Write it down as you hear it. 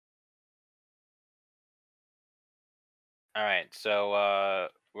All right, so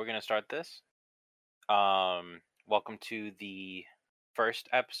we're gonna start this. Welcome to the first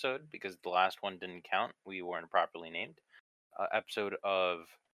episode because the last one didn't count. We weren't properly named. Episode of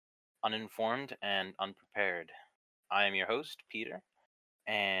Uninformed and Unprepared. I am your host, Peter,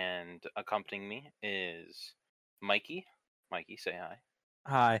 and accompanying me is Mikey. Mikey, say hi.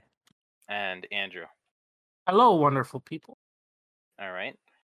 Hi. And Andrew. Hello, wonderful people. All right,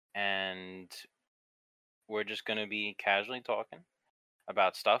 and we're just gonna be casually talking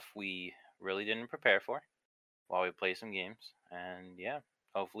about stuff we really didn't prepare for while we play some games. And yeah,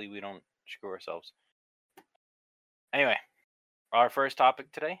 hopefully we don't screw ourselves. Anyway, our first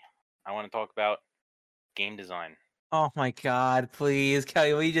topic today, I want to talk about game design. Oh my God! Please,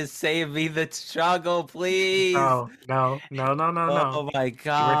 Kelly, will you just save me the struggle, please? No. Oh my We're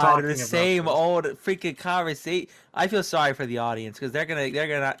God! The talking about same this. old freaking conversation. I feel sorry for the audience because they're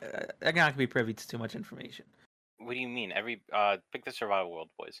not gonna be privy to too much information. What do you mean? Pick the survival world,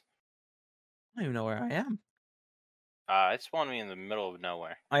 boys. I don't even know where I am. It spawned me in the middle of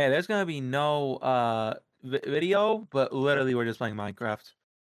nowhere. Oh yeah, there's gonna be no video, but literally we're just playing Minecraft.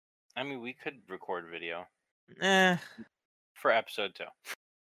 I mean, we could record video for episode 2.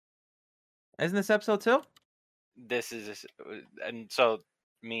 Isn't this episode 2? This is, and so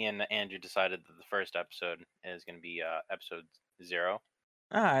me and Andrew decided that the first episode is going to be episode 0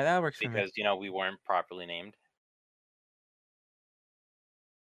 All right, that works for me. because we weren't properly named.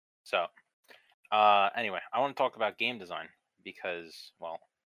 So, anyway, I want to talk about game design because, well,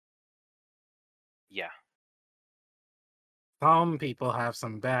 yeah. Some people have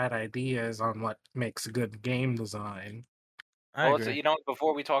some bad ideas on what makes good game design. I Well, agree.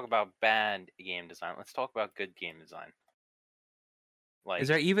 before we talk about bad game design, let's talk about good game design. Like, Is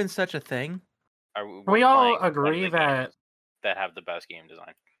there even such a thing? We all playing one of agree the that games that have the best game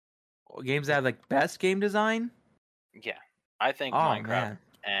design. Games that have like best game design? Yeah, I think Oh Minecraft man.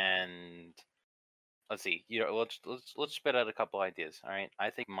 and let's see, let's spit out a couple ideas. All right, I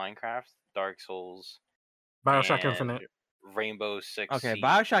think Minecraft, Dark Souls, Bioshock and Infinite. Rainbow Six Okay, Siege.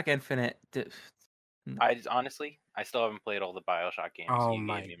 Bioshock Infinite. Honestly, I still haven't played all the Bioshock games Oh you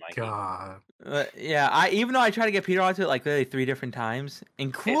my gave me, Mikey. god. Yeah, even though I tried to get Peter onto it like literally 3 different times, It's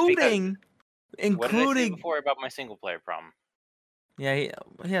because including what did I say before about my single player problem? Yeah,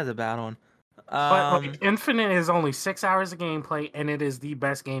 he has a bad one. But like, Infinite is only 6 hours of gameplay, and it is the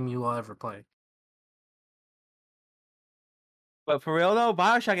best game you will ever play. But for real though,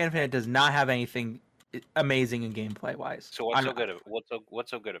 Bioshock Infinite does not have anything amazing in gameplay wise. So what's so good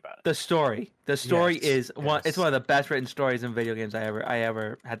about it? The story. The story Yes, is one. It's yes. one of the best written stories in video games I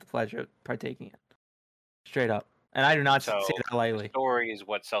ever had the pleasure of partaking in. Straight up, and I do not say that lightly. The story is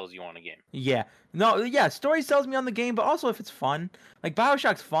what sells you on a game. Yeah, no, yeah, story sells me on the game, but also if it's fun, like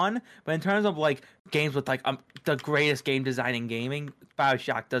Bioshock's fun, but in terms of like games with like the greatest game design in gaming,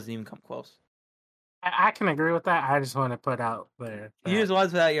 Bioshock doesn't even come close. I can agree with that. I just want to put out there. You just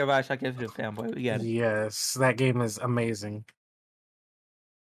was without your Bioshock Infinite fanboy. We get it. Yes, that game is amazing.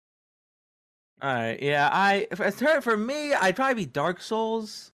 All right, yeah. For me, I'd probably be Dark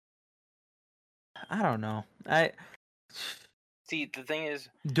Souls. I don't know. See, the thing is,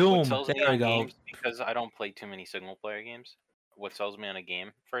 Doom. what sells me There we on go. games, because I don't play too many single player games. What sells me on a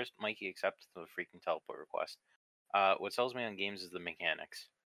game first, Mikey, accept the freaking teleport request. What sells me on games is the mechanics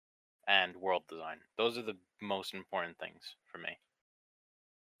and world design. Those are the most important things for me.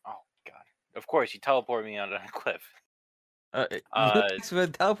 Oh God! Of course, you teleport me out on a cliff. Thanks for the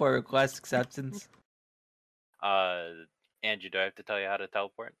teleport request acceptance. Andrew, do I have to tell you how to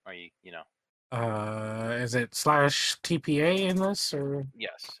teleport? Or you know? Is it /TPA in this or?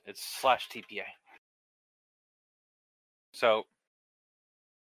 Yes, it's /TPA. So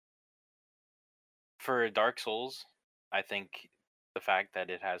for Dark Souls, I think the fact that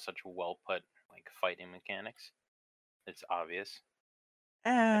it has such well put like fighting mechanics, it's obvious.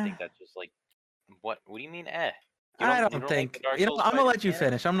 I think that's just like what do you mean I don't think. Like I'm gonna let you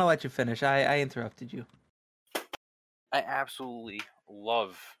finish. I interrupted you. I absolutely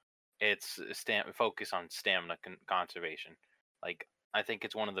love its focus on stamina conservation. Like, I think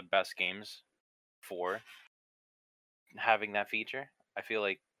it's one of the best games for having that feature. I feel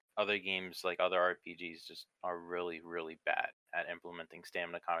like other games, like other RPGs, just are really, really bad at implementing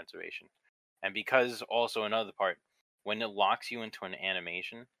stamina conservation. And because also another part, when it locks you into an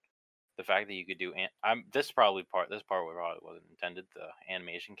animation, the fact that you could do this part probably wasn't intended, the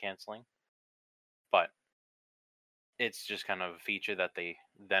animation canceling, but it's just kind of a feature that they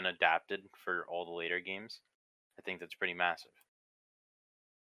then adapted for all the later games. I think that's pretty massive.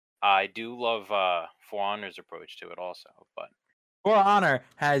 I do love For Honor's approach to it also, but For Honor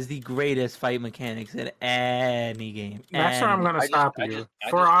has the greatest fight mechanics in any game. That's where I'm gonna stop you.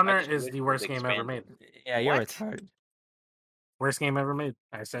 For Honor is the worst game ever made. Yeah, you're What? retarded. Worst game ever made.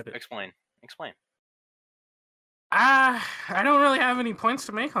 I said it. Explain. I don't really have any points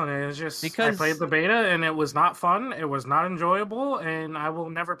to make on it. It's just Because- I played the beta and it was not fun. It was not enjoyable, and I will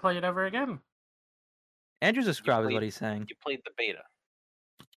never play it ever again. Andrew's a scrub is what he's saying. You played the beta.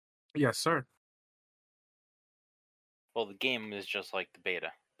 Yes, sir. Well, the game is just like the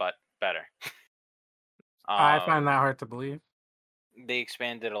beta, but better. I find that hard to believe. They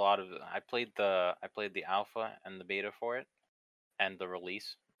expanded a lot of. I played the alpha and the beta for it, and the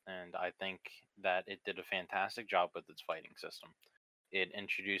release, and I think that it did a fantastic job with its fighting system. It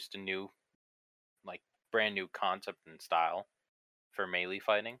introduced a new, like, brand new concept and style for melee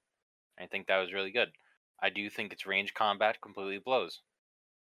fighting. I think that was really good. I do think its range combat completely blows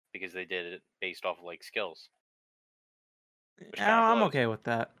because they did it based off of like skills. I'm okay with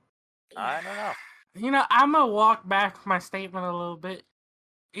that. I don't know. You know, I'm gonna walk back my statement a little bit.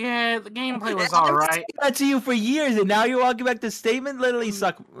 Yeah, the gameplay was all right. I've been saying that to you for years, and now you're walking back to statement. Literally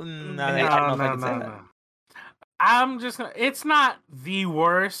suck. No. I'm just gonna. It's not the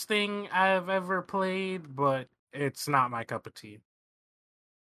worst thing I've ever played, but it's not my cup of tea.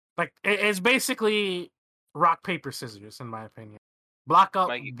 Like it's basically rock paper scissors, in my opinion. Block up,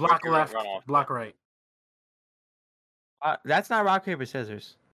 block left, block right. That's not rock paper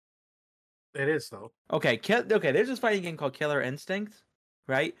scissors. It is though. Okay, there's this fighting game called Killer Instinct,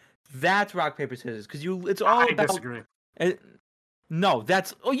 right? That's rock paper scissors because it's all about. Disagree. No,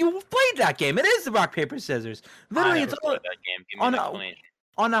 that's you played that game. It is the rock paper scissors. Literally, it's all that game. Give me an explanation.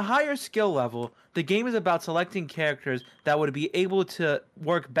 On a higher skill level, the game is about selecting characters that would be able to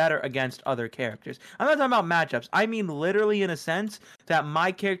work better against other characters. I'm not talking about matchups. I mean literally in a sense that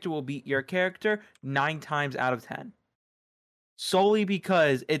my character will beat your character 9 times out of 10. Solely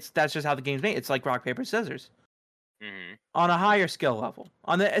because that's just how the game's made. It's like rock, paper, scissors. Mm-hmm. On a higher skill level.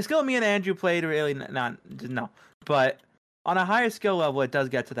 On the skill me and Andrew played, really no. But on a higher skill level, it does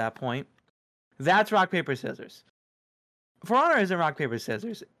get to that point. That's rock, paper, scissors. For Honor isn't rock, paper,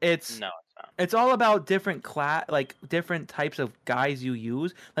 scissors. No, it's not. It's all about different different types of guys you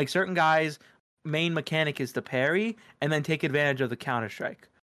use. Like certain guys, main mechanic is to parry and then take advantage of the counter strike.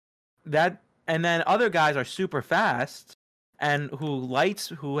 And then other guys are super fast and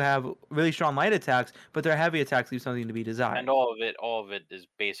who have really strong light attacks, but their heavy attacks leave something to be desired. And all of it is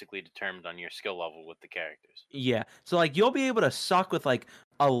basically determined on your skill level with the characters. Yeah, so like you'll be able to suck with like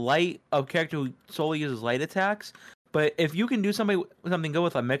a character who solely uses light attacks, but if you can do something good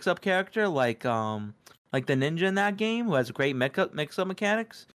with a mix-up character like the ninja in that game who has great mix-up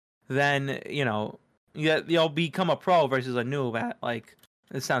mechanics, then you'll become a pro versus a noob at like.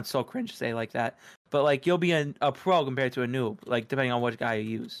 It sounds so cringe to say like that, but like you'll be a pro compared to a noob, like depending on which guy you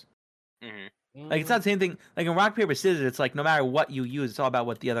use. Mm-hmm. Like it's not the same thing. Like in rock paper scissors, it's like no matter what you use, it's all about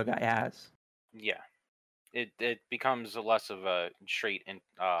what the other guy has. Yeah, it becomes less of a straight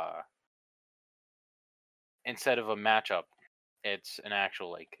instead of a matchup, it's an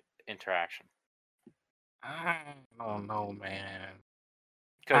actual like interaction. I don't know, man.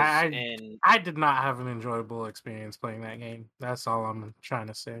 I did not have an enjoyable experience playing that game. That's all I'm trying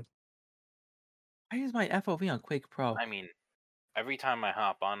to say. I use my FOV on Quake Pro. I mean, every time I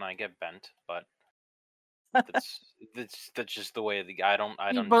hop on, I get bent, but that's just the way I don't.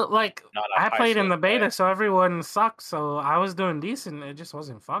 But like, I played in the beta, so everyone sucked. So I was doing decent. It just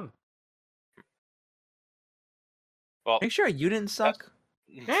wasn't fun. Well, make sure you didn't suck.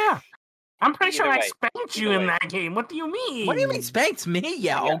 Yeah. I'm pretty sure I spanked you in that game. What do you mean? What do you mean spanked me?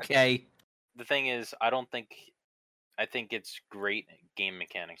 Yeah, okay. The thing is, I think it's great game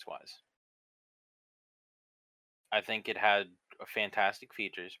mechanics wise. I think it had fantastic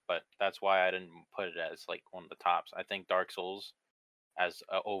features, but that's why I didn't put it as like one of the tops. I think Dark Souls as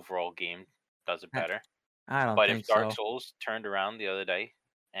an overall game does it better. I don't think so. But if Dark Souls turned around the other day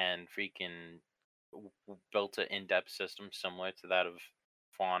and freaking built an in-depth system similar to that of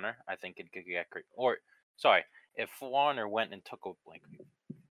For Honor, I think it could get great. Or, sorry, if For Honor went and took a like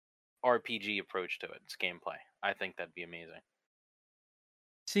RPG approach to its gameplay, I think that'd be amazing.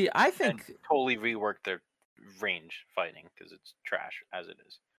 See, I think and totally rework their range fighting because it's trash as it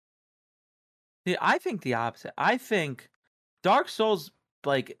is. See, I think the opposite. I think Dark Souls,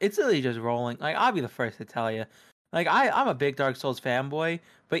 like, it's literally just rolling. Like, I'll be the first to tell you. Like, I'm a big Dark Souls fanboy,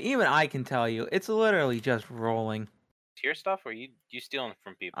 but even I can tell you, it's literally just rolling. Tier stuff, or you stealing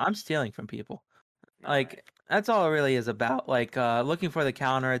from people? I'm stealing from people. Like, that's all it really is about. Like, looking for the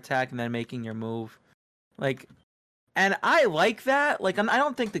counter attack and then making your move. Like, and I like that. Like, I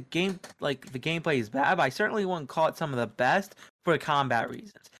don't think the gameplay is bad, but I certainly wouldn't call it some of the best. for combat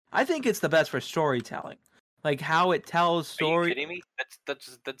reasons. I think it's the best for storytelling, like how it tells story. Are you kidding me?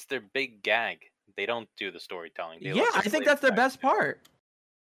 That's their big gag. They don't do the storytelling. They Yeah, let the I think that's the best part.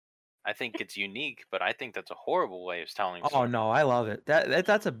 I think it's unique, but I think that's a horrible way of telling. Oh no, I love it.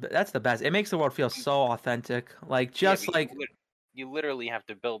 That's the best. It makes the world feel so authentic. Like just but like you literally have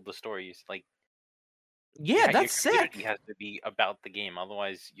to build the stories. Like yeah, that's your community sick. has to be about the game.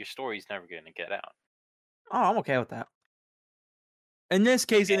 Otherwise, your story's never going to get out. Oh, I'm okay with that. In this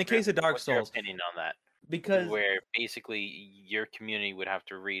case, in the case of Dark What's your Souls, opinion on that? because Where basically your community would have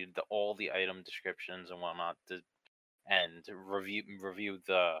to read all the item descriptions and whatnot and review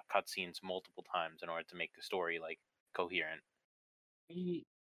the cutscenes multiple times in order to make the story like coherent.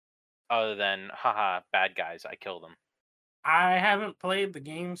 Other than haha, bad guys, I killed them. I haven't played the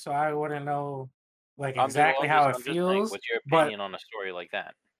game, so I wouldn't know like I'm exactly how it just saying, feels. what's your But opinion on a story like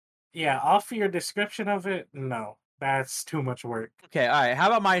that? yeah, off your description of it, no, that's too much work. okay, all right. How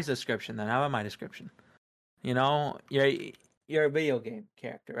about my description then? How about my description? You know, you're a video game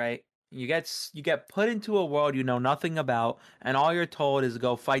character, right? You get put into a world you know nothing about, and all you're told is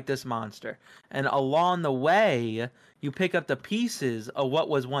go fight this monster. And along the way, you pick up the pieces of what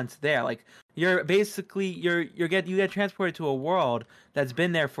was once there. Like you're basically you get transported to a world that's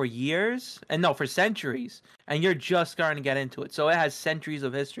been there for years, and no, for centuries, and you're just starting to get into it. So it has centuries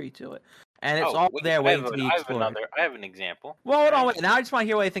of history to it, and it's all there waiting to be explored. I have an example. Well, hold on, wait. Now I just want to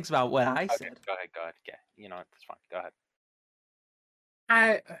hear what he thinks about what I Okay, said. go ahead. Yeah, you know what? That's fine. Go ahead.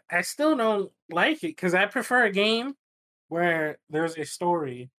 I still don't like it because I prefer a game where there's a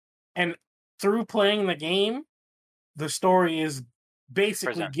story, and through playing the game, the story is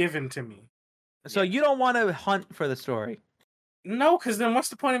basically given to me. So you don't want to hunt for the story? No, because then what's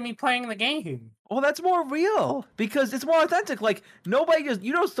the point of me playing the game? Well, that's more real because it's more authentic. Like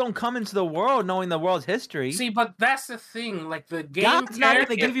you just don't come into the world knowing the world's history. See, but that's the thing. Like the game, God's not going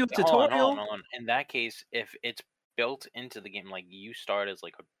to give you a tutorial. Hold on. In that case, if it's built into the game, like you start as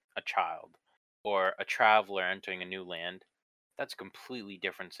like a child or a traveler entering a new land, that's a completely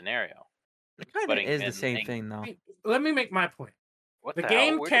different scenario. It kind of is the same thing, though. Let me make my point. What the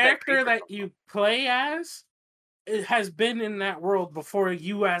game character that you play as, it has been in that world before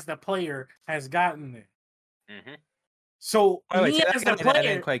you as the player has gotten there. Mm-hmm. So me as the player, I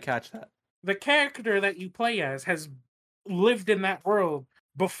didn't quite catch that. The character that you play as has lived in that world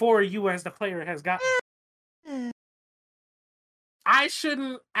before you as the player has gotten there. I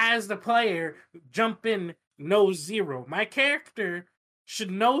shouldn't, as the player, jump in know zero. My character should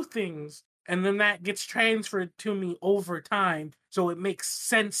know things, and then that gets transferred to me over time, so it makes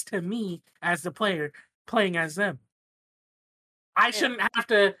sense to me as the player playing as them. I shouldn't have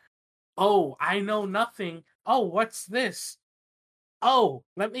to, I know nothing. Oh, what's this? Oh,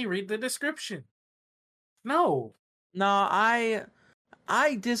 let me read the description. No, I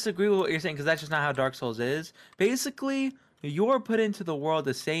disagree with what you're saying because that's just not how Dark Souls is. Basically, you're put into the world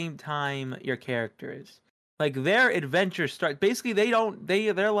the same time your character is. Like their adventure starts. Basically,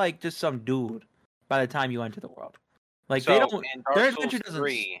 they're like just some dude by the time you enter the world. Like so they don't. Their adventure doesn't.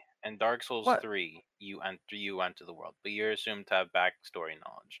 In Dark Souls 3, you enter the world, but you're assumed to have backstory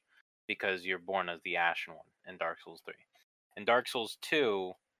knowledge because you're born as the Ashen One in Dark Souls 3. In Dark Souls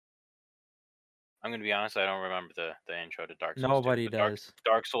 2, I'm going to be honest, I don't remember the intro to Dark Souls 2. Nobody does.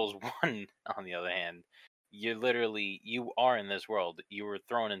 Dark Souls 1, on the other hand, you are in this world. You were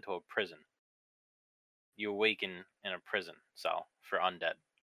thrown into a prison. You awaken in a prison cell for undead.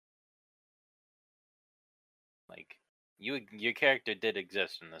 Like, your character did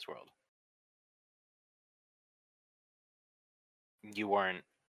exist in this world. You weren't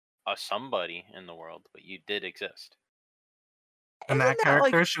a somebody in the world, but you did exist. And that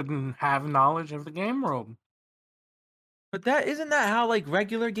character shouldn't have knowledge of the game world. But isn't that how like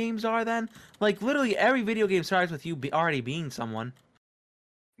regular games are then? Like literally every video game starts with you already being someone.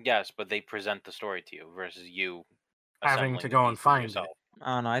 Yes, but they present the story to you versus you having to go and find yourself. it.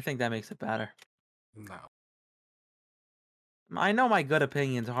 I don't know. I think that makes it better. No. I know my good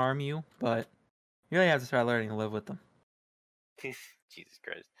opinions harm you, but you really have to start learning to live with them. Jesus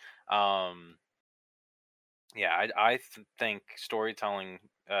Christ. Yeah, I think storytelling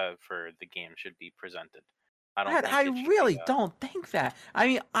for the game should be presented. I really don't think that. I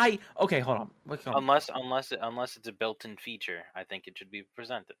mean, okay, hold on. Unless it's a built-in feature, I think it should be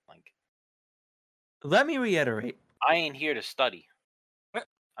presented. Like, let me reiterate. I ain't here to study.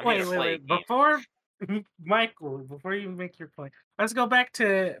 Wait. Before Michael, before you make your point, let's go back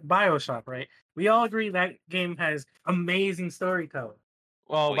to BioShock. Right? We all agree that game has amazing storytelling.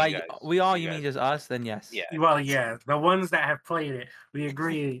 Well, you mean just us? Then yes. Yeah. Well, yeah, the ones that have played it, we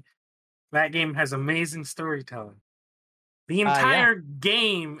agree that game has amazing storytelling. The entire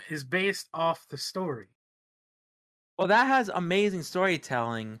game is based off the story. Well, that has amazing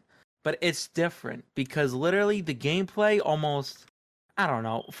storytelling, but it's different because literally the gameplay almost, I don't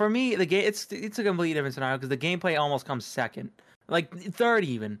know. For me, the game it's a completely different scenario because the gameplay almost comes second, like third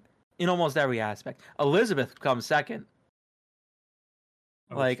even in almost every aspect. Elizabeth comes second.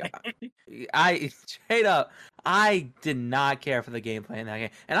 Like I straight up, I did not care for the gameplay in that game,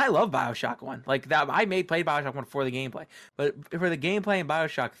 and I love BioShock 1. Like that, I played BioShock 1 for the gameplay, but for the gameplay in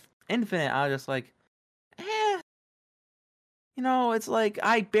BioShock Infinite, I was just like, you know, it's like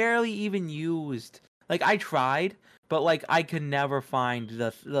I barely even used. Like I tried, but like I could never find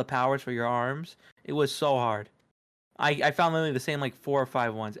the powers for your arms. It was so hard. I found literally the same like 4 or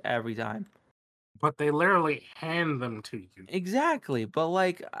 5 ones every time. But they literally hand them to you. Exactly, but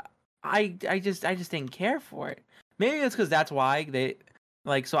like I just didn't care for it. Maybe it's because that's why they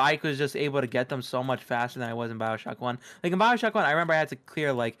like so I was just able to get them so much faster than I was in BioShock 1. Like in BioShock 1, I remember I had to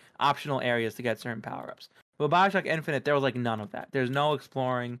clear like optional areas to get certain power-ups. But BioShock Infinite, there was like none of that. There's no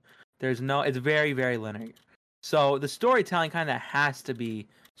exploring. It's very, very linear. So the storytelling kind of has to be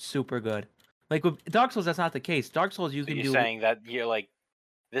super good. Like with Dark Souls, that's not the case. Dark Souls, you So can you're do. saying that you're like,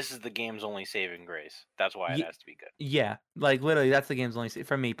 this is the game's only saving grace. That's why it has to be good. Yeah, like literally, that's the game's only.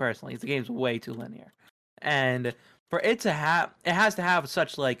 For me personally, the game's way too linear, and for it to have, it has to have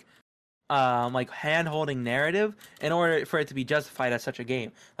such like hand-holding narrative in order for it to be justified as such a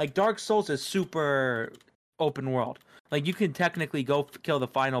game. Like Dark Souls is super open world. Like you can technically go kill the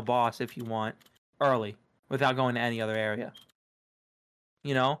final boss if you want early without going to any other area.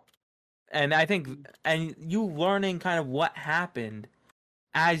 You know, and I think and you learning kind of what happened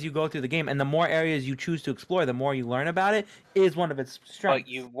as you go through the game, and the more areas you choose to explore, the more you learn about it, is one of its strengths. But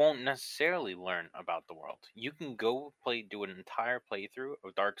you won't necessarily learn about the world. You can do an entire playthrough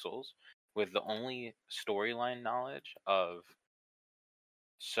of Dark Souls with the only storyline knowledge of,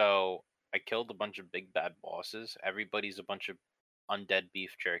 so I killed a bunch of big bad bosses. Everybody's a bunch of undead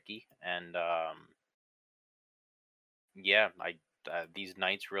beef jerky, and yeah, these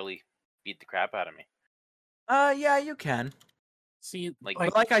knights really beat the crap out of me. Yeah, you can. See,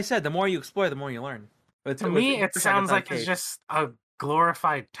 but like I said, the more you explore, the more you learn. But to me, it sounds like it's just a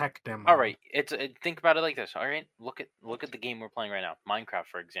glorified tech demo. All right, think about it like this. All right, look at the game we're playing right now, Minecraft,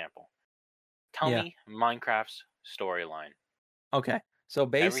 for example. Tell me Minecraft's storyline. Okay, so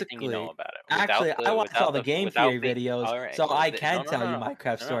basically, everything you know about it. Actually, I watched all the game theory videos, so I can tell you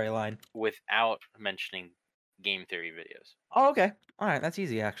Minecraft storyline without mentioning game theory videos. Oh, okay. All right, that's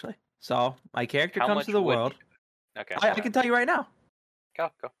easy actually. So my character comes to the world. Okay, I can tell you right now.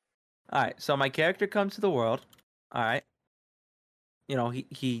 Go. All right, so my character comes to the world. All right. You know,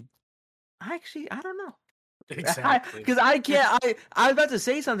 he actually, I don't know. Exactly. Because I can't. I was about to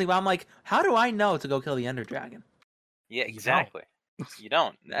say something, but I'm like, how do I know to go kill the Ender Dragon? Yeah, exactly. You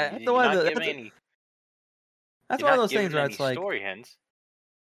don't. That's You're not one of those things where it's like story hints.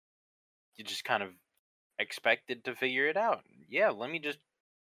 You just kind of expected to figure it out. Yeah, let me just.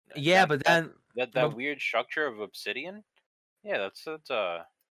 Yeah, but then that weird structure of obsidian. Yeah, that's a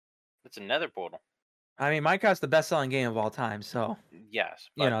nether portal. I mean, Minecraft's the best-selling game of all time, so yes,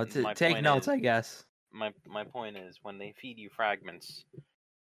 you know, to take notes, I guess. My point is, when they feed you fragments,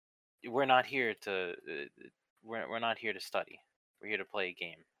 we're not here to we're not here to study. We're here to play a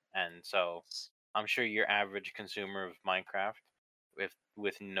game, and so I'm sure your average consumer of Minecraft,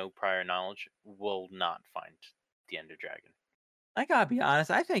 with no prior knowledge, will not find the Ender Dragon. I gotta be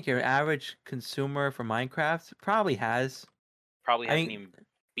honest. I think your average consumer for Minecraft probably hasn't even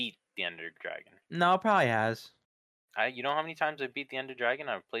beat the Ender Dragon. No, probably has. You know how many times I beat the Ender Dragon?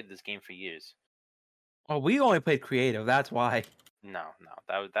 I've played this game for years. Oh, we only played creative. That's why. No,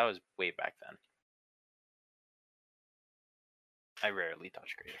 that was way back then. I rarely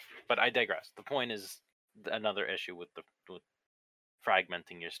touch creative, but I digress. The point is another issue with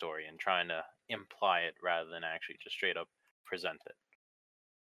fragmenting your story and trying to imply it rather than actually just straight up present it.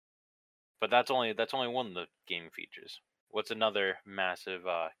 But that's only one of the game features. What's another massive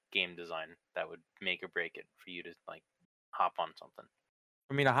game design that would make or break it for you to like hop on something?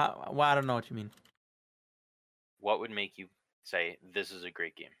 For me to hop, well, I don't know what you mean. What would make you say this is a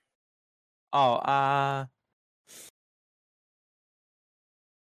great game? Oh,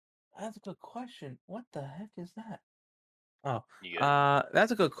 that's a good question. What the heck is that? Oh,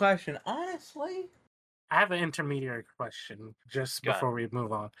 that's a good question. Honestly, I have an intermediary question just before we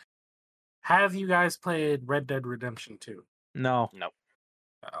move on. Have you guys played Red Dead Redemption 2? No. Nope.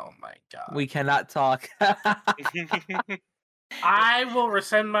 Oh my god. We cannot talk. I will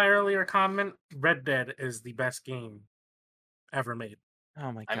rescind my earlier comment. Red Dead is the best game ever made.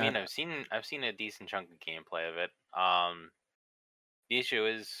 Oh my god. I mean, I've seen a decent chunk of gameplay of it. The issue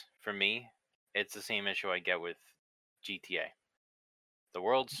is, for me, it's the same issue I get with GTA. The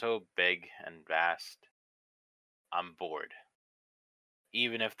world's so big and vast, I'm bored.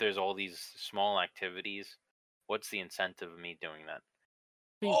 Even if there's all these small activities, what's the incentive of me doing that?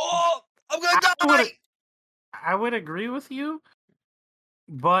 Oh, I'm gonna I would die. I would agree with you,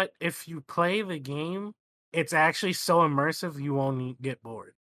 but if you play the game, it's actually so immersive you won't get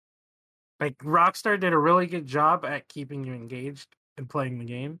bored. Like Rockstar did a really good job at keeping you engaged and playing the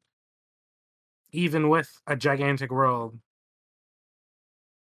game, even with a gigantic world.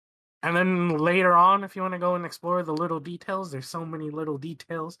 And then later on, if you want to go and explore the little details, there's so many little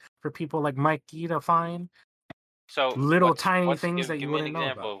details for people like Mikey to find. So Little tiny things give that you me an wouldn't know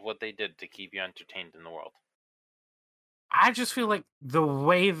example about. of what they did to keep you entertained in the world. I just feel like the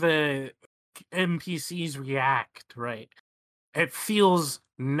way the NPCs react, right? It feels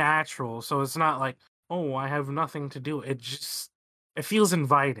natural. So it's not like, oh, I have nothing to do. It feels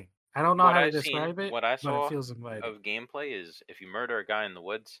inviting. I don't know how to describe it, What I but it saw feels inviting. of gameplay is if you murder a guy in the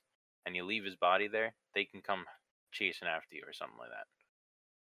woods and you leave his body there, they can come chasing after you or something like that.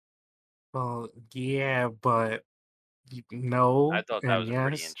 Well, yeah, but I no, thought that and was a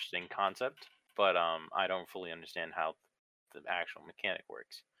pretty yes. interesting concept, but I don't fully understand how the actual mechanic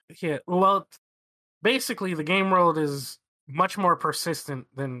works. Yeah, well, basically, the game world is much more persistent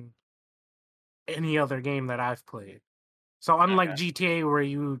than any other game that I've played. So, unlike Okay. GTA, where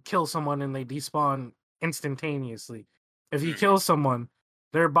you kill someone and they despawn instantaneously, if you Mhm. kill someone,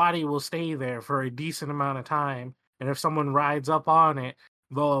 their body will stay there for a decent amount of time. And if someone rides up on it,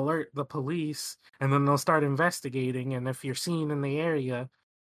 they'll alert the police and then they'll start investigating. And if you're seen in the area,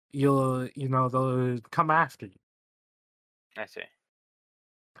 they'll come after you. I see.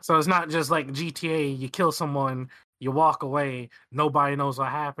 So it's not just like GTA, you kill someone, you walk away, nobody knows what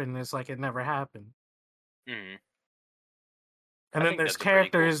happened. It's like it never happened. Mhm. And I then think there's that's a pretty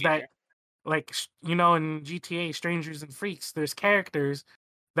cool characters that, feature. like, in GTA, Strangers and Freaks, there's characters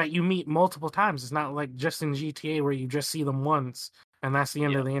that you meet multiple times. It's not like just in GTA where you just see them once and that's the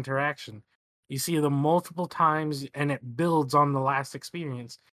end Yeah. of the interaction. You see them multiple times and it builds on the last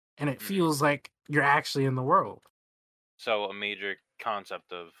experience and it Mhm. feels like you're actually in the world. So a major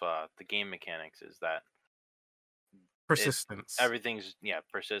concept of the game mechanics is that Persistence. everything's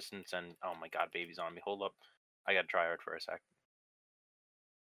persistence and oh my god, baby zombie. Hold up, I gotta try hard for a sec.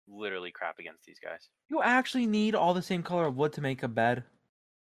 Literally crap against these guys. You actually need all the same color of wood to make a bed.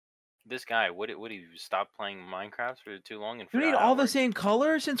 This guy, would he stop playing Minecraft for too long and You need forgot how all it the works? same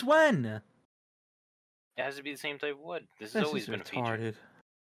color? Since when? It has to be the same type of wood. This has This always is been a feature. retarded.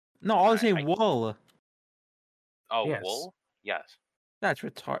 No, all the same I wool. oh, Yes. wool? Yes. That's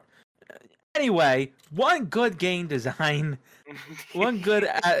retarded. Anyway, one good game design, one good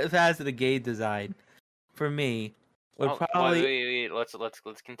facet of game design for me would probably. wait.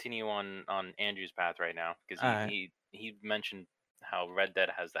 Let's continue on Andrew's path right now because he mentioned how Red Dead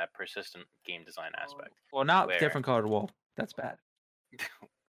has that persistent game design aspect. Well, not Where different colored wool. That's bad.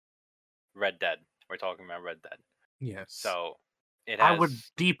 Red Dead, we're talking about Red Dead. Yes. So I would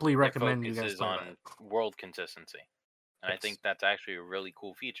deeply recommend you guys focuses play on that. world consistency, and I think that's actually a really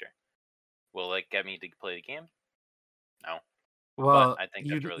cool feature. Will it get me to play the game? No. Well, but I think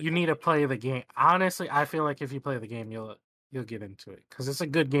that's a really you cool need to feature. play the game. Honestly, I feel like if you play the game, you'll get into it because it's a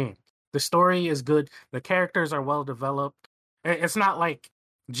good game. The story is good. The characters are well developed. It's not like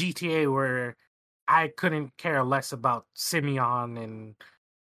GTA where I couldn't care less about Simeon and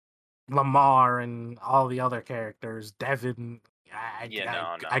Lamar and all the other characters. Devin,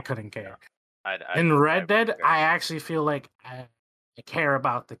 I couldn't care. In Red Dead, I actually feel like I care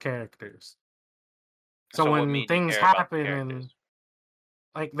about the characters. So what when made you things care about the happen and characters?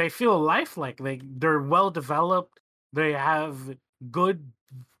 like they feel lifelike, they're well developed, they have good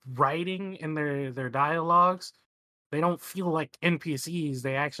writing in their dialogues. They don't feel like NPCs,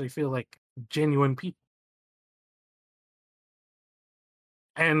 they actually feel like genuine people.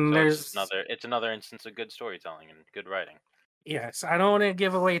 And So there's it's another instance of good storytelling and good writing. yes, I don't want to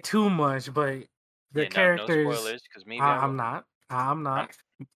give away too much, but the No characters spoilers because maybe I will. I'm not.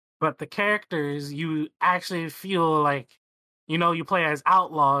 But the characters, you actually feel like, you play as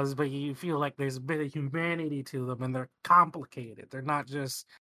outlaws, but you feel like there's a bit of humanity to them, and they're complicated. They're not just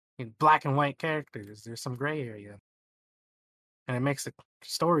black and white characters. There's some gray area, and it makes the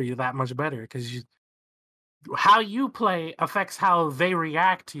story that much better because how you play affects how they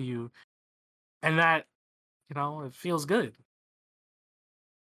react to you, and that it feels good.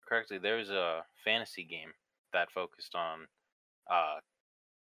 Correctly, there's a fantasy game that focused on uh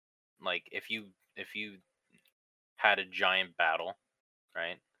like if you had a giant battle,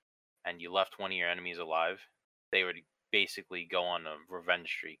 right, and you left one of your enemies alive, they would basically go on a revenge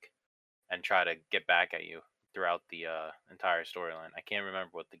streak and try to get back at you throughout the entire storyline. I can't remember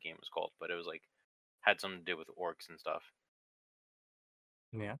what the game was called, but it was like had something to do with orcs and stuff.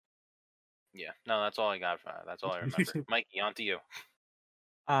 Yeah. Yeah. No, that's all I got. That's all I remember. Mikey, on to you.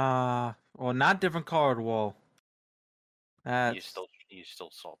 Well, not different colored wool. You still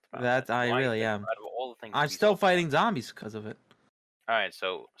salty about That's that. I Why really is it am. out of all the things to I'm be still salty fighting zombies because of it. about? All right,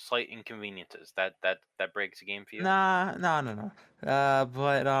 so slight inconveniences. That breaks a game for you. No.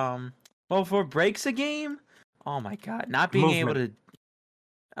 But well, for breaks a game, oh my god, not being able to.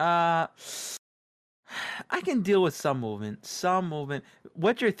 I can deal with some movement.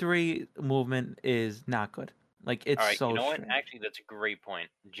 Witcher 3 movement is not good. Like it's All right, so you know what? strange. Actually, that's a great point.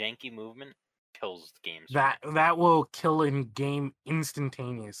 Janky movement kills games. That will kill in game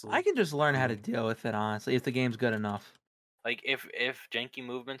instantaneously. I can just learn how to deal with it, honestly, if the game's good enough. Like if janky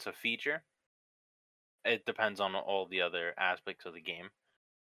movement's a feature, it depends on all the other aspects of the game.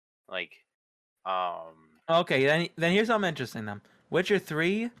 Like, Okay, then here's something interesting. Then Witcher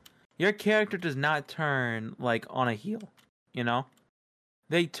 3, your character does not turn like on a heel. You know,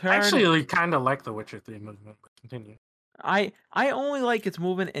 they turn. Actually, kind of like the Witcher 3 movement. But continue. I only like its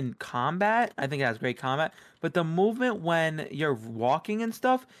movement in combat. I think it has great combat, but the movement when you're walking and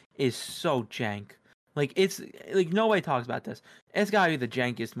stuff is so jank. Like it's like nobody talks about this. It's gotta be the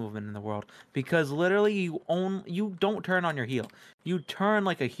jankiest movement in the world because literally you don't turn on your heel. You turn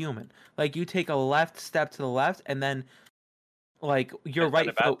like a human. Like you take a left step to the left and then like your That's not right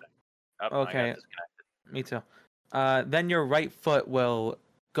a bad foot. thing. Oh, I got Okay, disconnected. me too. Then your right foot will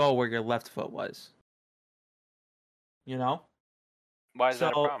go where your left foot was. You know? Why is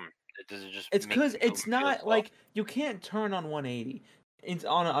that a So problem? Does it just? it's make because the it's movement feel not slow? like you can't turn on 180. It's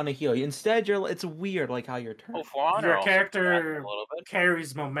on a heel. Instead, it's weird like how you're turning. Oh, For Honor Your also does that character a little bit.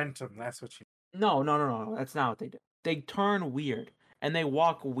 carries momentum. That's what you. No. That's not what they do. They turn weird and they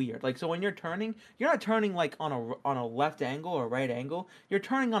walk weird. Like so, when you're turning, you're not turning like on a left angle or right angle. You're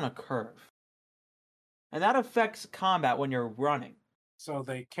turning on a curve, and that affects combat when you're running. So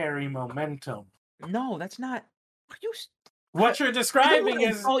they carry momentum. No, that's not. Are you? What you're describing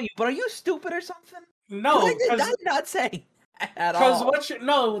is. You, but are you stupid or something? No, I did not say at because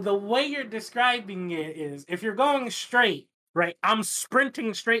all. the way you're describing it is if you're going straight, right? I'm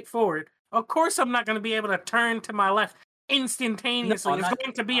sprinting straight forward. Of course, I'm not going to be able to turn to my left instantaneously. It's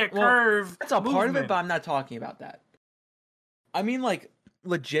going to be a curve. That's a part of it, movement. but I'm not talking about that. I mean, like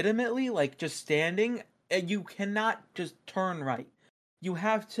legitimately, like just standing, and you cannot just turn right. You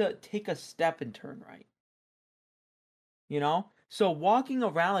have to take a step and turn right. You know? So walking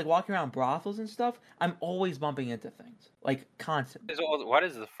around brothels and stuff, I'm always bumping into things. Like constantly. What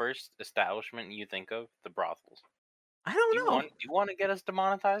is the first establishment you think of? The brothels. I don't know. Do you want to get us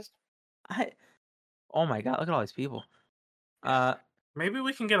demonetized? Oh my god, look at all these people. Maybe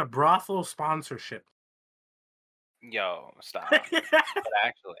we can get a brothel sponsorship. Yo, stop. But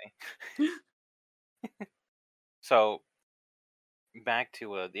actually. So, back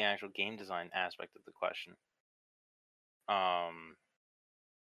to the actual game design aspect of the question.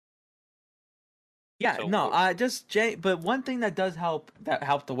 Yeah, So no, but one thing that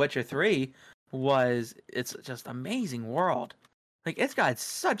helped The Witcher 3 was it's just amazing world. Like it's got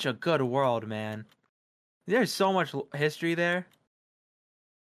such a good world, man. There's so much history there.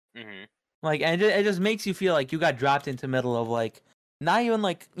 Mm-hmm. Like, and it just makes you feel like you got dropped into middle of like, not even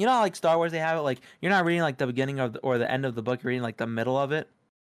like you know how, like Star Wars they have it like you're not reading like the beginning of or the end of the book, you're reading like the middle of it.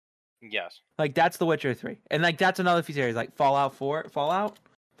 Yes. Like that's The Witcher 3, and like that's another few series like Fallout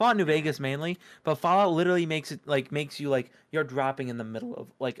New Vegas mainly, but Fallout literally makes you like you're dropping in the middle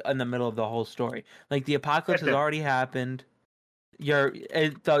of the whole story. Like the apocalypse has already happened.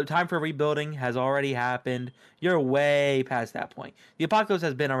 The time for rebuilding has already happened. You're way past that point. The apocalypse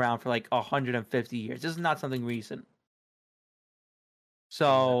has been around for like 150 years. This is not something recent.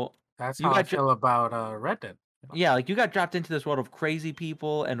 So that's how I feel about Red Dead. Yeah, like you got dropped into this world of crazy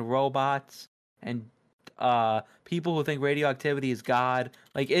people and robots and people who think radioactivity is God.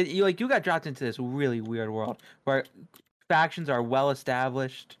 You got dropped into this really weird world where factions are well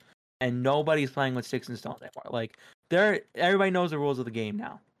established and nobody's playing with sticks and stones anymore. Like everybody knows the rules of the game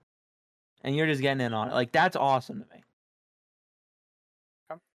now, and you're just getting in on it. Like that's awesome to me.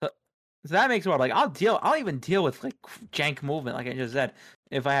 So that makes it world like I'll even deal with like jank movement, like I just said,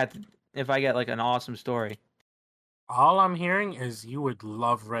 if I get like an awesome story. All I'm hearing is you would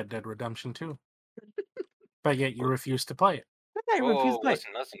love Red Dead Redemption 2. But yet you refuse to play it.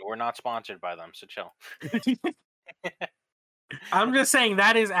 Listen, we're not sponsored by them, so chill. I'm just saying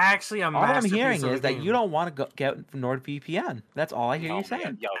that is actually a masterpiece. All I'm hearing is that you don't want to get NordVPN. That's all I hear you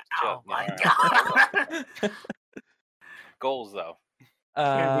saying. Oh my god! goals though.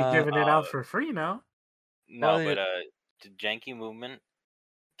 Can't be giving it out uh, for free now. No, Well, but the janky movement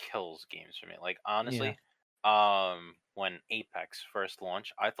kills games for me. Like yeah. honestly, when Apex first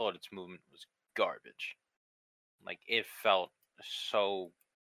launched, I thought its movement was garbage. Like it felt so.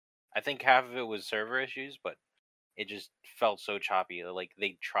 I think half of it was server issues, but it just felt so choppy. Like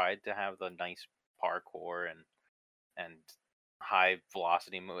they tried to have the nice parkour and high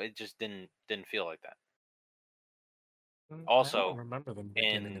velocity move. It just didn't feel like that. I don't Also, remember the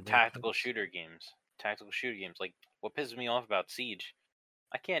beginning in of tactical Apex. tactical shooter games, like what pisses me off about Siege,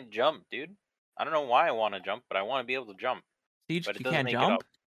 I can't jump, dude. I don't know why I want to jump, but I want to be able to jump. Siege, But it you doesn't can't make it jump? up.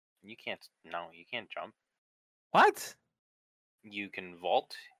 You can't. No, you can't jump. What? You can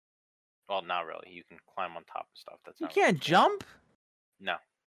vault. Well, not really. You can climb on top of stuff. That's You not really can't jump? No.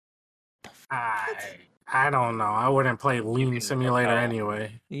 I don't know. I wouldn't play You Lean can Simulator repel.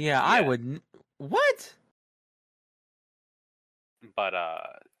 anyway. Yeah, I Yeah. wouldn't. What? But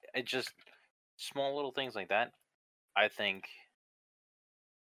it just small little things like that, I think,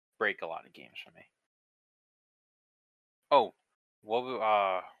 break a lot of games for me. Oh, what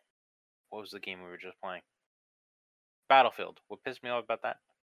was the game we were just playing? Battlefield. What pissed me off about that?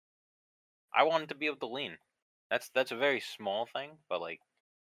 I wanted to be able to lean. That's a very small thing, but like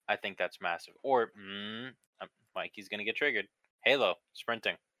I think that's massive. Or Mikey's gonna get triggered. Halo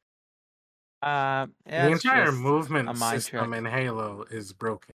sprinting. The It's entire just a movement mind system trick. in Halo is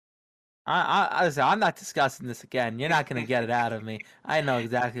broken. Listen, I'm not discussing this again. You're not gonna get it out of me. I know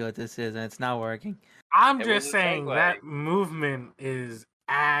exactly what this is, and it's not working. I'm It just was a saying segue. that movement is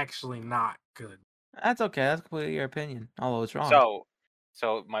actually not good. That's okay. That's completely your opinion. Although it's wrong.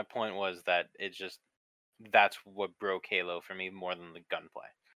 So my point was that that's what broke Halo for me more than the gunplay.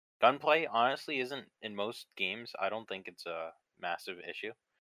 Gunplay honestly isn't in most games. I don't think it's a massive issue.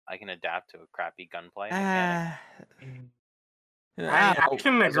 I can adapt to a crappy gunplay mechanic. I I don't know.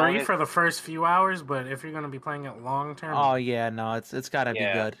 can As long agree as for the first few hours, but if you're going to be playing it long term, Oh yeah, no, it's gotta be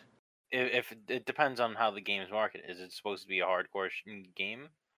yeah, good. if it depends on how the game's marketed. Is it supposed to be a hardcore game?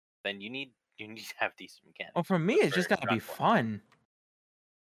 Then you need to have decent mechanics. Well, for me, But it's just gotta be gunplay, fun.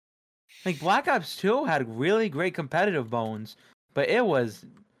 Like Black Ops 2 had really great competitive bones, but it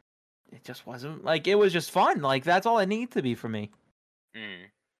just wasn't like it was just fun. Like that's all it needs to be for me.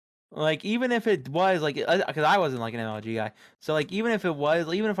 Like even if it was like, because I wasn't like an MLG guy, so like even if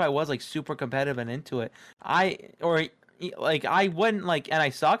I was like super competitive and into it, I wouldn't like, and I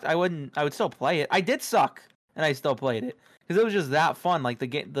sucked. I would still play it. I did suck, and I still played it because it was just that fun. Like the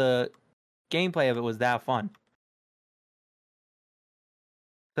gameplay of it was that fun.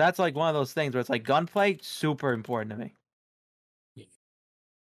 So that's like one of those things where it's like gunplay super important to me.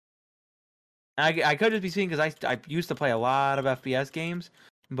 I could just be seeing because I used to play a lot of FPS games,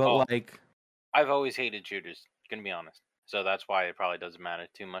 but like I've always hated shooters. Gonna be honest, so that's why it probably doesn't matter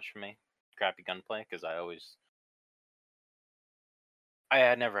too much for me. Crappy gunplay, because I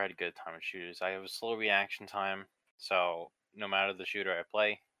had never had a good time with shooters. I have a slow reaction time, so no matter the shooter I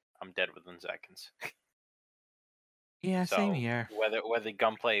play, I'm dead within seconds. yeah, same So here. whether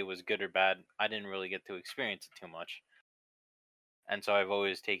gunplay was good or bad, I didn't really get to experience it too much. And so I've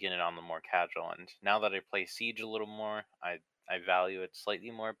always taken it on the more casual end. Now that I play Siege a little more, I value it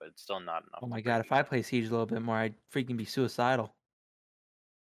slightly more, but it's still not enough. Oh to my break god, a if I game. play Siege a little bit more, I'd freaking be suicidal.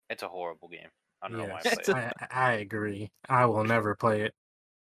 It's a horrible game. I don't know why I yes, play it. I agree. I will never play it.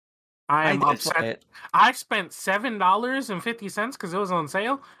 I am did upset. play it. I spent $7.50 because it was on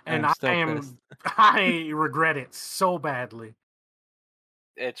sale, and I'm still pissed. I regret it so badly.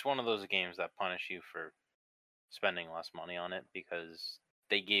 It's one of those games that punish you for spending less money on it because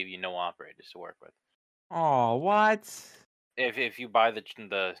they gave you no operators to work with. Oh, what? If you buy the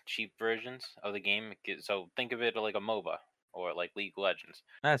cheap versions of the game, so think of it like a MOBA or like League of Legends.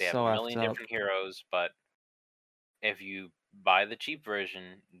 That's They have so a effed million up. different heroes, but if you buy the cheap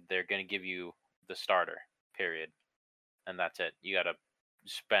version, they're gonna give you the starter, period, and that's it. You gotta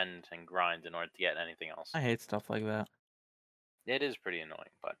spend and grind in order to get anything else. I hate stuff like that. It is pretty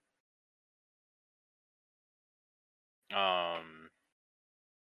annoying, but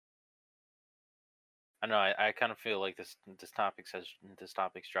I don't know. I kind of feel like this topic's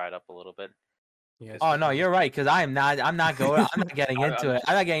dried up a little bit. Yes. Oh no, you're right. Because I'm not getting into it.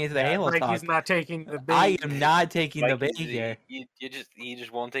 I'm not getting into the Halo Like talk. he's not taking the bait. I am not taking the Like, bait here. You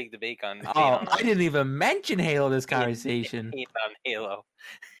just won't take the bait on. Oh, I didn't even mention Halo this conversation. Hate on Halo.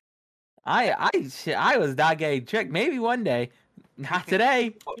 I was not getting tricked. Maybe one day, not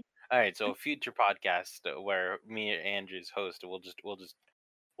today. All right, so a future podcast where me and Andrew's host, we'll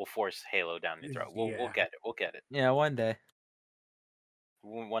force Halo down your throat. We'll get it. We'll get it. Yeah, one day.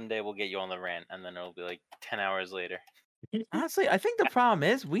 One day we'll get you on the rant, and then it'll be like 10 hours later. Honestly, I think the problem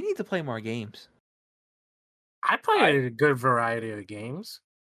is we need to play more games. I play a good variety of games.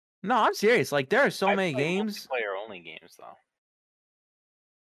 No, I'm serious. Like there are so I many play games. multiplayer only games though.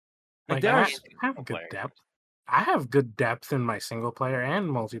 Like there I are. have good depth. I have good depth in my single player and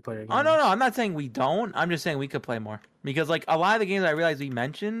multiplayer games. Oh no, I'm not saying we don't. I'm just saying we could play more because like a lot of the games I realized we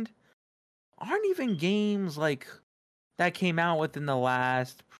mentioned aren't even games like that came out within the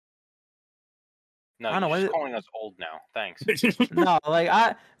last. No, I don't know. you're just calling us old now. Thanks. No,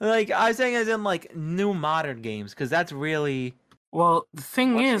 I was saying as in like new modern games because that's really. Well, the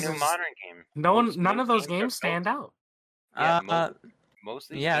thing What's is a new modern game? none of those games stand out. Yeah, most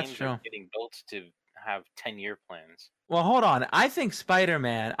of these that's games true. are getting built to have 10-year plans. Well, hold on. I think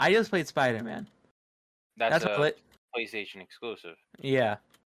Spider-Man. I just played Spider-Man. That's a PlayStation exclusive. Yeah.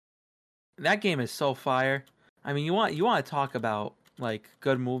 That game is so fire. I mean, you want to talk about like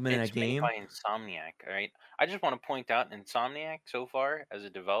good movement in a game? It's made by Insomniac, all right? I just want to point out Insomniac so far as a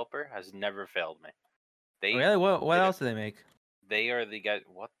developer has never failed me. Really? What else do they make? They are the guys.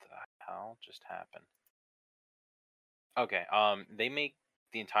 What the hell just happened? Okay, they make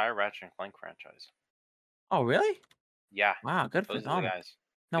the entire Ratchet and Clank franchise. Oh, really? Yeah. Wow, good for Those them. are the guys.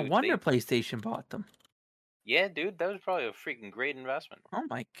 No Dude, wonder PlayStation bought them. Yeah, dude, that was probably a freaking great investment. Oh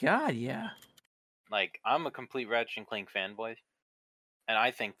my god, yeah. Like, I'm a complete Ratchet and Clank fanboy, and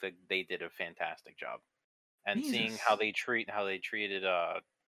I think that they did a fantastic job. And Jesus. seeing how they treated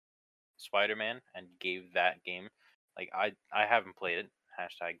Spider-Man and gave that game, like I haven't played it.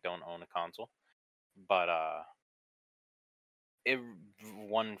 Hashtag don't own a console, but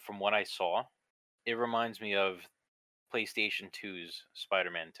from what I saw, it reminds me of PlayStation 2's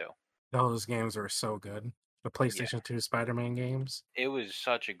Spider-Man 2. Those games were so good. The PlayStation 2 Spider-Man games. It was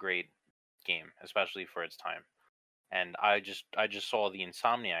such a great game, especially for its time. And I just saw the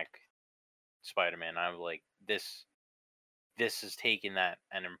Insomniac Spider-Man. I was like, this has taken that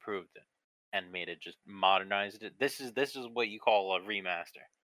and improved it and made it, just modernized it. This is what you call a remaster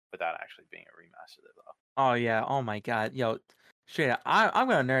without actually being a remaster though. Oh yeah. Oh my god. Yo, straight up, I'm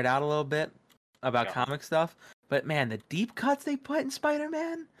gonna nerd out a little bit about comic stuff. But man, the deep cuts they put in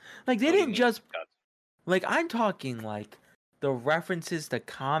Spider-Man, like they didn't just like I'm talking like the references to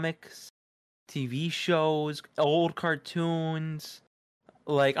comics, TV shows, old cartoons.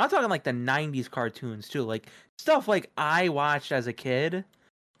 Like I'm talking like the 90s cartoons too, like stuff like I watched as a kid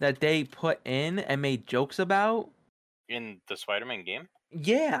that they put in and made jokes about in the Spider-Man game.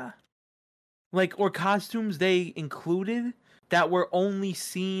 Yeah, like or costumes they included that were only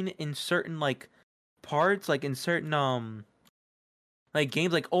seen in certain like parts, like in certain like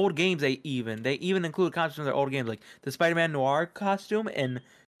games, like old games. They even include costumes in their old games, like the Spider-Man Noir costume in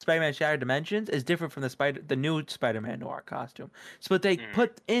Spider-Man Shattered Dimensions is different from the new Spider-Man Noir costume. So but they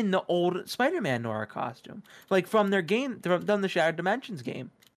put in the old Spider-Man Noir costume, like from their game, from the Shattered Dimensions game,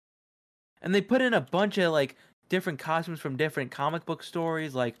 and they put in a bunch of like different costumes from different comic book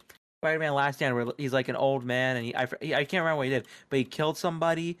stories, like Spider-Man Last Stand, where he's like an old man and I can't remember what he did, but he killed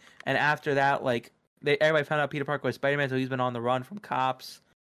somebody, and after that, like everybody found out Peter Parker was Spider-Man, so he's been on the run from cops,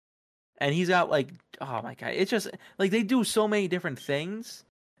 and he's got like, oh my god, it's just like they do so many different things.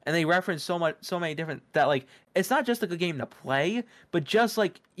 And they reference so many different that like it's not just like a game to play, but just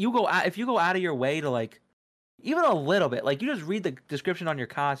like if you go out of your way to like even a little bit, like you just read the description on your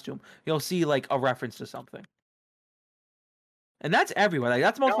costume, you'll see like a reference to something. And that's everywhere. Like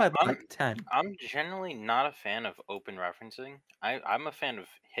that's multiplied by like 10. I'm generally not a fan of open referencing. I'm a fan of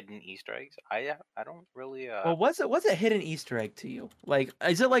hidden Easter eggs. I don't really. Well, what's a hidden Easter egg to you? Like,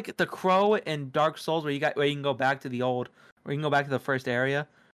 is it like the crow in Dark Souls where you can go back to the first area?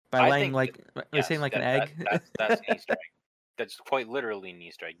 By laying saying like an egg. That's an Easter egg. That's quite literally an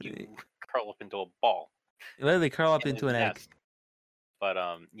Easter egg. You curl up into a ball. You literally curl up into an egg. But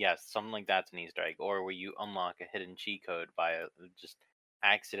yes, something like that's an Easter egg, or where you unlock a hidden cheat code by just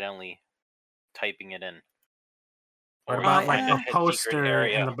accidentally typing it in. Or about like a poster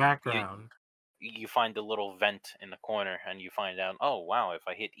in the background. You find a little vent in the corner, and you find out, oh wow, if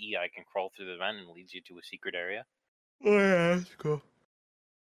I hit E, I can crawl through the vent, and it leads you to a secret area. Oh yeah, that's cool.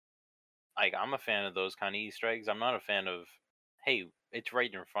 Like, I'm a fan of those kind of Easter eggs. I'm not a fan of, hey, it's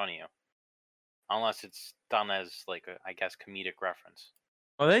right in front of you. Unless it's done as, like, I guess, comedic reference.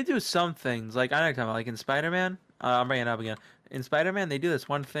 Well, they do some things. Like, I know what you're talking about. Like, in Spider-Man, I'm bringing it up again. In Spider-Man, they do this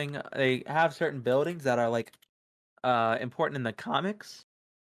one thing. They have certain buildings that are, like, important in the comics.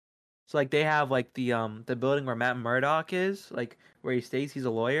 So, like, they have, like, the building where Matt Murdock is, like, where he stays. He's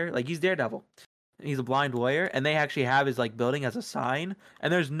a lawyer. Like, he's Daredevil. He's a blind lawyer, and they actually have his like building as a sign.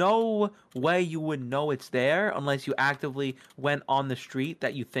 And there's no way you would know it's there unless you actively went on the street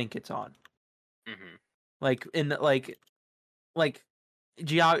that you think it's on. Mm-hmm. Like in the, like like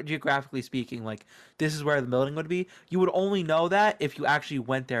geographically speaking, like this is where the building would be, you would only know that if you actually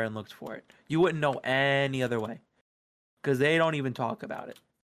went there and looked for it. You wouldn't know any other way because they don't even talk about it.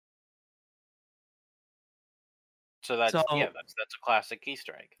 So that's that's a classic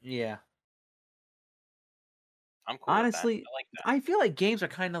Easter egg. Yeah. I'm cool Honestly, with that. I like that. I feel like games are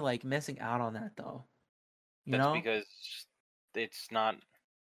kind of like missing out on that though. That's because it's not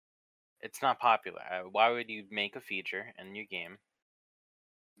popular. Why would you make a feature in your game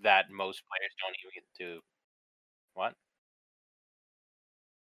that most players don't even get to? What?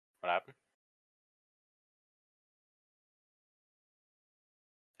 What happened?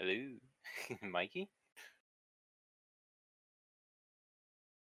 Hello, Mikey?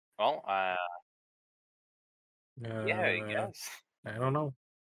 Well, yeah, I guess. I don't know.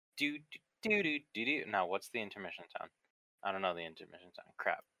 Do. Now, what's the intermission sound? I don't know the intermission sound.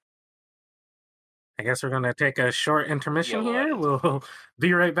 Crap. I guess we're gonna take a short intermission Yeah, here. We'll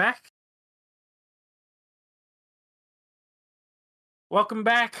be right back. Welcome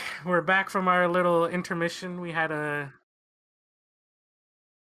back. We're back from our little intermission. We had a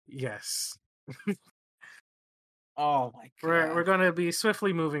yes. Oh my god. We're gonna be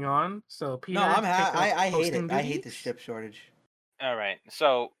swiftly moving on. So Peter, no, I hate it. I hate the chip shortage. All right,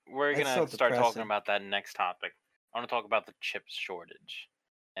 so we're gonna start depressing. talking about that next topic. I want to talk about the chip shortage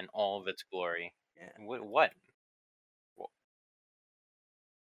and all of its glory. Yeah. What?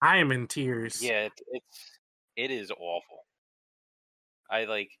 I am in tears. Yeah, it is awful.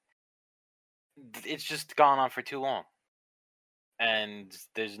 It's just gone on for too long, and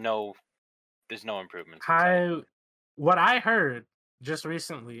there's no improvements. What I heard just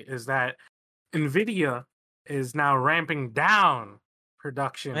recently is that Nvidia is now ramping down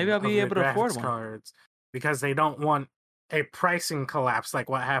production Maybe I'll be able to afford one cards because they don't want a pricing collapse like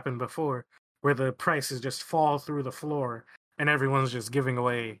what happened before, where the prices just fall through the floor and everyone's just giving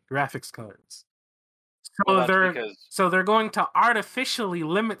away graphics cards. So they're going to artificially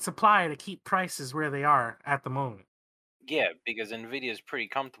limit supply to keep prices where they are at the moment. Yeah, because Nvidia is pretty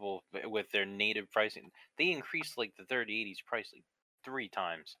comfortable with their native pricing. They increased like the 3080's price like 3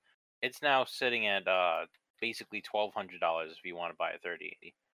 times. It's now sitting at basically $1,200 if you want to buy a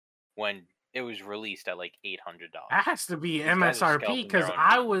 3080, when it was released at like $800. That has to be MSRP, because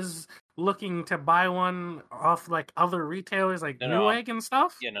I was looking to buy one off like other retailers like Newegg and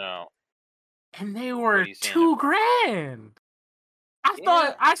stuff. Yeah, no. And they were $2,000.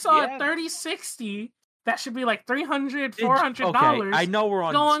 I saw a 3060 that should be like $300, $400. Okay, I know we're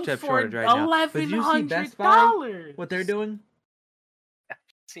on chip shortage right now. But did you see Best Buy? What they're doing? I've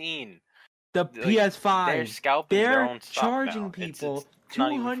seen the PS5. They're scalping their own stuff charging now. people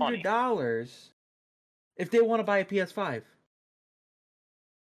 $200 if they want to buy a PS5.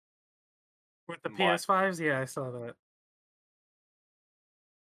 With the PS5s, yeah, I saw that.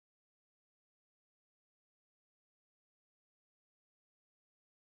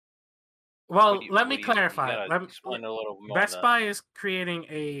 Well, let me clarify. Explain a little more. Best Buy is creating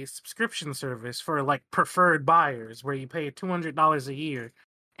a subscription service for like preferred buyers where you pay $200 a year.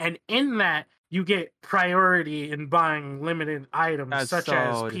 And in that, you get priority in buying limited items such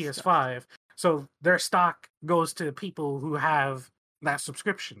as PS5. So their stock goes to people who have that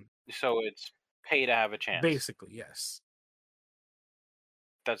subscription. So it's pay to have a chance. Basically, yes.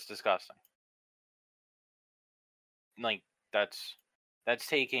 That's disgusting. Like, that's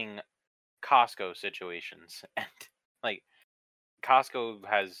taking Costco situations, and like Costco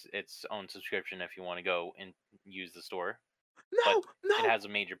has its own subscription if you want to go and use the store. No. It has a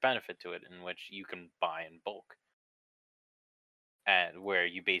major benefit to it in which you can buy in bulk, and where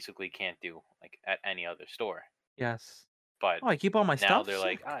you basically can't do like at any other store. Yes. But I keep all my now stuff. They're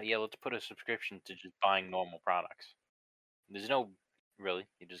like, let's put a subscription to just buying normal products. There's no really.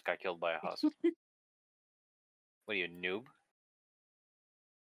 You just got killed by a husk. What are you, noob?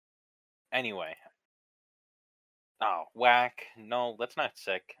 Anyway. Oh, whack. No, that's not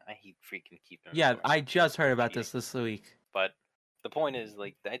sick. I hate freaking keeping. Yeah, I just heard about this week. But the point is,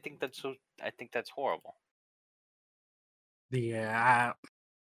 like, I think that's horrible. Yeah.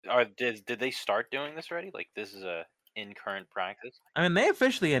 Did they start doing this already? Like, this is a in current practice? I mean, they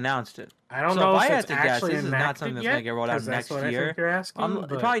officially announced it. I don't know if I had to guess, this is not something that's going to get rolled out next year. I think you're asking,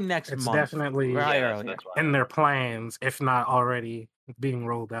 probably next month. It's definitely in their plans, if not already being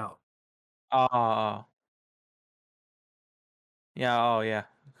rolled out. Yeah, yeah.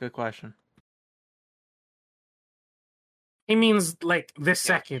 Good question. He means like this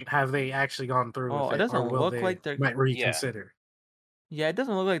second, have they actually gone through with it? It doesn't look like they might reconsider. Yeah, it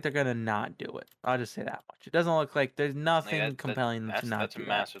doesn't look like they're gonna not do it. I'll just say that much. It doesn't look like there's nothing compelling them to not that's do a that.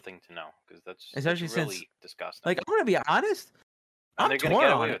 massive thing to know because that's Especially really since, disgusting. like, I'm gonna be honest. And they're gonna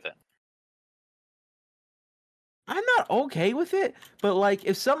get away with it. I'm not okay with it, but like,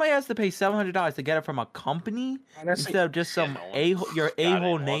 if somebody has to pay $700 to get it from a company instead of just some your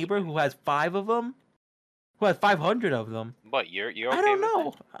a-hole neighbor who has 5 of them, who has 500 of them. But you're okay I don't with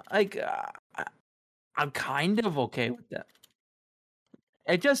know. it? Like, I'm kind of okay with that.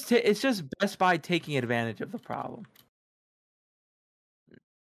 It's just Best Buy taking advantage of the problem.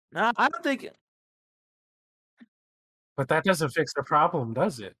 No, I don't think. But that doesn't fix the problem,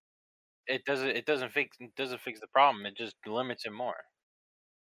 does it? It doesn't fix the problem. It just limits it more.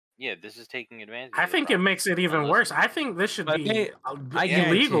 Yeah, this is taking advantage. I think it makes it even worse. I think this should be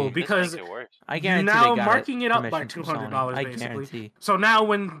illegal because you're now marking it up by $200 basically. So now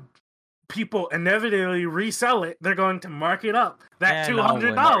when people inevitably resell it, they're going to mark it up that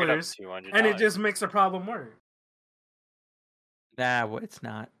 $200, and it just makes the problem worse. Nah, it's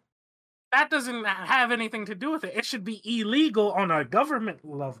not. That doesn't have anything to do with it. It should be illegal on a government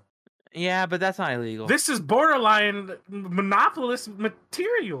level. Yeah, but that's not illegal. This is borderline monopolist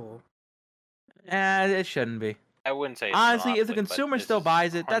material. It shouldn't be. I wouldn't say. Honestly, if the consumer still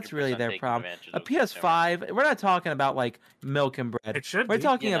buys it, that's really their problem. A PS5, we're not talking about like milk and bread. It should we're be.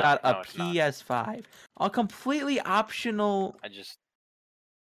 talking about a PS5, a completely optional.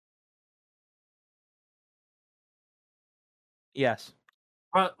 Yes.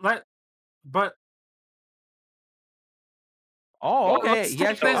 But. Oh, okay.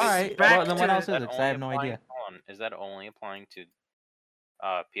 Yeah, sure. All right. Well, then what else is it? Because I have no idea. Is that only applying to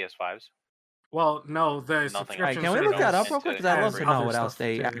PS5s? Well, no. The subscription. Can we look that up real quick? Because I'd love to know what else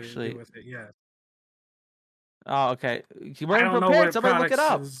they actually. Yeah. Oh, okay. We're prepared. Somebody look it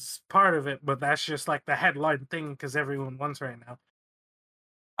up. Is part of it, but that's just like the headline thing because everyone wants right now.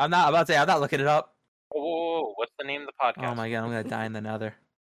 I'm about to say I'm not looking it up. Whoa, what's the name of the podcast? Oh my god, I'm gonna die in the nether.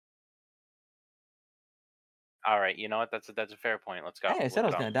 All right, you know what? That's a fair point. Let's go. Hey, I said I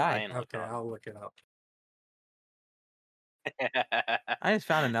was gonna die. Okay, I'll look it up. I just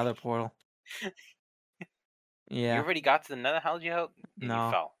found another portal. Yeah. You already got to the nether? How did you help?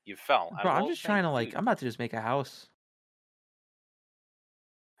 No. You fell. Bro, I'm just trying to I'm about to just make a house.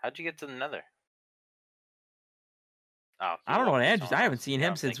 How'd you get to the nether? Oh, I don't know what Andrew's. I haven't seen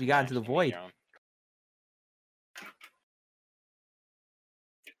him since we got into the void.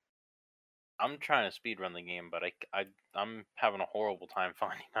 I'm trying to speedrun the game, but I'm having a horrible time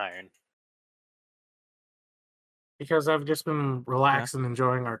finding iron. Because I've just been relaxed and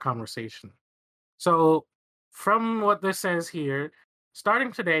enjoying our conversation. So, from what this says here,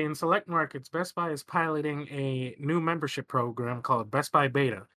 starting today in select markets, Best Buy is piloting a new membership program called Best Buy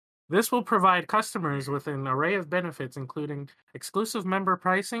Beta. This will provide customers with an array of benefits, including exclusive member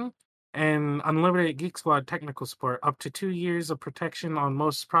pricing and unlimited Geek Squad technical support, up to 2 years of protection on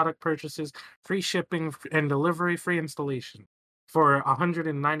most product purchases, free shipping and delivery, free installation for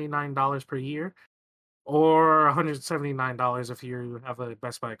 $199 per year, or $179 if you have a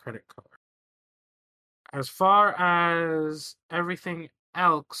Best Buy credit card. As far as everything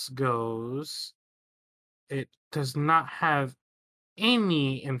else goes, it does not have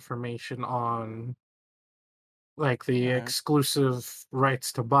any information on like the exclusive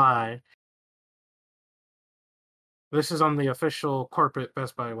rights to buy. This is on the official corporate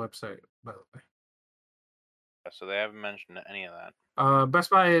Best Buy website, by the way. So they haven't mentioned any of that. Best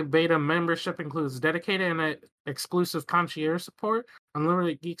Buy Beta membership includes dedicated and exclusive concierge support,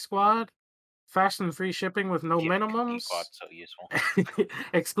 unlimited Geek Squad, fast and free shipping with no minimums, Geek Squad's so useful.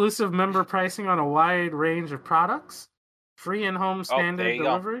 exclusive member pricing on a wide range of products, free in-home standard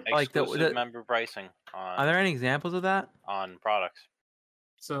delivery. Exclusive member pricing. Are there any examples of that? On products.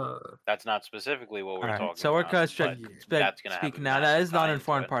 So that's not specifically what we're talking about. So we're going to speak now. That is the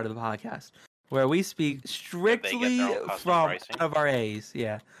uninformed part of the podcast, where we speak strictly from out of our A's.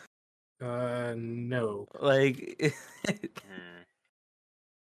 Yeah. No. Like.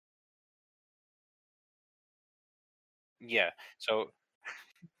 Yeah. So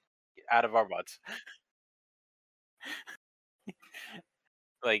out of our butts.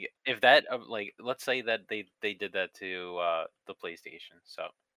 Like if that let's say that they did that to the PlayStation. So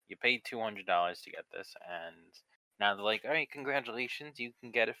you paid $200 to get this, and now they're like, all right, congratulations, you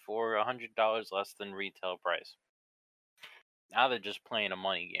can get it for $100 less than retail price. Now they're just playing a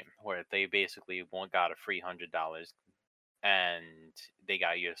money game where they basically got a free $100 and they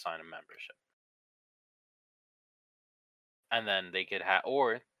got you to sign a membership. And then they could have,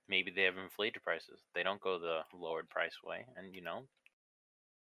 or maybe they have inflated prices. They don't go the lowered price way, and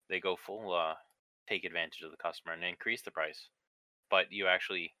they go full take advantage of the customer and increase the price. but you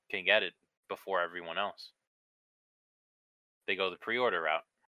actually can get it before everyone else. They go the pre-order route.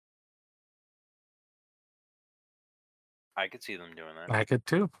 I could see them doing that. I could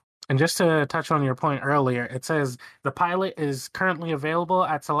too. And just to touch on your point earlier, it says the pilot is currently available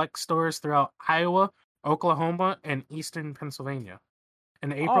at select stores throughout Iowa, Oklahoma, and eastern Pennsylvania.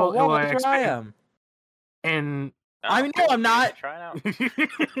 In April, Oh, whoa, that's where I am. And I mean, no, I'm not. Try it out.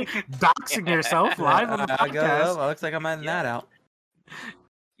 Doxing yourself live on the podcast. Looks like I'm editing that out.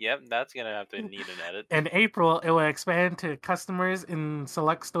 Yep, that's gonna have to need an edit. In April, it will expand to customers in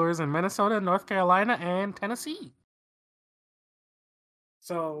select stores in Minnesota, North Carolina, and Tennessee.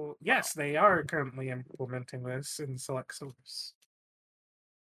 So, yes, they are currently implementing this in select stores.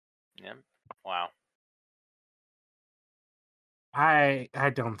 Yep. Wow. I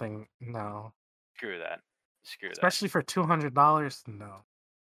don't think, no. Screw that. Especially for $200, no.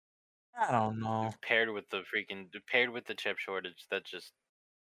 I don't know. Paired with the chip shortage, that just...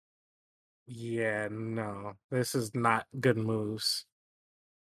 Yeah, no. This is not good moves.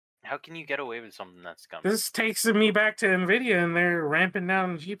 How can you get away with something that's scummy? This takes me back to NVIDIA and they're ramping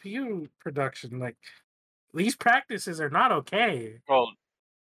down GPU production. Like, these practices are not okay. Well,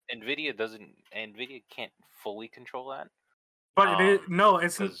 NVIDIA can't fully control that. But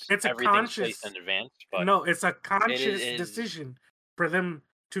it's a conscious in advance. But no, it's a conscious decision for them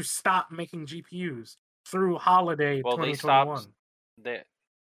to stop making GPUs through holiday 2021.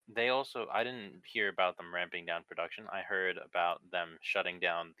 They also, I didn't hear about them ramping down production. I heard about them shutting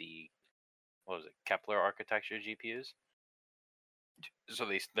down the Kepler architecture GPUs. So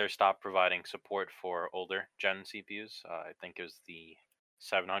they're stopped providing support for older gen CPUs. I think it was the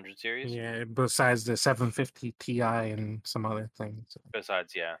 700 series. Yeah, besides the 750 Ti and some other things.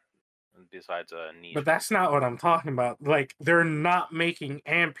 Besides niche. But that's not what I'm talking about. Like, they're not making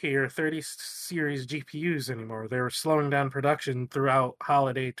Ampere 30 series GPUs anymore. They're slowing down production throughout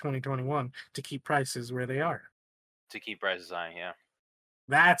holiday 2021 to keep prices where they are. To keep prices high, yeah.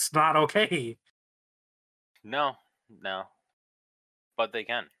 That's not okay. No. But they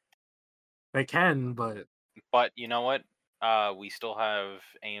can. They can, but... But you know what? We still have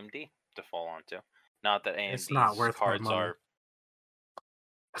AMD to fall onto. Not that AMD's it's not worth cards are...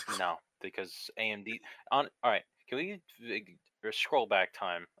 No, because AMD... Alright, can we scroll back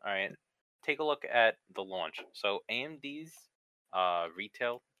time? Alright, take a look at the launch. So AMD's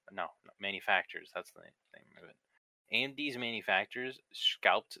manufacturers, that's the name of it. AMD's manufacturers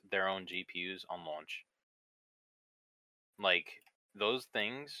scalped their own GPUs on launch. Like, those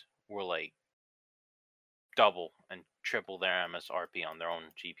things were like double and triple their MSRP on their own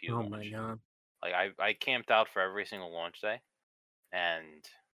GPU launch. My god. Like, I camped out for every single launch day, and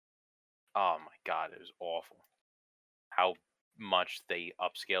oh my god, it was awful how much they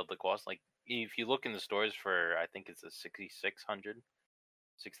upscaled the cost. Like, if you look in the stores for, I think it's a 6600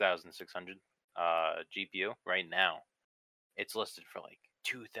 GPU right now, it's listed for like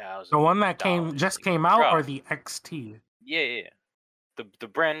 $2,000. The one that came out, or the XT? Yeah. The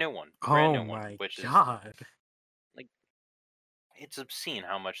brand new one. Which god. Is like, it's obscene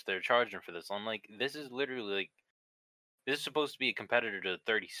how much they're charging for this. I'm like, this is literally like, this is supposed to be a competitor to the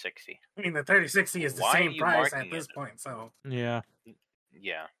 3060. I mean, the 3060 is the same price at this point, so... Yeah.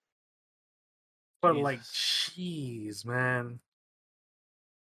 Yeah. But, like, jeez, man.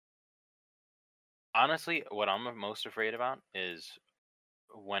 Honestly, what I'm most afraid about is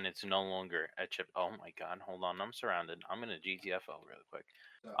when it's no longer a chip. Oh my god, hold on, I'm surrounded. I'm gonna GTFO really quick.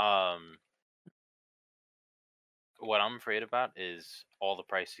 What I'm afraid about is all the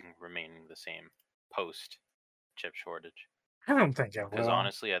pricing remaining the same post chip shortage. I don't think it will. Because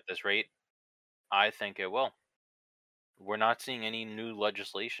honestly, at this rate, I think it will. We're not seeing any new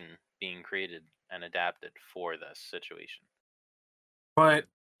legislation being created and adapted for this situation. But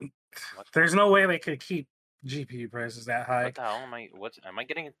there's no way they could keep GPU prices that high. What the hell am I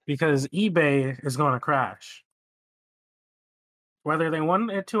getting? Because eBay is going to crash. Whether they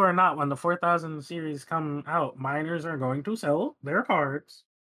want it to or not, when the 4000 series come out, miners are going to sell their cards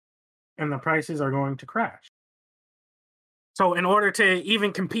and the prices are going to crash. So in order to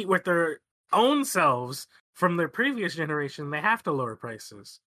even compete with their own selves from their previous generation, they have to lower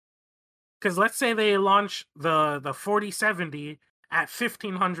prices. Because let's say they launch the 4070 at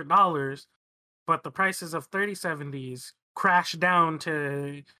 $1,500, but the prices of 3070s crash down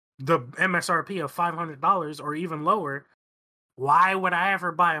to the MSRP of $500 or even lower. Why would I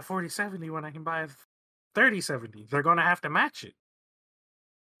ever buy a 4070 when I can buy a 3070? They're going to have to match it.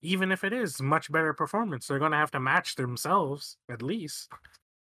 Even if it is much better performance, they're going to have to match themselves, at least.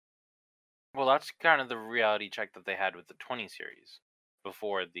 Well, that's kind of the reality check that they had with the 20 series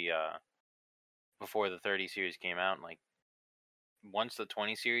before the 30 series came out. Like, once the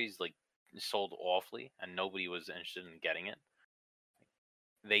 20 series like sold awfully and nobody was interested in getting it,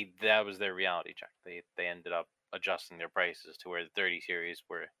 that was their reality check. They ended up adjusting their prices to where the 30 series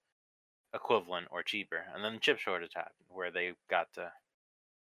were equivalent or cheaper, and then the chip shortage happened where they got to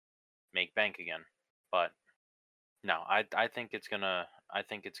make bank again. But no, I think it's gonna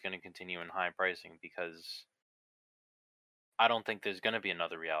continue in high pricing because I don't think there's gonna be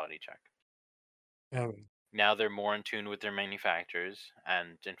another reality check. Now they're more in tune with their manufacturers,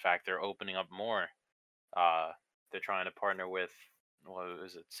 and in fact they're opening up more. They're trying to partner with, what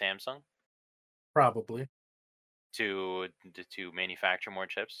was it, Samsung, Probably. to manufacture more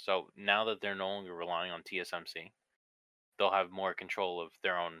chips. So now that they're no longer relying on TSMC, they'll have more control of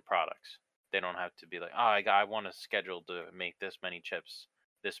their own products. They don't have to be like, oh, I want a schedule to make this many chips,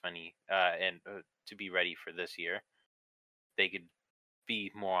 this many, and to be ready for this year. They could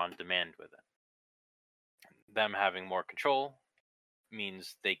be more on demand with it. Them having more control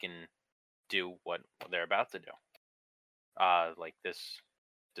means they can do what they're about to do. Like this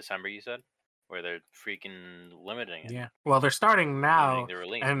December, you said, where they're freaking limiting it. Yeah. Well, they're starting now, Limiting the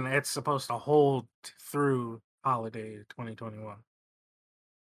release. and it's supposed to hold through holiday 2021.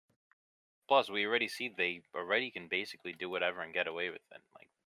 Plus, we already see they already can basically do whatever and get away with it. Like,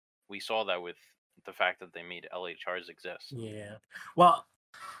 we saw that with the fact that they made LHRs exist. Yeah. Well,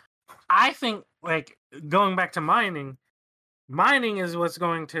 I think, like, going back to mining is what's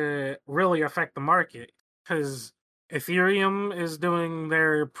going to really affect the market, because Ethereum is doing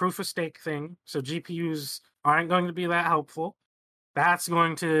their proof of stake thing, so GPUs aren't going to be that helpful. That's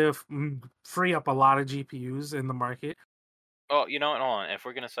going to free up a lot of GPUs in the market. Oh, you know what? Hold on. If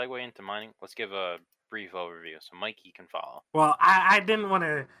we're going to segue into mining, let's give a brief overview so Mikey can follow. Well, I didn't want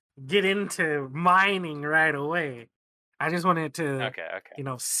to get into mining right away. I just wanted to, Okay.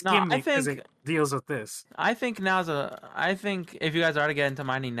 skim it because it deals with this. I think I think if you guys are to get into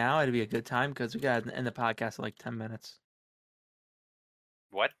mining now, it'd be a good time because we got to end the podcast in like 10 minutes.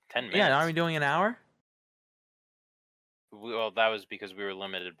 What? 10 minutes? Yeah, aren't we doing an hour? Well, that was because we were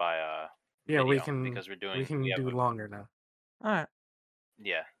limited by yeah, video, we can do longer now. All right.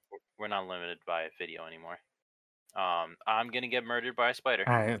 Yeah, we're not limited by video anymore. I'm gonna get murdered by a spider.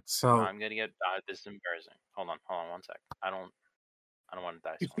 All right, so I'm gonna get this is embarrassing. Hold on 1 sec. I don't want to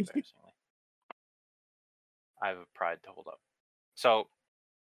die so embarrassingly. I have a pride to hold up. So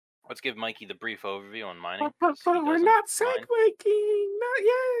let's give Mikey the brief overview on mining. But we're not segueing. Not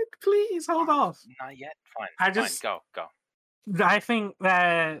yet. Please hold off. Not yet. Fine. Go. I think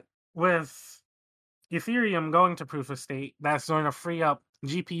that with Ethereum going to proof of stake, that's going to free up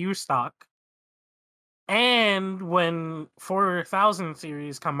GPU stock. And when 4000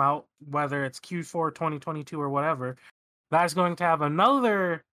 series come out, whether it's Q4 2022 or whatever, that's going to have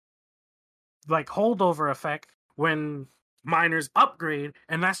another like holdover effect when miners upgrade,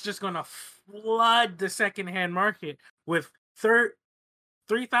 and that's just going to flood the secondhand market with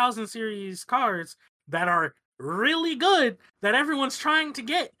 3000 series cards that are really good that everyone's trying to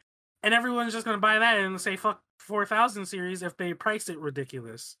get, and everyone's just going to buy that and say fuck 4000 series if they price it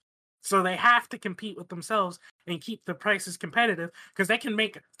ridiculous. So they have to compete with themselves and keep the prices competitive because they can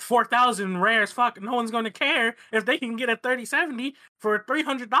make 4000 rare as fuck. No one's going to care if they can get a 3070 for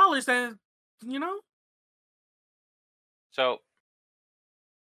 $300. That, So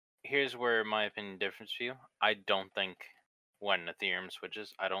here's where my opinion differs for you. I don't think when Ethereum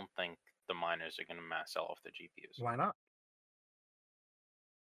switches, I don't think the miners are going to mass sell off their GPUs. Why not?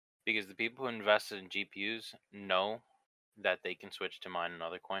 Because the people who invested in GPUs know that they can switch to mine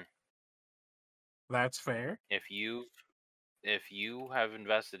another coin. That's fair. If you have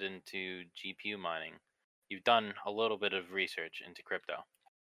invested into GPU mining, you've done a little bit of research into crypto,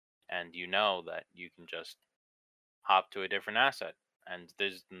 and you know that you can just hop to a different asset. And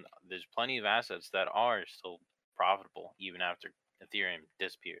there's plenty of assets that are still profitable even after Ethereum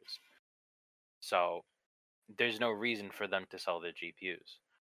disappears. So there's no reason for them to sell their GPUs.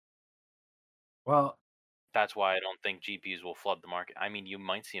 Well, that's why I don't think GPUs will flood the market. I mean, you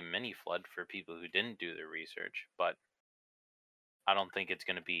might see a mini flood for people who didn't do their research, but I don't think it's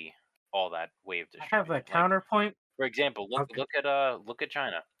going to be all that wave distributed. I have a counterpoint. For example, look at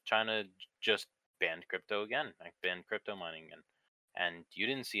China. China just banned crypto again, like banned crypto mining again, and you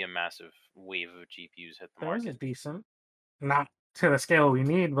didn't see a massive wave of GPUs hit the market. There was a decent, not to the scale we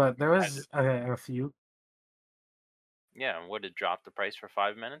need, but there was a few. Yeah, and would it drop the price for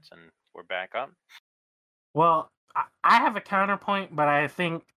 5 minutes and we're back up? Well, I have a counterpoint, but I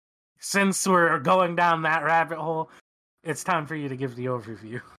think since we're going down that rabbit hole, it's time for you to give the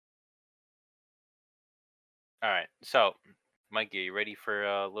overview. All right. So, Mikey, are you ready for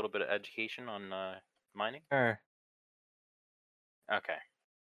a little bit of education on mining? Sure. Okay.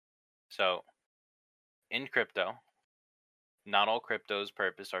 So, in crypto, not all crypto's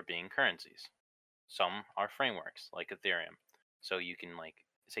purpose are being currencies. Some are frameworks, like Ethereum. So you can, like,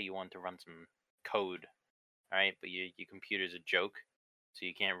 say you want to run some code, all right, but your computer's a joke, so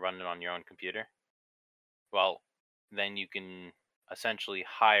you can't run it on your own computer. Well, then you can essentially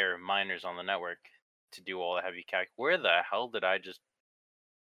hire miners on the network to do all the heavy calc. Where the hell did I just?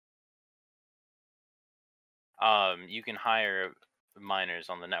 You can hire miners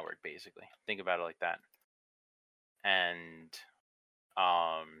on the network, basically. Think about it like that. And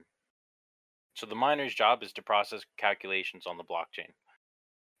so the miner's job is to process calculations on the blockchain,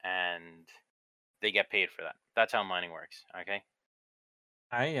 and they get paid for that. That's how mining works. Okay.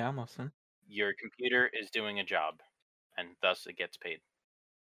 Yeah, I'm listening. Your computer is doing a job, and thus it gets paid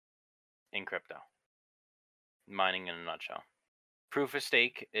in crypto. Mining in a nutshell. Proof of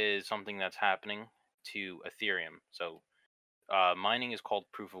stake is something that's happening to Ethereum. So mining is called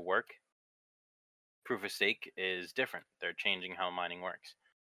proof of work. Proof of stake is different. They're changing how mining works.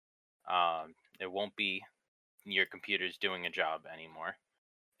 It won't be your computer's doing a job anymore.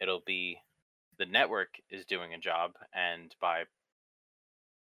 It'll be the network is doing a job, and by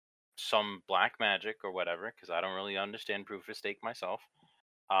some black magic or whatever, because I don't really understand proof of stake myself,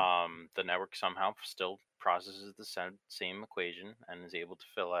 the network somehow still processes the same equation and is able to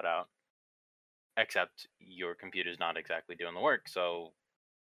fill that out, except your computer's not exactly doing the work, so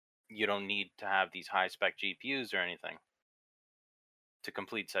you don't need to have these high spec GPUs or anything to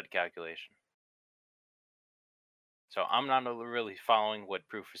complete said calculation. So I'm not really following what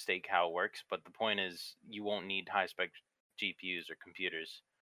proof of stake how it works, but the point is you won't need high spec GPUs or computers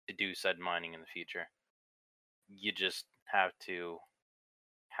to do said mining in the future. You just have to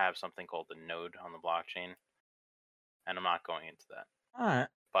have something called a node on the blockchain, and I'm not going into that. All right.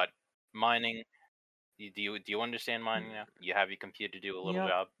 But mining, do you understand mining now? You have your computer do a little Yep.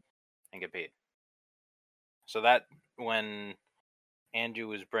 job and get paid. So that when Andrew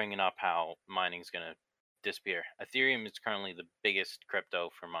was bringing up how mining's gonna disappear, Ethereum is currently the biggest crypto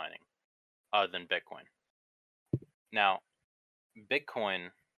for mining, other than Bitcoin. Now,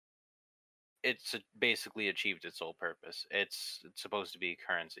 Bitcoin, it's basically achieved its sole purpose. It's supposed to be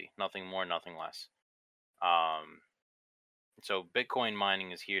currency, nothing more, nothing less. So Bitcoin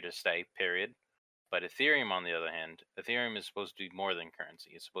mining is here to stay, period. But Ethereum, on the other hand, Ethereum is supposed to be more than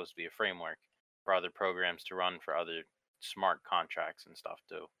currency. It's supposed to be a framework for other programs to run, for other smart contracts and stuff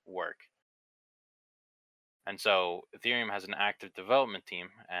to work. And so Ethereum has an active development team,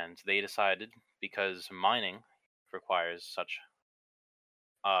 and they decided, because mining requires such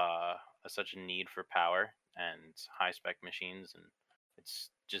a need for power and high spec machines, and it's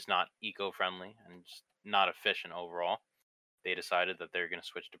just not eco-friendly and just not efficient overall, they decided that they're going to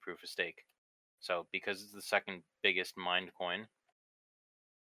switch to proof of stake. So because it's the second biggest mined coin,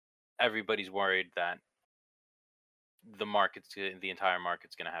 everybody's worried that the entire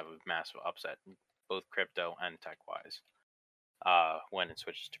market's going to have a massive upset, both crypto and tech-wise, when it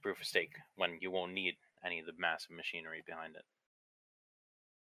switches to proof of stake, when you won't need any of the massive machinery behind it.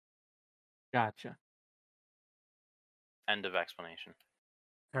 Gotcha. End of explanation.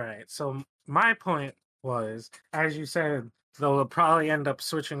 All right. So my point was, as you said, they'll probably end up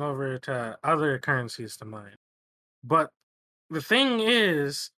switching over to other currencies to mine. But the thing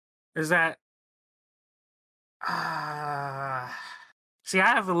is that see, I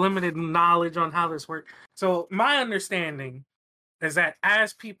have a limited knowledge on how this works. So my understanding is that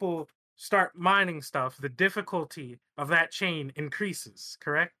as people start mining stuff, the difficulty of that chain increases.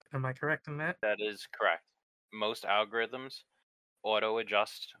 Correct? Am I correct in that? That is correct. Most algorithms auto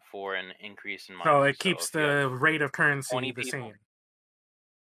adjust for an increase in mining. So it keeps the rate of currency the same.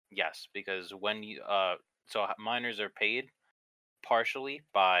 Yes, because when you so miners are paid partially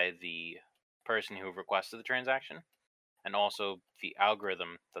by the person who requested the transaction, and also the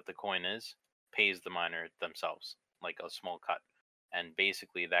algorithm that the coin is pays the miner themselves, like a small cut. And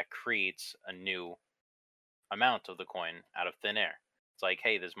basically that creates a new amount of the coin out of thin air. It's like,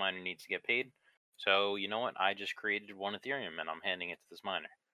 hey, this miner needs to get paid, so you know what? I just created one Ethereum and I'm handing it to this miner.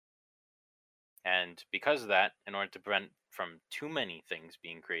 And because of that, in order to prevent from too many things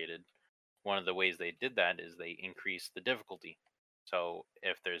being created, one of the ways they did that is they increased the difficulty. So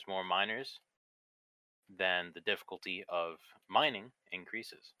if there's more miners, then the difficulty of mining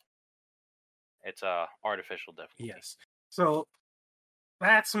increases. It's a artificial difficulty. Yes. So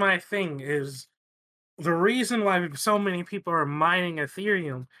that's my thing, is the reason why so many people are mining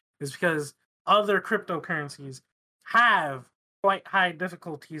Ethereum is because other cryptocurrencies have quite high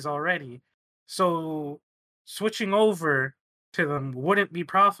difficulties already. So switching over to them wouldn't be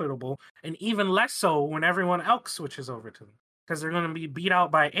profitable, and even less so when everyone else switches over to them. because they're going to be beat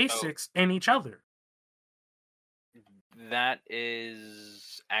out by ASICs and each other. That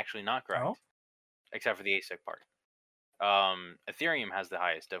is actually not correct, Oh? except for the ASIC part. Ethereum has the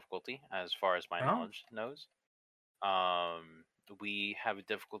highest difficulty, as far as my knowledge knows. We have a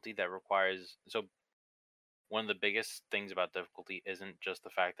difficulty that requires... So, one of the biggest things about difficulty isn't just the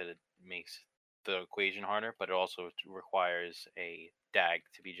fact that it makes the equation harder, but it also requires a DAG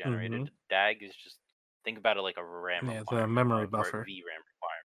to be generated. DAG is just... Think about it like a RAM requirement. The memory buffer. Or VRAM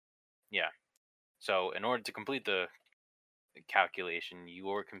requirement. Yeah. So, in order to complete the calculation,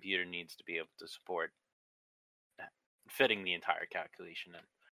 your computer needs to be able to support fitting the entire calculation in.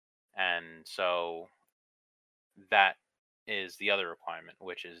 And so that is the other requirement,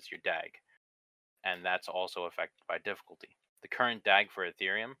 which is your DAG. And that's also affected by difficulty. The current DAG for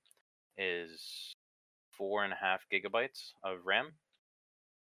Ethereum is 4.5 gigabytes of RAM.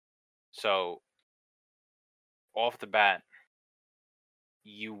 So off the bat,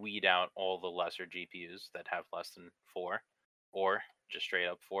 you weed out all the lesser GPUs that have less than 4, or just straight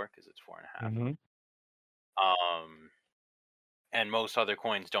up 4 because it's 4.5. And most other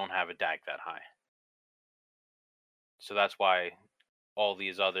coins don't have a DAG that high. So that's why all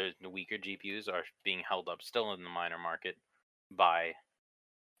these other weaker GPUs are being held up still in the miner market by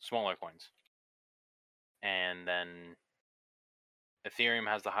smaller coins. And then Ethereum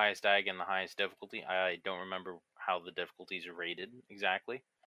has the highest DAG and the highest difficulty. I don't remember how the difficulties are rated exactly,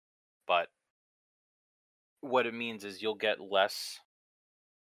 but what it means is you'll get less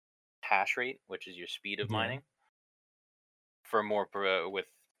hash rate, which is your speed of mining, for more with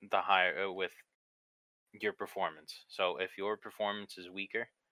the higher with your performance. So if your performance is weaker,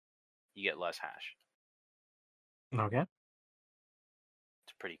 you get less hash. Okay.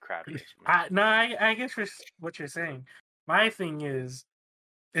 It's a pretty crappy explanation. I guess what you're saying. My thing is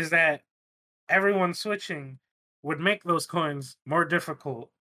that everyone switching would make those coins more difficult,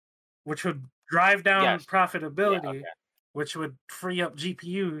 which would drive down profitability, which would free up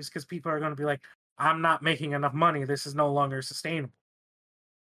GPUs because people are going to be like, I'm not making enough money. This is no longer sustainable.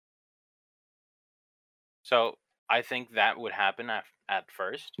 So I think that would happen at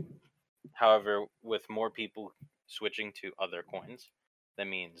first. However, with more people switching to other coins, that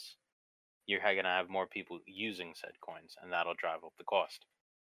means you're going to have more people using said coins, and that'll drive up the cost.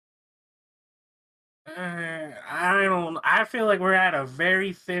 I feel like we're at a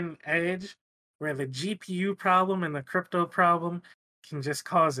very thin edge where the GPU problem and the crypto problem can just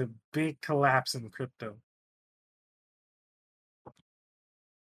cause a big collapse in crypto.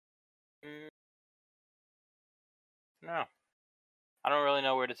 No. I don't really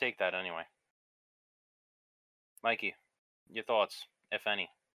know where to take that anyway. Mikey, your thoughts, if any.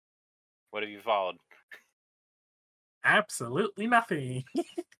 What have you followed? Absolutely nothing.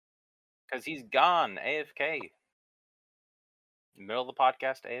 Because he's gone, AFK. Middle of the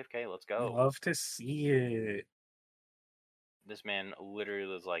podcast, AFK, let's go. Love to see it. This man literally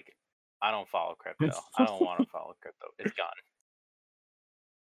was like, I don't follow crypto. I don't want to follow crypto. It's gone.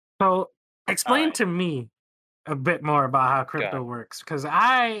 So, explain to me a bit more about how crypto works, because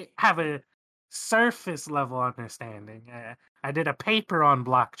I have a surface level understanding. I did a paper on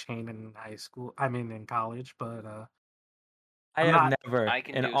blockchain in in college, but I have never,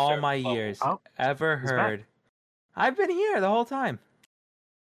 in all my years, ever heard. I've been here the whole time.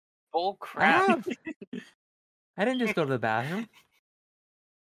 Oh crap! I didn't just go to the bathroom.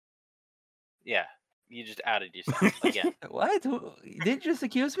 Yeah, you just outed yourself again. What? Did you just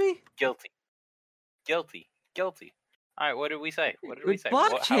accuse me? Guilty. All right, what did we say?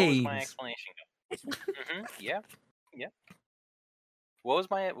 Blockchains. How was my explanation go? Yeah. What was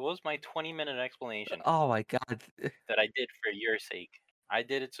my 20-minute explanation? Oh my god! That I did for your sake. I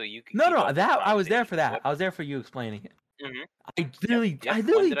did it so you could. No, that I was there for that. What? I was there for you explaining it. I literally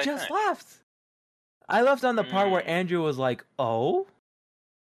just left. I left on the part where Andrew was like, "Oh."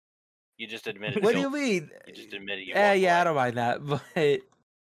 You just admitted. What do you mean? You just admitted. Yeah, I don't mind that, but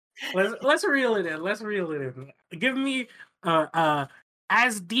let's reel it in. Give me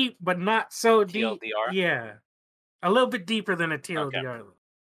as deep but not so deep. TLDR? Yeah, a little bit deeper than a TLDR. Okay.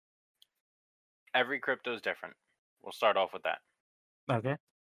 Every crypto is different. We'll start off with that. Okay.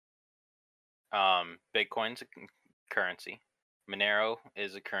 Bitcoin's a currency. Monero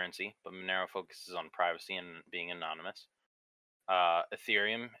is a currency, but Monero focuses on privacy and being anonymous.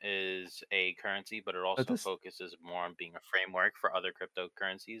 Ethereum is a currency, but it also focuses more on being a framework for other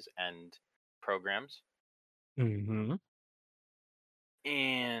cryptocurrencies and programs. Mm-hmm.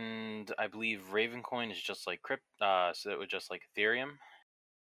 And I believe Ravencoin is just like so it was just like Ethereum,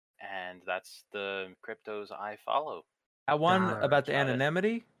 and that's the cryptos I follow. That one about the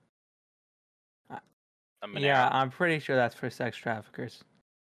anonymity. Monero. Yeah, I'm pretty sure that's for sex traffickers.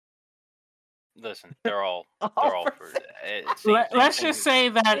 Listen, they're all for for sex. Let's same just say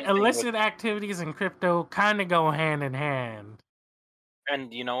that same thing with- illicit activities in crypto kind of go hand in hand.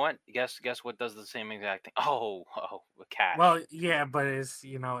 And you know what? Guess what does the same exact thing? Oh, with cash. Well, yeah, but it's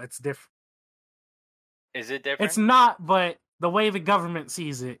it's different. Is it different? It's not, but the way the government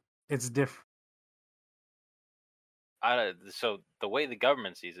sees it, it's different. So the way the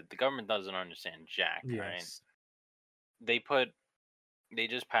government sees it, the government doesn't understand jack, right? They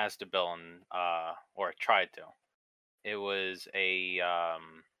just passed a bill and or tried to. It was a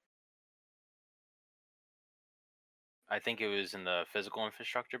I think it was in the physical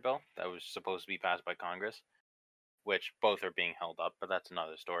infrastructure bill that was supposed to be passed by Congress, which both are being held up, but that's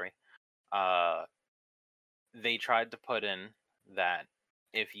another story. They tried to put in that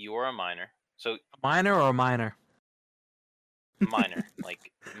if you're a minor, so Minor or minor? minor,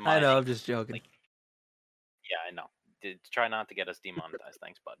 like I know, mining, I'm just joking. like, yeah, I know. Try not to get us demonetized,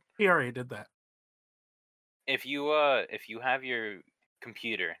 thanks, bud. He already did that. If you have your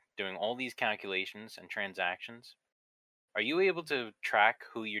computer doing all these calculations and transactions, are you able to track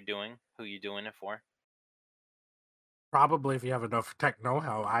who you're doing it for? Probably if you have enough tech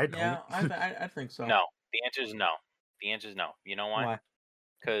know-how. I don't. Yeah, I think so. No. The answer is no. The answer is no. You know why? Why?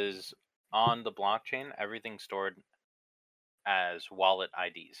 Because on the blockchain, everything's stored as wallet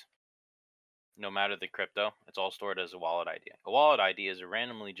IDs. No matter the crypto, it's all stored as a wallet ID. A wallet ID is a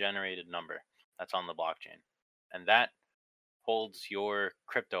randomly generated number that's on the blockchain, and that holds your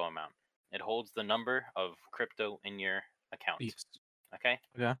crypto amount. It holds the number of crypto in your account. Yes. Okay?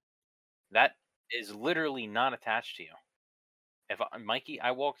 Yeah. That is literally not attached to you. If Mikey,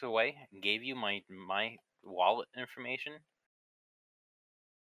 I walked away and gave you my wallet information,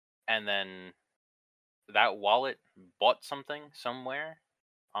 and then that wallet bought something somewhere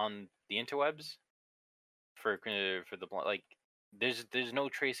on the interwebs for the like, there's no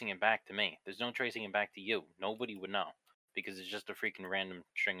tracing it back to me. There's no tracing it back to you. Nobody would know because it's just a freaking random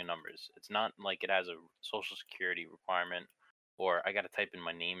string of numbers. It's not like it has a social security requirement or I got to type in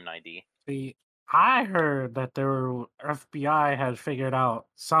my name and ID. See, I heard that the FBI had figured out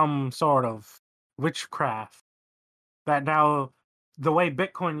some sort of witchcraft that now the way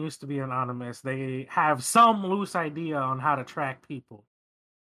Bitcoin used to be anonymous, they have some loose idea on how to track people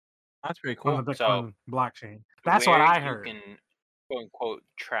That's pretty on the cool. Bitcoin blockchain. That's what Where I you heard. can quote unquote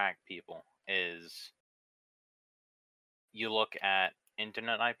track people is you look at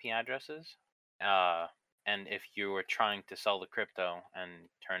internet IP addresses, and if you were trying to sell the crypto and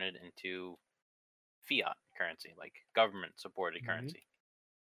turn it into fiat currency, like government supported currency,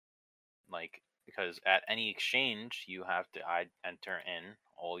 like because at any exchange you have to enter in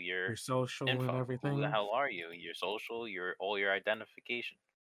all Your social info. and everything. Who the hell are you? Your social, all your identification.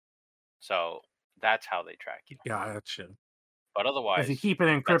 So that's how they track you. Gotcha. But otherwise, If you keep it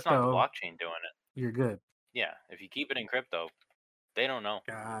in that's not the crypto, blockchain doing it. you're good. Yeah, if you keep it in crypto, they don't know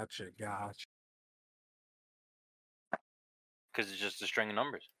Gotcha. because it's just a string of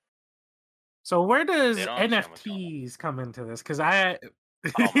numbers. So where does They don't understand what's going on. NFTs come into this? Because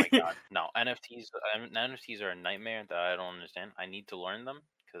Oh my god, no! NFTs are a nightmare that I don't understand. I need to learn them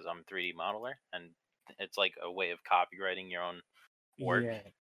because I'm a 3D modeler, and it's like a way of copywriting your own work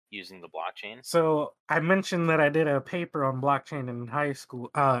using the blockchain. So I mentioned that I did a paper on blockchain in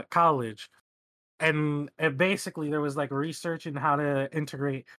college, and basically there was like research in how to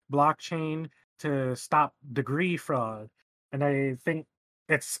integrate blockchain to stop degree fraud, and I think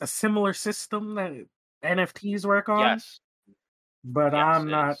it's a similar system that NFTs work on. Yes, but yes, I'm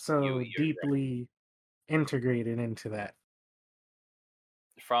it not is. so You're deeply integrated into that.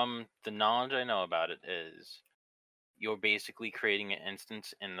 From the knowledge I know about it is you're basically creating an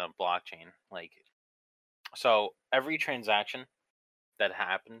instance in the blockchain. Like, so every transaction that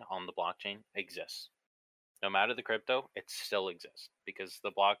happened on the blockchain exists. No matter the crypto, it still exists because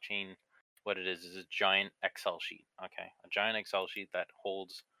the blockchain, what it is a giant Excel sheet. Okay, a giant Excel sheet that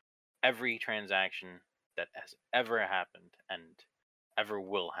holds every transaction that has ever happened and ever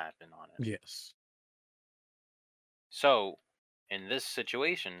will happen on it. Yes. So, in this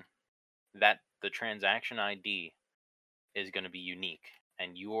situation, that the transaction ID is going to be unique,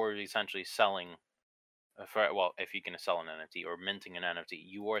 and you're essentially selling. If you're going to sell an NFT or minting an NFT,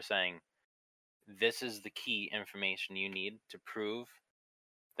 you are saying this is the key information you need to prove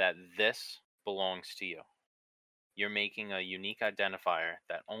that this belongs to you. You're making a unique identifier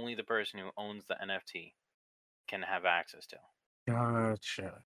that only the person who owns the NFT can have access to.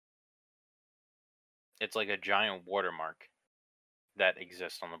 Gotcha. It's like a giant watermark that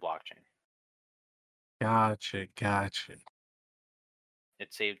exists on the blockchain. Gotcha.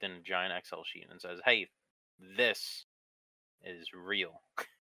 It's saved in a giant Excel sheet and says, hey, this is real.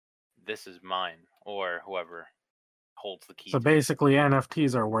 This is mine, or whoever holds the key. So to basically,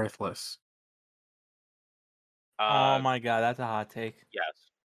 NFTs are worthless. it. Oh my god, that's a hot take. Yes.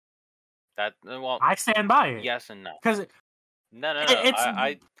 That well, I stand by it. yes and no. Because No. it's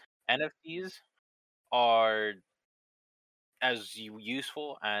NFTs are as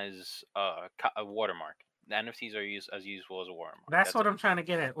useful as a watermark. The NFTs are as useful as a watermark. that's what I'm trying to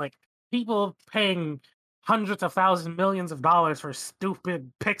get at. Like, people paying hundreds of thousands, millions of dollars for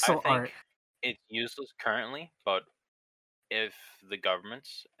stupid I pixel think art. it's useless currently, but if the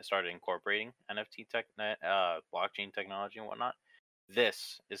governments started incorporating NFT blockchain technology and whatnot,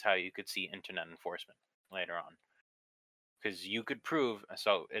 this is how you could see internet enforcement later on. Because you could prove,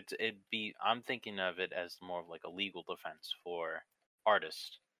 so I'm thinking of it as more of like a legal defense for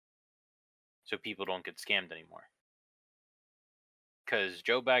artists, so people don't get scammed anymore. Because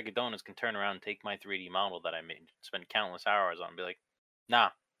Joe Bag of Donuts can turn around and take my 3D model that I made, spend countless hours on, and be like, nah,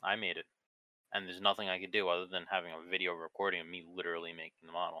 I made it. And there's nothing I could do other than having a video recording of me literally making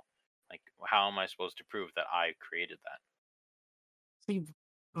the model. Like, how am I supposed to prove that I created that? See,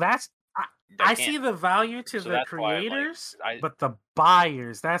 I see the value to the creators, but the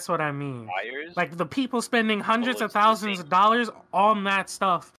buyers, that's what I mean. Buyers? Like, the people spending hundreds of thousands of dollars on that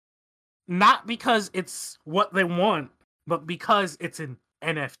stuff, not because it's what they want, but because it's an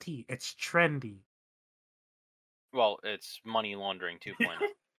NFT. It's trendy. Well, it's money laundering 2.0.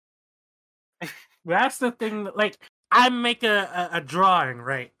 That's the thing. Like, I make a drawing,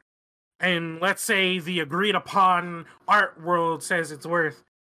 right? And let's say the agreed upon art world says it's worth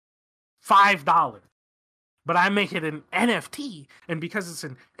 $5. But I make it an NFT, and because it's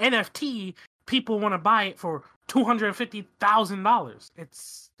an NFT, people want to buy it for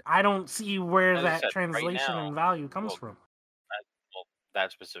 $250,000. I don't see where that translation and value comes from. Well,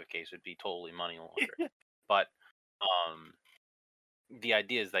 that specific case would be totally money laundering. But the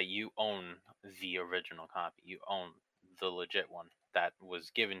idea is that you own the original copy. You own the legit one that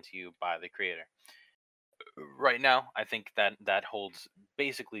was given to you by the creator. Right now, I think that holds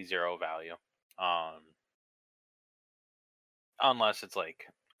basically zero value. Unless it's like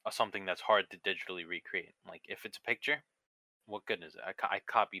something that's hard to digitally recreate. Like if it's a picture, what good is it? I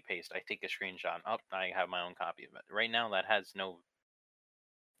copy paste. I take a screenshot. I have my own copy of it. Right now,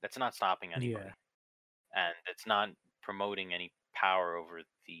 that's not stopping anybody, and it's not promoting any power over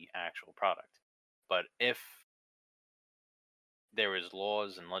the actual product. But if there is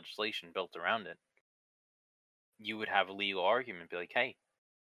laws and legislation built around it, you would have a legal argument. Be like, hey,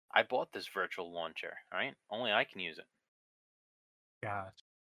 I bought this virtual launcher, right? Only I can use it. God.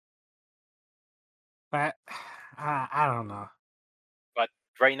 But I don't know. But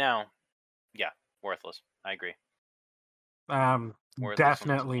right now, yeah, worthless. I agree. Worthless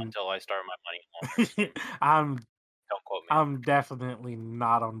Definitely until I start my money. Don't quote me. I'm definitely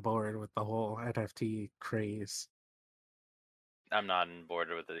not on board with the whole NFT craze. I'm not on board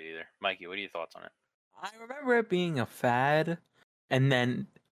with it either. Mikey, what are your thoughts on it? I remember it being a fad, and then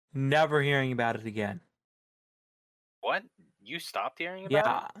never hearing about it again. What? You stopped hearing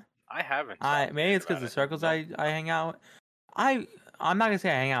about it? I haven't. Maybe it's because the circles I hang out. I'm not gonna say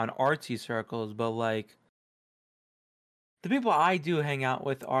I hang out in artsy circles, but like the people I do hang out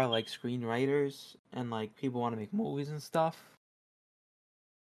with are like screenwriters and like people want to make movies and stuff.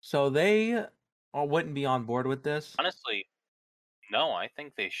 So they wouldn't be on board with this. Honestly, no. I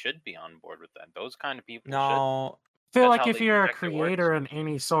think they should be on board with that. Those kind of people. No, I feel like if you're a creator in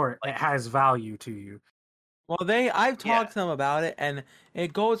any sort, it has value to you. Well, I've talked to them about it, and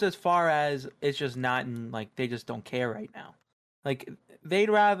it goes as far as it's just not in, like, they just don't care right now. Like, they'd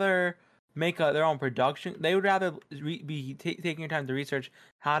rather make their own production. They would rather be taking your time to research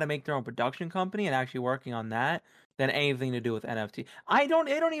how to make their own production company and actually working on that than anything to do with NFT. They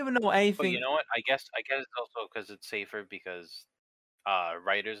don't even know anything. But you know what? I guess it's also because it's safer because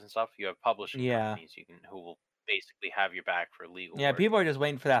writers and stuff, you have publishing companies who will basically have your back for legal work. People are just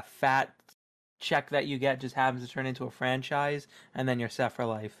waiting for that fat check that you get just happens to turn into a franchise, and then you're set for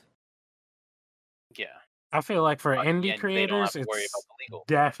life. Yeah. I feel like for indie creators, it's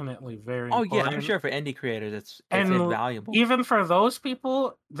definitely very important. Oh, yeah, I'm sure for indie creators, it's invaluable. Even for those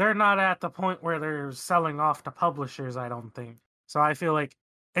people, they're not at the point where they're selling off to publishers, I don't think. So I feel like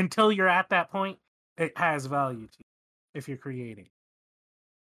until you're at that point, it has value to you if you're creating.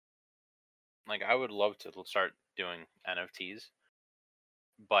 Like, I would love to start doing NFTs,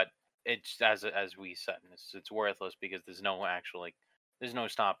 but it's as we said, it's worthless because there's no actual there's no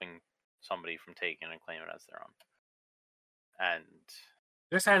stopping somebody from taking and claiming it as their own. And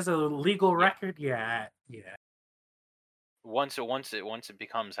this has a legal record, yeah. once it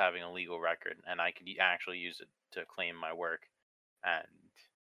becomes having a legal record, and I could actually use it to claim my work and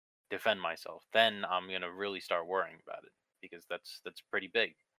defend myself, then I'm gonna really start worrying about it, because that's pretty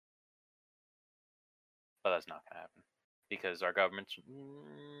big. But that's not gonna happen because our government's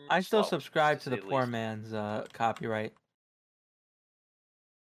I still slow, subscribe to say the the poor least. man's copyright.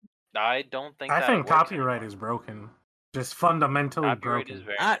 I don't think I that think it works copyright anymore. is broken, just fundamentally Copyright broken. is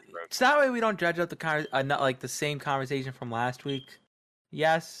very much broken. So that way we don't dredge up not like the same conversation from last week.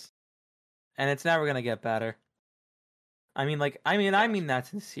 Yes, and it's never gonna get better. I mean that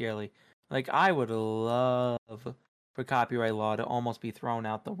sincerely. Like, I would love for copyright law to almost be thrown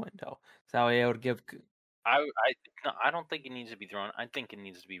out the window. So that way it would give. I don't think it needs to be thrown. I think it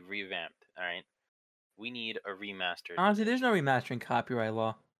needs to be revamped. All right, we need a remastered. Honestly, there's no remastering copyright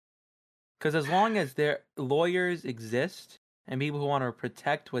law. Because as long as their lawyers exist and people who want to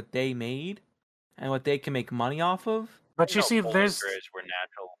protect what they made and what they can make money off of. But you see, polar there's bears were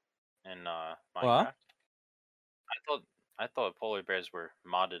natural in What? Minecraft. I thought polar bears were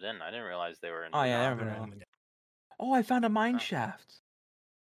modded in. I didn't realize they were in. Oh yeah, they're never know. in- Oh, I found a mine shaft.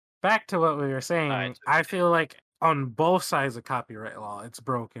 Back to what we were saying. Alright, so- I feel like on both sides of copyright law, it's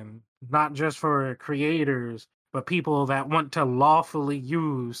broken. Not just for creators, but people that want to lawfully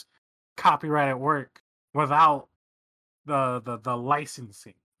use copyrighted work without the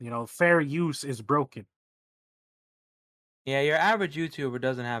licensing. You know, fair use is broken. Yeah, your average YouTuber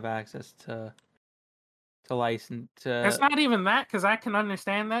doesn't have access to license to. It's not even that, because I can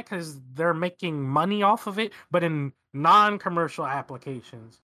understand that because they're making money off of it, but in non-commercial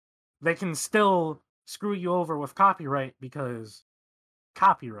applications, they can still screw you over with copyright because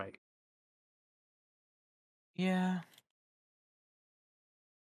copyright. Yeah.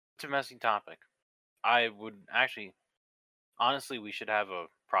 It's a messy topic. I would actually, honestly, we should have a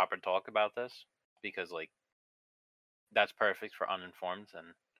proper talk about this, because like that's perfect for uninformed and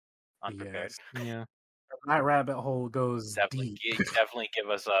unprepared. Yes. Yeah. That rabbit hole goes deep. Definitely give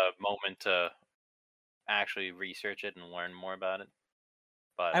us a moment to actually research it and learn more about it.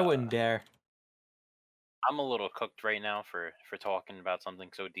 But I wouldn't dare. I'm a little cooked right now for talking about something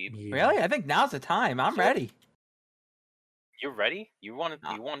so deep. Yeah. Really? I think now's the time. I'm ready. You're ready? You want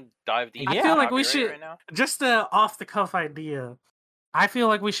to dive deep? Yeah. I feel like we copyright should, right now? just a off the cuff idea. I feel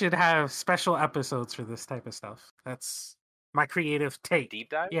like we should have special episodes for this type of stuff. That's my creative take. Deep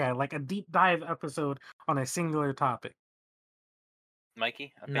dive? Yeah, like a deep dive episode on a singular topic.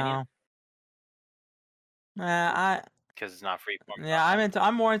 Mikey, opinion? No. Because it's not freeform. Yeah,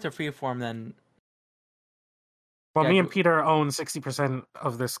 I'm more into freeform than. Well, Yeah, me and Peter own 60%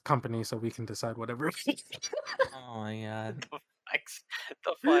 of this company, so we can decide whatever. Oh my god.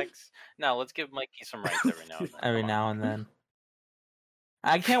 The flex. Now let's give Mikey some rights every now and then. Every now and then.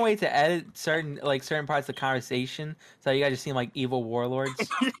 I can't wait to edit certain parts of the conversation so you guys just seem like evil warlords.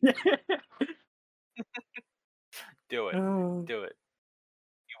 Do it. Do it.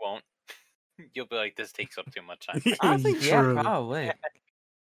 You won't. You'll be like, this takes up too much time. Honestly, yeah, True. probably.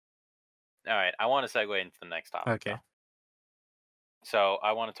 All right, I want to segue into the next topic. Okay. Though. So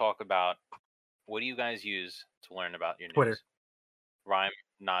I want to talk about, what do you guys use to learn about your news? Twitter. Rhyme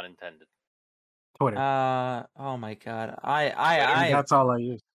not intended. Twitter. Oh my god. I That's all I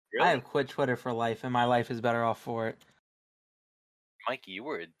use. Really? I have quit Twitter for life, and my life is better off for it. Mikey, you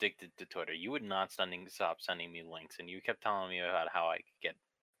were addicted to Twitter. You would not stop sending me links, and you kept telling me about how I could get.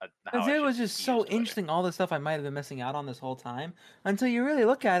 Because it was just so interesting, all the stuff I might have been missing out on this whole time. Until you really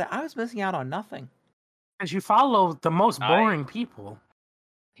look at it, I was missing out on nothing. Because you follow the most boring people.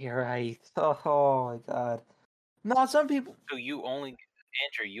 You're right. Oh my god. No, some people. So you only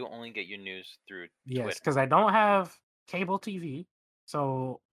get your news through Yes, Twitter. because I don't have cable TV.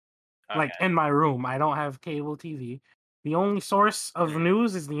 So, like, Okay. in my room, I don't have cable TV. The only source of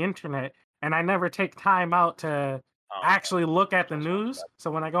news is the internet, and I never take time out to actually look at the news. So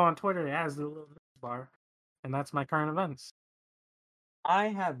when I go on Twitter, it has the little news bar, and that's my current events. I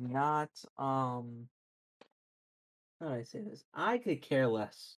have not. How do I say this? I could care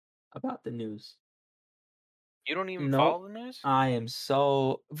less about the news. You don't even follow the news? I am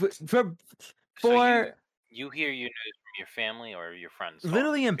so for you hear your news from your family or your friends?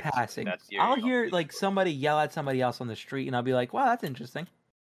 Literally in passing. I'll hear like somebody yell at somebody else on the street, and I'll be like, "Wow, that's interesting."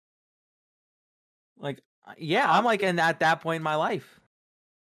 Like, yeah, I'm like at that point in my life.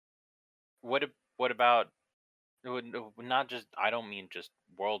 What about? Not just. I don't mean just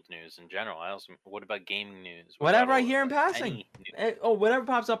world news in general. I also. What about gaming news? Whatever I hear in passing. Whatever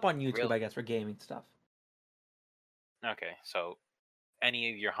pops up on YouTube, I guess, for gaming stuff. Okay, so any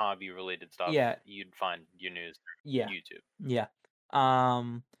of your hobby related stuff, you'd find your news through YouTube. Yeah.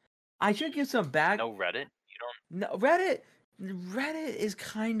 I should give some back. No Reddit? You don't. No, Reddit is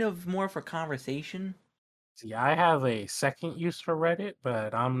kind of more for conversation. See, I have a second use for Reddit,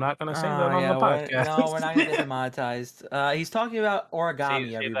 but I'm not gonna say that Oh on yeah, the podcast. we're not gonna get demonetized. He's talking about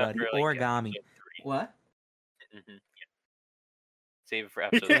origami, Save that everybody. for like Origami. episode What? 3. Save it for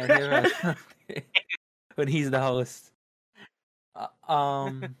episode Yeah, 3. here when he's the host.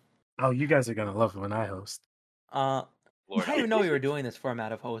 Oh, you guys are gonna love it when I host. I Lord, didn't even know we were doing this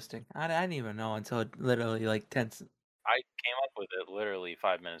format of hosting. I didn't even know until literally like 10. I came up with it literally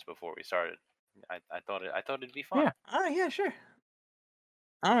 5 minutes before we started. I thought it'd be fun. Yeah. Oh yeah, sure.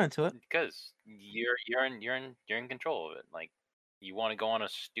 I'm into it. Because you're in control of it. Like, you want to go on a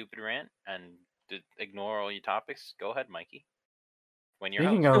stupid rant and ignore all your topics? Go ahead, Mikey. When you're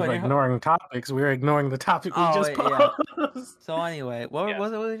Speaking host. of ignoring topics, we're ignoring the topic we just yeah. posed. So anyway, what Yes.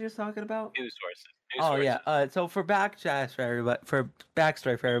 was we just talking about? News sources. Yeah. So for backstory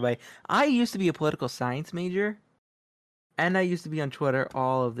for everybody, I used to be a political science major, and I used to be on Twitter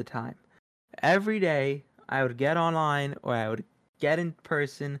all of the time. Every day, I would get online or I would get in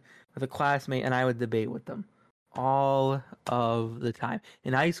person with a classmate, and I would debate with them all of the time.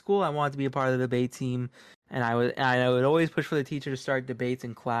 In high school, I wanted to be a part of the debate team, and I would always push for the teacher to start debates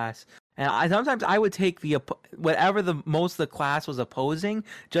in class. And sometimes I would take whatever the most the class was opposing,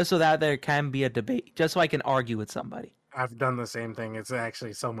 just so that there can be a debate, just so I can argue with somebody. I've done the same thing. It's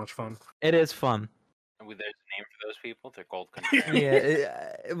actually so much fun. It is fun. There's a name for those people. They're called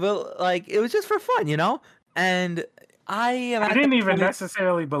Yeah, well, like it was just for fun, you know. And I didn't even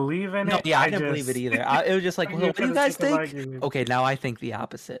necessarily believe in it. No, yeah, I didn't believe it either. It was just like, well, what do you guys think? Okay, now I think the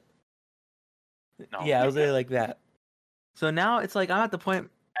opposite. No. Yeah, it was really like that. So now it's like I'm at the point.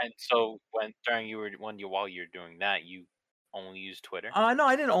 And so while you're doing that, you only use Twitter? No,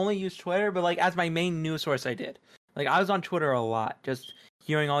 I didn't only use Twitter, but like as my main news source, I did. Like I was on Twitter a lot, just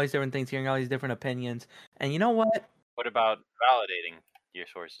hearing all these different things, hearing all these different opinions. And you know what? What about validating your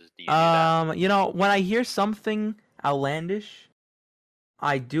sources? Do you do that? You know, when I hear something outlandish,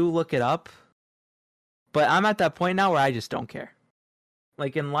 I do look it up. But I'm at that point now where I just don't care.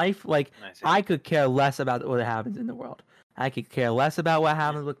 Like in life, like I could care less about what happens in the world. I could care less about what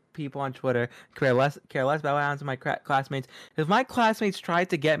happens with people on Twitter. Care less about what happens to my classmates. If my classmates tried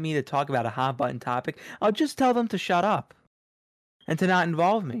to get me to talk about a hot button topic, I'll just tell them to shut up and to not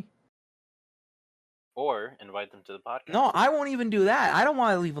involve me. Or invite them to the podcast. No, I won't even do that. I don't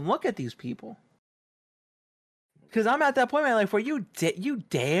want to even look at these people. Because I'm at that point in my life where you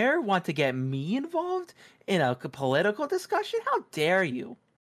dare want to get me involved in a political discussion? How dare you?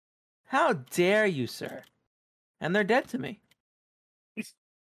 How dare you, sir? And they're dead to me.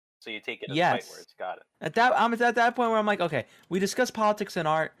 So you take it as fight words. Got it. I'm at that point where I'm like, okay, we discuss politics and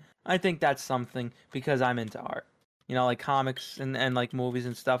art. I think that's something because I'm into art. You know, like comics and like movies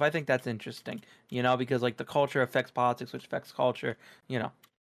and stuff. I think that's interesting. You know, because like the culture affects politics, which affects culture. You know.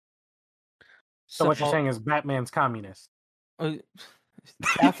 So what you're saying is Batman's communist?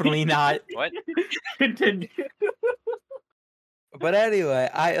 Definitely not. What? Continue. But anyway,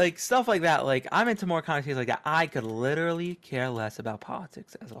 I like stuff like that. Like I'm into more conversations like that. I could literally care less about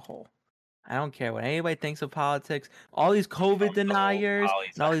politics as a whole. I don't care what anybody thinks of politics. All these COVID deniers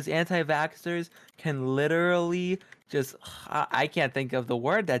and all these anti-vaxxers can literally just. I can't think of the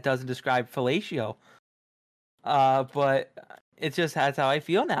word that doesn't describe fellatio. But it's just that's how I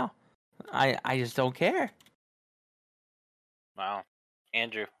feel now. I just don't care. Wow,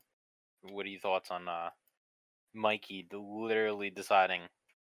 Andrew, what are your thoughts on Mikey literally deciding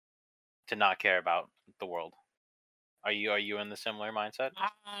to not care about the world? Are you in the similar mindset?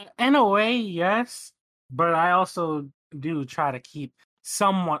 In a way, yes, but I also do try to keep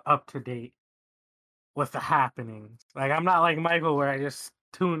somewhat up to date with the happenings. Like I'm not like Michael where I just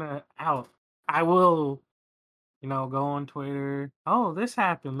tune it out. I will, go on Twitter. Oh, this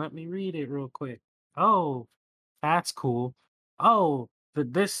happened. Let me read it real quick. Oh, that's cool. Oh,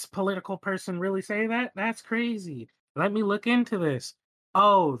 did this political person really say that? That's crazy. Let me look into this.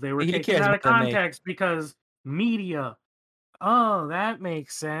 Oh, they were taken out of context because media. Oh, that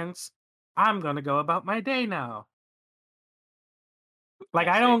makes sense. I'm gonna go about my day now. Like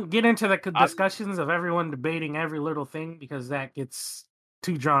I don't get into the discussions of everyone debating every little thing because that gets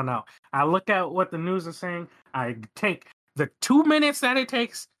too drawn out. I look at what the news is saying. I take the 2 minutes that it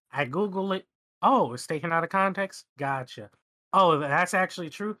takes. I Google it. Oh, it's taken out of context. Gotcha. Oh, that's actually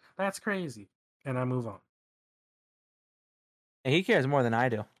true. That's crazy. And I move on. He cares more than I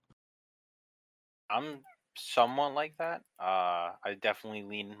do. I'm somewhat like that. I definitely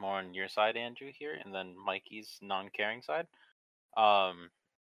lean more on your side, Andrew, here, and then Mikey's non-caring side. I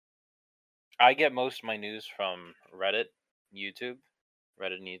get most of my news from Reddit and YouTube,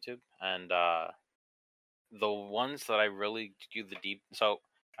 and the ones that I really do the deep. So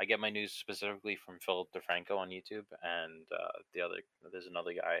I get my news specifically from Philip DeFranco on YouTube, and there's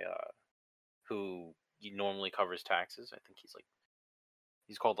another guy who he normally covers taxes. I think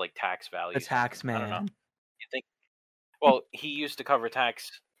he's called like Tax The Values. tax I don't know. man. You think? Well, he used to cover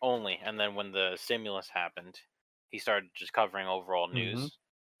tax only, and then when the stimulus happened, he started just covering overall news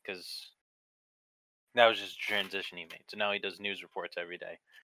because that was just a transition he made. So now he does news reports every day,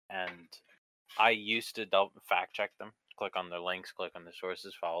 and I used to fact check them, click on their links, click on the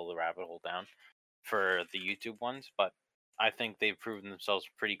sources, follow the rabbit hole down for the YouTube ones, but I think they've proven themselves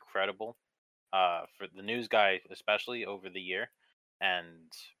pretty credible. For the news guy, especially over the year,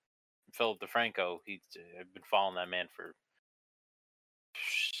 and Philip DeFranco, I've been following that man for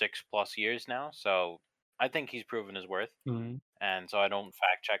 6+ years now, so I think he's proven his worth, and so I don't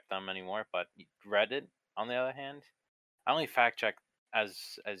fact check them anymore. But Reddit, on the other hand, I only fact check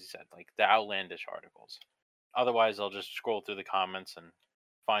as you said, like the outlandish articles. Otherwise, I'll just scroll through the comments and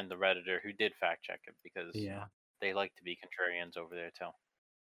find the Redditor who did fact check it because they like to be contrarians over there too.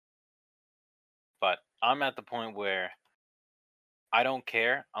 But I'm at the point where I don't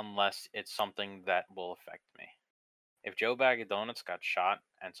care unless it's something that will affect me. If Joe Bag of Donuts got shot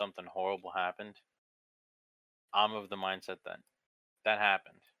and something horrible happened, I'm of the mindset that that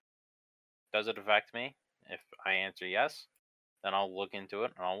happened. Does it affect me? If I answer yes, then I'll look into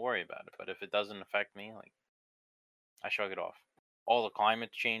it and I'll worry about it. But if it doesn't affect me, like, I shrug it off. All the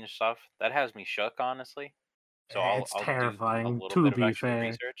climate change stuff, that has me shook, honestly. So I'll do a terrifying, little to bit of be extra fair.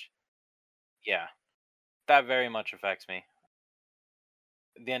 research. Yeah, that very much affects me.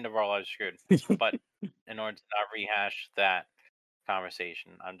 At the end of our lives screwed. But in order to not rehash that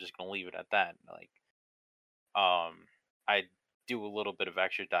conversation, I'm just gonna leave it at that. Like, I do a little bit of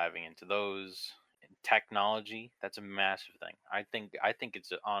extra diving into those. Technology, that's a massive thing. I think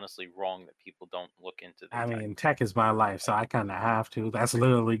it's honestly wrong that people don't look into their I tech. mean, tech is my life, so I kind of have to. That's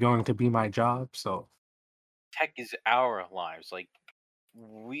literally going to be my job. So Tech is our lives. Like,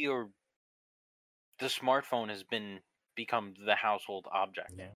 we are. The smartphone has become the household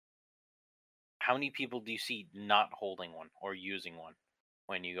object. yeah. How many people do you see not holding one or using one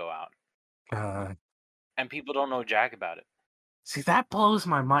when you go out? And people don't know jack about it. See, that blows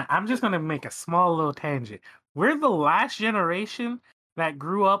my mind. I'm just going to make a small little tangent. We're the last generation that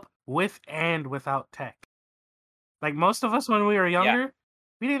grew up with and without tech. Like most of us when we were younger,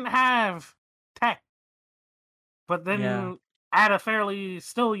 we didn't have tech. But then at a fairly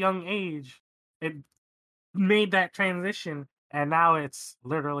still young age, it made that transition and now it's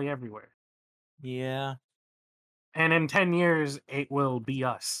literally everywhere. Yeah. And in 10 years, it will be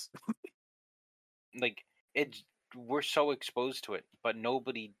us. Like, we're so exposed to it, but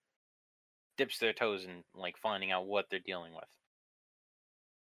nobody dips their toes in like finding out what they're dealing with.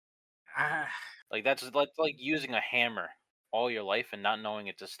 Like, that's like using a hammer all your life and not knowing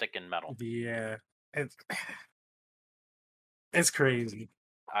it's a stick in metal. Yeah, it's crazy.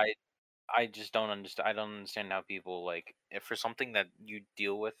 I just don't understand. I don't understand how people, like, if for something that you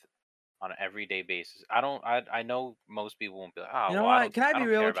deal with on an everyday basis. I know most people won't be like, oh, You know well, what? Can I be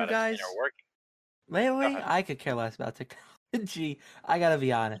real with you guys? Working. Lately, I could care less about technology. I gotta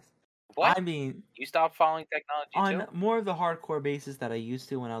be honest. What? I mean, you stopped following technology on too? more of the hardcore basis that I used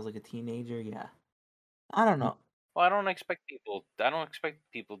to when I was like a teenager. Yeah, I don't know. Well, I don't expect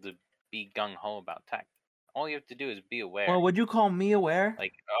people to be gung ho about tech. All you have to do is be aware. Well, would you call me aware?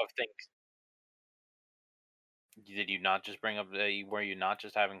 Like, of things. Did you not just bring up? Were you not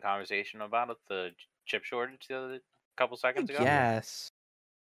just having conversation about it, the chip shortage the other couple seconds ago? Yes.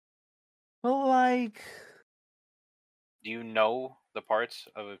 Well, like, do you know the parts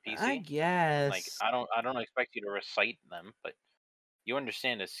of a PC? I guess. Like, I don't expect you to recite them, but you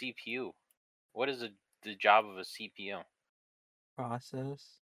understand a CPU. What is the job of a CPU? Process.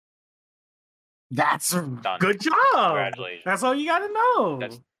 That's Done. Good job. Congratulations. That's all you gotta know.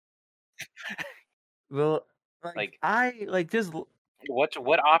 That's well, like this.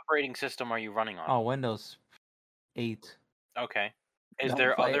 What operating system are you running on? Oh, Windows 8. Okay. Is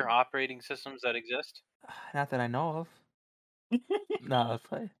there other operating systems that exist? Not that I know of. No, let's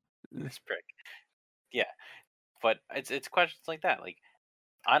play. This prick. Yeah, but it's questions like that. Like,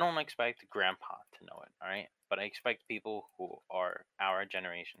 I don't expect Grandpa to know it, all right? But I expect people who are our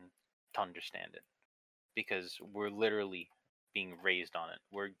generation to understand it because we're literally being raised on it.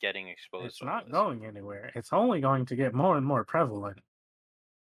 We're getting exposed. It's not going anywhere. It's only going to get more and more prevalent.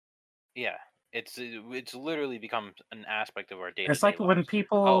 Yeah, it's literally become an aspect of our day-to-day It's like lives. when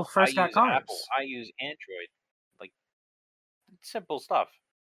people first got cars. Apple, I use Android. Like, simple stuff.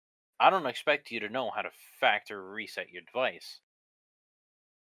 I don't expect you to know how to factory reset your device.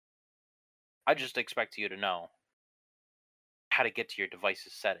 I just expect you to know how to get to your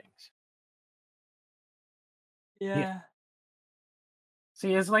device's settings. Yeah.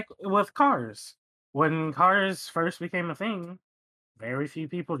 See, it's like with cars. When cars first became a thing, very few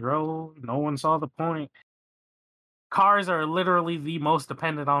people drove. No one saw the point. Cars are literally the most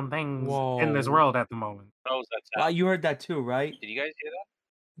dependent on things in this Whoa. world at the moment. Knows that Wow, sound. you heard that too, right? Did you guys hear that?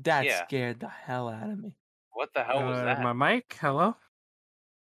 That Yeah. scared the hell out of me. What the hell was that? My mic? Hello?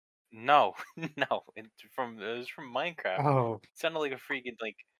 No, no. It was from Minecraft. Oh. It sounded like a freaking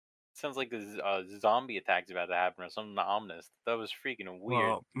sounds like a zombie attack's about to happen or something ominous. That was freaking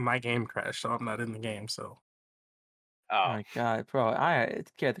weird. Well, my game crashed, so I'm not in the game, so. Oh Oh, my god, bro! It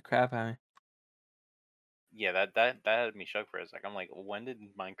scared the crap out of me. yeah. That had me shook for a sec. I'm like, when did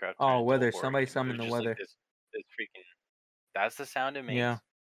Minecraft turn Oh, into weather! a horror Somebody game? It summoned was the just weather. like this freaking. That's the sound it makes. Yeah.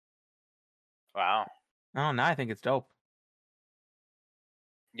 Wow. Oh, now I think it's dope.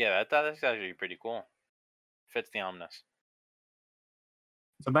 Yeah, that's actually pretty cool. Fits the ominous.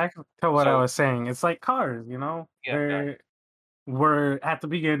 So back to what I So was saying, it's like cars, you know? yeah, go ahead. They were at the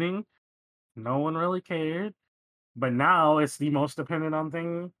beginning, no one really cared, but now it's the most dependent on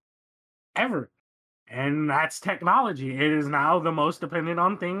thing ever. And that's technology. It is now the most dependent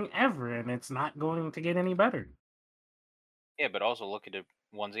on thing ever, and it's not going to get any better. Yeah, but also look at it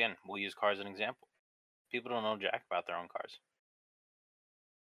once again. We'll use cars as an example. People don't know jack about their own cars.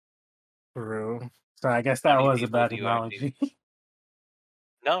 True. So I guess How that many was a people bad do you actually? analogy.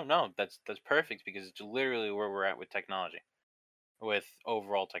 No, that's perfect because it's literally where we're at with technology, with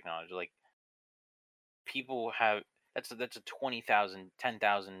overall technology. Like people have that's a $20,000,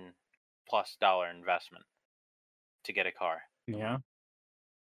 $10,000 plus investment to get a car, Yeah.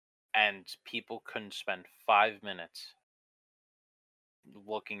 and people couldn't spend 5 minutes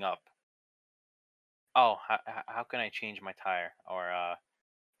looking up. Oh, how can I change my tire? Or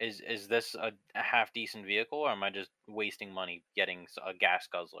is this a half decent vehicle, or am I just wasting money getting a gas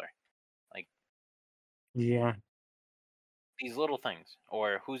guzzler? Like Yeah. these little things,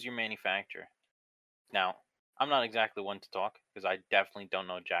 or who's your manufacturer? Now, I'm not exactly one to talk because I definitely don't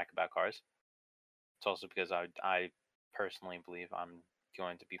know jack about cars. It's also because I personally believe I'm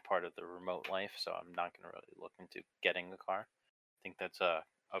going to be part of the remote life, so I'm not going to really look into getting a car. I think that's a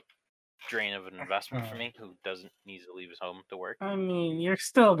drain of an investment for me who doesn't need to leave his home to work. I mean, you're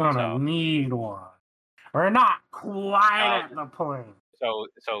still gonna So, need one. We're not quite uh, at the point.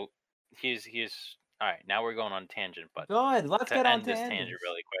 so here's all right. Now we're going on tangent, but Good. Let's to get on end this tangent tangents.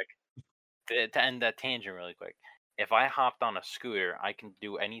 really quick, to end that tangent really quick, if I hopped on a scooter, I can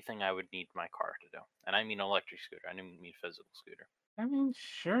do anything I would need my car to do, and I mean electric scooter. I didn't mean physical scooter. I mean,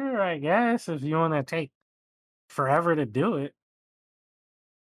 sure, I guess, if you want to take forever to do it.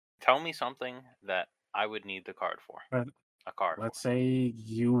 Tell me something that I would need the card for. But A car let's for. say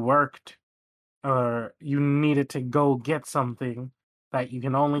you worked or you needed to go get something that you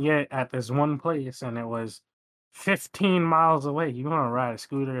can only get at this one place and it was 15 miles away. You want to ride a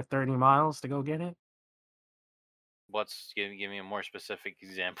scooter 30 miles to go get it? Give me a more specific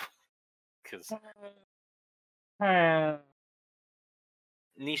example, because Uh,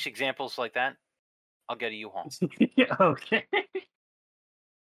 niche examples like that, I'll get a U-Haul. okay.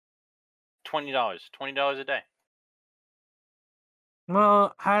 $20 a day.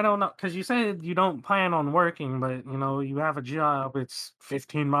 Well, I don't know, because you said you don't plan on working, but you know, you have a job, it's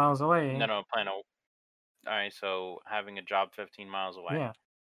 15 miles away. No, plan on. All right, so having a job 15 miles away. Yeah.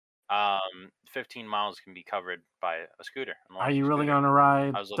 15 miles can be covered by a scooter. An Are electric you really scooter. going to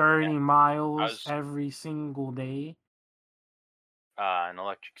ride I was looking 30 at. miles every single day? An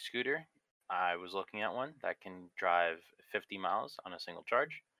electric scooter. I was looking at one that can drive 50 miles on a single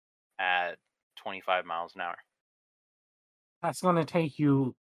charge at 25 miles an hour. That's going to take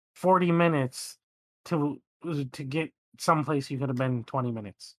you 40 minutes to get someplace you could have been 20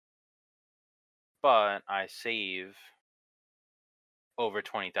 minutes. But I save over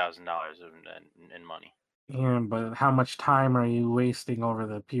 $20,000 in money. Yeah, but how much time are you wasting over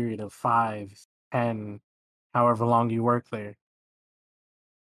the period of 5, 10, however long you work there?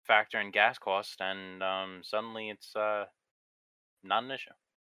 Factor in gas costs, and suddenly it's not an issue.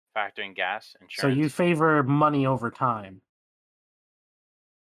 Factor in gas, So you insurance. favor money over time.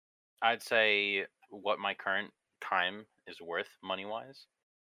 I'd say what my current time is worth money wise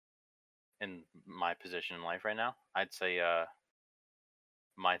in my position in life right now. I'd say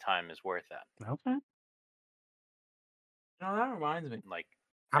my time is worth that. Okay. No, that reminds me. Like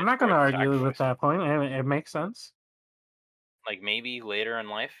I'm it's not going to worth the argue with sacrifice. that point. It makes sense. Like maybe later in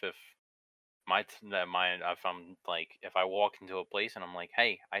life, if if I walk into a place and I'm like,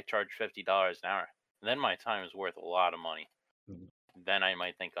 hey, I charge $50 an hour, then my time is worth a lot of money. Mhm. Then I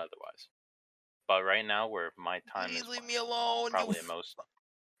might think otherwise. But right now, where my time Please is leave me alone. probably at most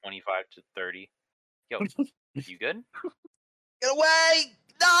 25 to 30. Yo, you good? Get away!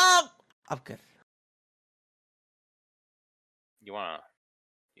 No! I'm good. You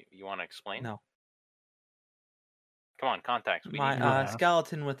wanna explain? No. Come on, contacts. We need My you.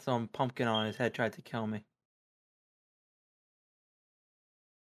 skeleton with some pumpkin on his head tried to kill me.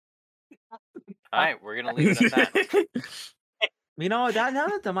 All right, we're gonna leave it at that. You know that now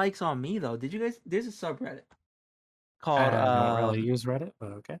that the mic's on me though, did you guys? There's a subreddit called. I don't really use Reddit,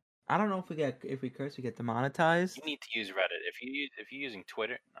 but okay. I don't know if we curse we get demonetized. You need to use Reddit. If you're using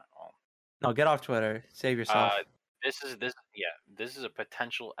Twitter, No, get off Twitter. Save yourself. This is a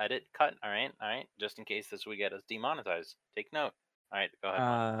potential edit cut. All right. Just in case this would get us demonetized. Take note. All right, go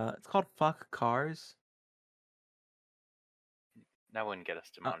ahead. It's called Fuck Cars. That wouldn't get us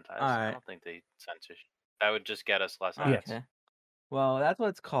demonetized. alright. I don't think they censor. That would just get us less Okay. ads. Well, that's what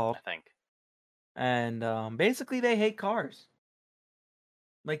it's called. I think. And basically, they hate cars.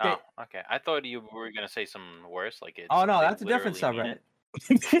 Like they. Oh, okay. I thought you were gonna say something worse. Like it's. Oh no, they that's a different literally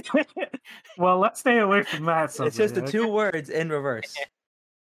mean subreddit. it. Well, let's stay away from that. It's just the subreddit, two okay? words in reverse.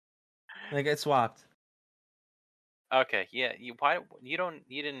 They get swapped. Okay, yeah. You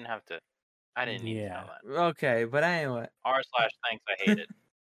didn't have to. I didn't need to know that. Okay, but anyway. r/thanks. I hate it.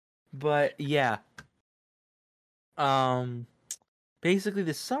 But yeah. Basically,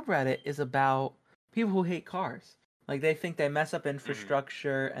 the subreddit is about people who hate cars. Like they think they mess up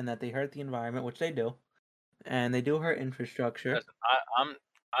infrastructure and that they hurt the environment, which they do, and they do hurt infrastructure. Listen,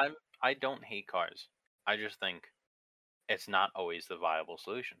 I don't hate cars. I just think it's not always the viable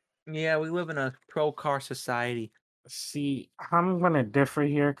solution. Yeah, we live in a pro-car society. See, I'm gonna differ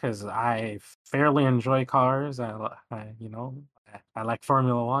here because I fairly enjoy cars. I like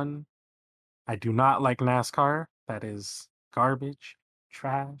Formula One. I do not like NASCAR. That is garbage,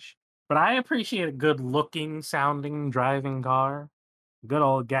 trash. But I appreciate a good looking, sounding, driving car. Good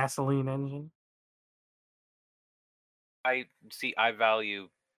old gasoline engine. I value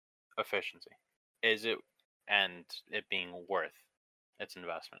efficiency. Is it and it being worth its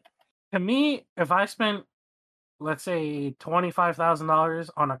investment? To me, if I spent, let's say, $25,000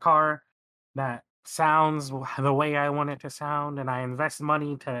 on a car that sounds the way I want it to sound, and I invest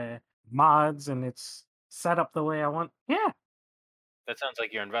money to mods and it's set up the way I want, yeah. That sounds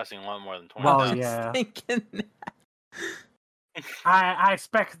like you're investing a lot more than 20. Well, yeah. Thinking I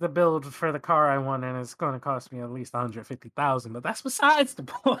spec the build for the car I want, and it's going to cost me at least $150,000. But that's besides the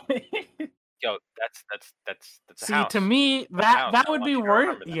point. Yo, that's a See, house. to me, That's a house. that I would want be you to worth.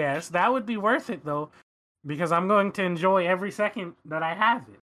 remember that. Yes, that would be worth it though, because I'm going to enjoy every second that I have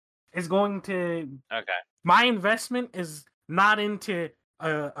it. It's going to. Okay. My investment is not into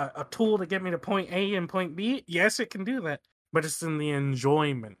a tool to get me to point A and point B. Yes, it can do that, but it's in the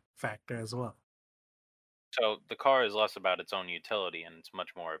enjoyment factor as well. So the car is less about its own utility, and it's much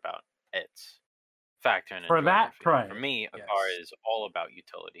more about its factor and For that enjoyment fee. price, For me, a yes. car is all about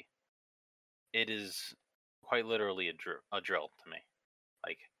utility. It is quite literally a drill to me.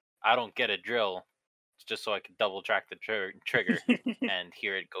 Like, I don't get a drill just so I can double track the trigger and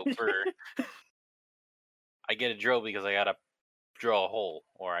hear it go brr. I get a drill because I gotta drill a hole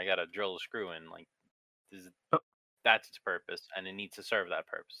or I gotta drill a screw in. Like, that's its purpose, and it needs to serve that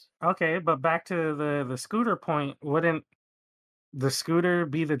purpose. Okay, but back to the scooter point, wouldn't the scooter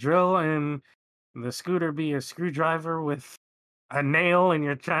be the drill and the scooter be a screwdriver with a nail and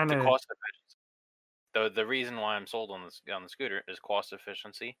you're trying The to... cost efficiency. The reason why I'm sold on the scooter is cost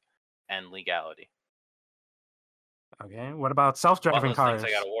efficiency and legality. Okay, what about self-driving cars?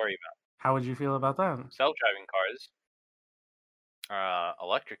 Things I gotta worry about. How would you feel about that? Self-driving cars,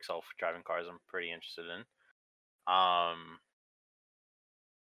 electric self-driving cars, I'm pretty interested in.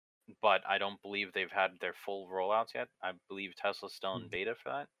 But I don't believe they've had their full rollouts yet. I believe Tesla's still in beta for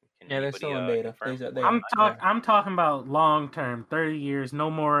that. Yeah, they're still in beta. I'm talking about long term, 30 years, no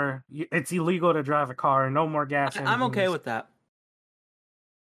more. It's illegal to drive a car, no more gas engines. I'm okay with that.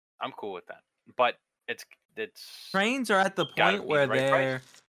 I'm cool with that, but it's trains are at the point where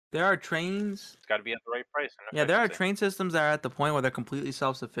there are trains. It's got to be at the right price. Yeah, there are train systems that are at the point where they're completely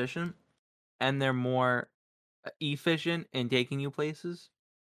self-sufficient, and they're more efficient in taking you places.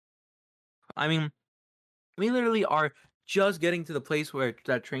 I mean, we literally are just getting to the place where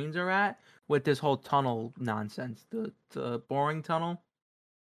that trains are at with this whole tunnel nonsense, the boring tunnel.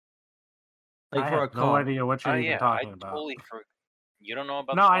 Like for a car. No idea what you're even talking about. Totally you don't know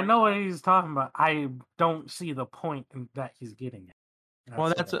about? No, I know what he's talking about. I don't see the point that he's getting at.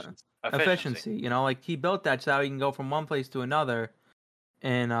 Well, that's efficiency. You know, like he built that so he can go from one place to another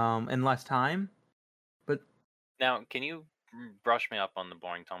in less time. But now, can you brush me up on the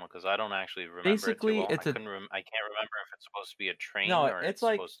boring tunnel because I don't actually remember Basically, it too well. it's I a can't remember if it's supposed to be a train no. or It's it's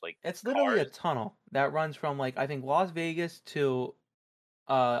like supposed to like it's literally a cars. tunnel that runs from like I think Las Vegas to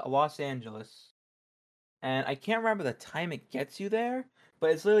Los Angeles, and I can't remember the time it gets you there,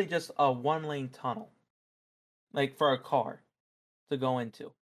 but it's literally just a 1-lane tunnel, like for a car to go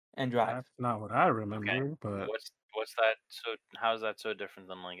into and drive. That's not what I Okay, remember, but what's that? So how is that so different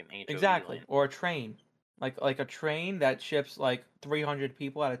than like an HOV Exactly, lane? or a train, like a train that ships like 300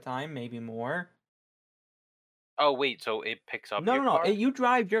 people at a time, maybe more. Oh wait, so it picks up your No. car? You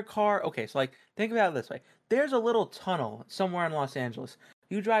drive your car. Okay, so like think about it this way: there's a little tunnel somewhere in Los Angeles.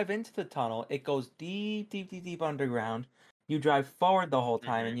 You drive into the tunnel. It goes deep underground. You drive forward the whole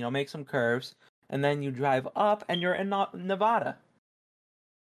time, and make some curves, and then you drive up, and you're in Nevada.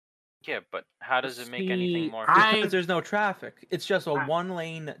 Yeah, but how does it make anything see, more Because fun? there's no traffic. It's just a I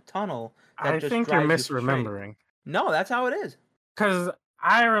 1-lane tunnel that I just think you're drives you straight. misremembering. No, that's how it is. Because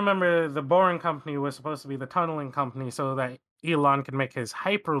I remember the Boring Company was supposed to be the tunneling company so that Elon could make his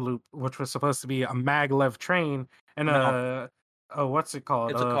Hyperloop, which was supposed to be a maglev train and No. a what's it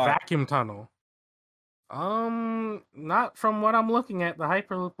called? It's a A car. vacuum tunnel. Not from what I'm looking at. The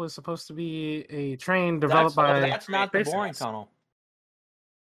Hyperloop was supposed to be a train developed by That's not the SpaceX. boring tunnel.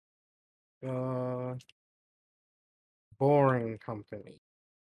 Boring Company.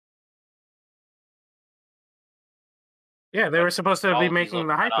 Yeah, they were supposed to be making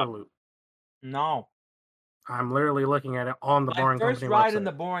the Hyperloop. No. I'm literally looking at it on the Boring first Company ride website. in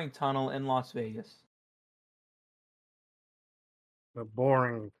the boring tunnel in Las Vegas. The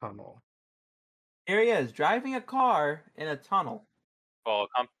Boring Tunnel. Here he is, driving a car in a tunnel. Well,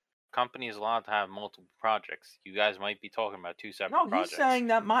 a company is allowed to have multiple projects. You guys might be talking about two separate projects. He's saying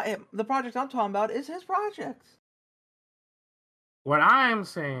that the project I'm talking about is his project. What I'm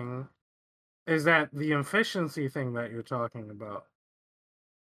saying is that the efficiency thing that you're talking about.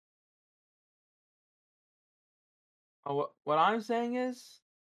 What I'm saying is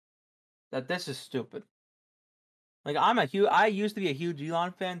that this is stupid. Like I used to be a huge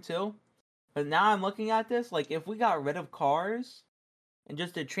Elon fan too, but now I'm looking at this. Like if we got rid of cars and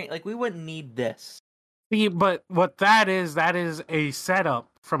just a train, like we wouldn't need this. See, but what that is a setup.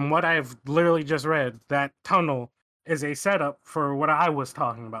 From what I've literally just read, that tunnel is a setup for what I was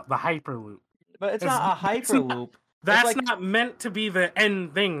talking about, the Hyperloop. But it's not a Hyperloop. That's not meant to be the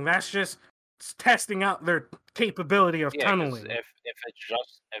end thing. That's just testing out their capability of tunneling. If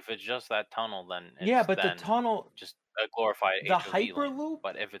it's just that tunnel, then the tunnel just a glorified the HOV Hyperloop. Lane.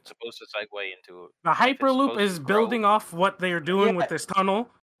 But if it's supposed to segue into the Hyperloop is building off what they're doing with this tunnel.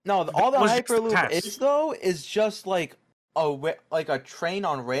 No, all the Hyperloop is though is just like a train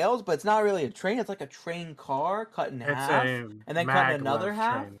on rails, but it's not really a train. It's like a train car cut in half, and then cut in another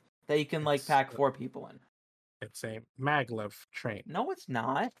half that you can pack 4 people in. It's a maglev train. No, it's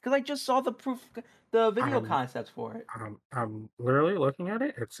not, because I just saw the video concepts for it. I'm literally looking at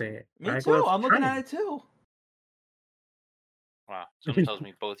it. It's a Me too. I'm looking at it too. Wow, someone tells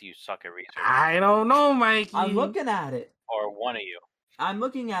me both of you suck at research. I don't know, Mikey. I'm looking at it. Or one of you. I'm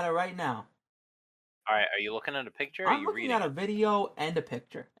looking at it right now. All right, are you looking at a picture? I'm looking at a video and a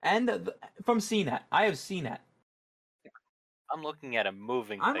picture, and from CNET. I have CNET. I'm looking at a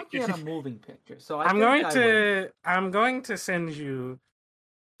moving picture. I'm looking at a moving picture. So I'm going to send you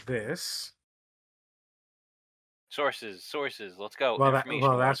this. Sources. Let's go. Well,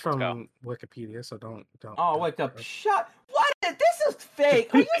 that's from Wikipedia, so don't. Oh, wake up! Shut! What? This is fake.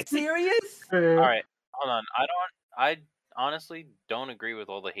 Are you serious? All right, hold on. I honestly don't agree with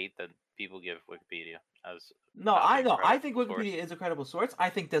all the hate that people give Wikipedia as. No, I know. I think Wikipedia is a credible source. I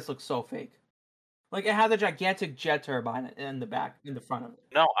think this looks so fake. Like it has a gigantic jet turbine in the front of it.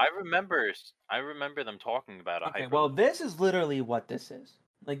 No, I remember them talking about it. Okay, well, this is literally what this is.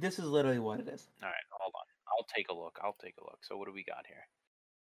 Like this is literally what it is. All right, hold on. I'll take a look. So what do we got here?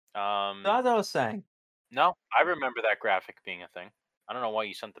 So as I was saying. No, I remember that graphic being a thing. I don't know why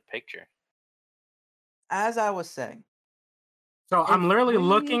you sent the picture. As I was saying. So I'm literally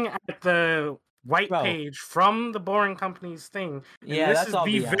looking at the white page from the Boring Company's thing. Yeah, this is the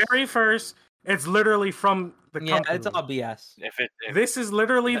BS. very first. It's literally from the company. Yeah, it's all BS. This is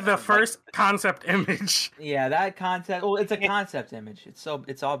literally the first concept image. Yeah, that concept. Well, it's a concept image. It's all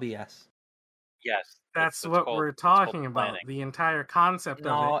BS. Yes, that's what we're talking about. Planning. The entire concept of it.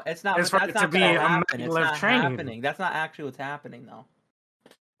 No, it's not. It's for it to be a maglev train. Happening. That's not actually what's happening, though.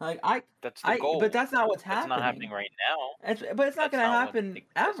 That's the goal. But that's not what's happening. It's not happening right now. But it's not going to happen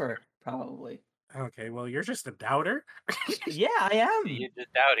ever, probably. Okay, well, you're just a doubter. Yeah, I am. You're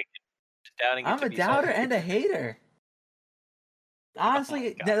just doubting. I'm a doubter and a hater.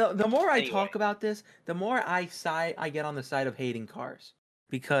 Honestly, God. the more I Anyway. talk about this, the more I get on the side of hating cars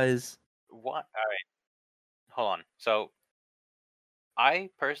because What? All right, hold on. So I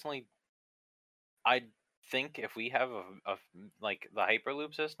personally, I think if we have like the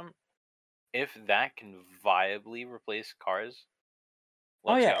Hyperloop system, if that can viably replace cars,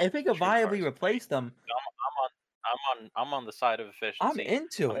 oh let's yeah, go. if it could Screw viably cars. replace them, I'm on the side of I'm efficiency.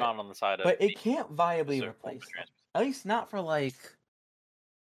 into I'm it. not on the side of But it can't viably form of replace them. transportation. At least not for like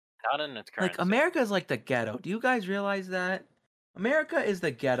Not in its current state. America is like the ghetto. Do you guys realize that? America is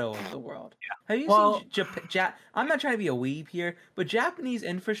the ghetto of the world. Have you Well- seen Japan? I'm not trying to be a weeb here, but Japanese I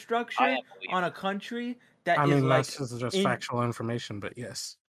infrastructure am a weeb. on a country that I is mean, like that's just in factual information, but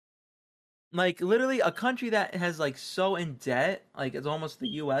yes. like literally a country that has like so in debt, like it's almost the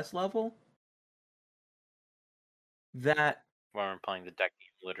U.S. level. That Where I'm playing the deck game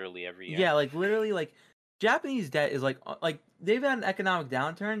literally every year. yeah, like literally like Japanese debt is like they've had an economic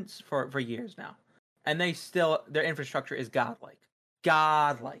downturn for years now, and they still their infrastructure is godlike.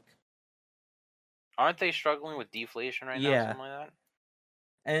 Aren't they struggling with deflation right now? Yeah. Something like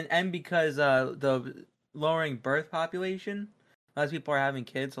that. And because the lowering birth population, less people are having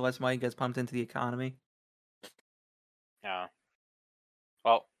kids, so less money gets pumped into the economy. Yeah.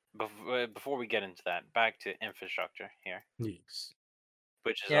 Well, before we get into that, back to infrastructure here, Yes.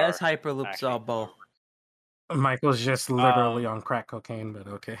 which is Yeah, our that's Hyperloop's actually, bow. Michael's just literally on crack cocaine, but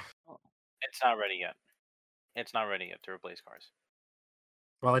okay. It's not ready yet. It's not ready yet to replace cars.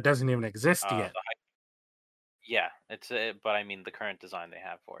 Well, it doesn't even exist yet. Yeah, it's but I mean the current design they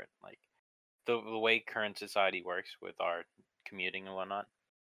have for it, like the way current society works with our commuting and whatnot.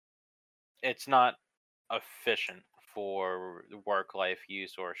 It's not efficient for work life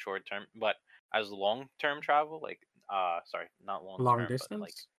use or short term, but as long term travel, like sorry, not long Long term, distance? but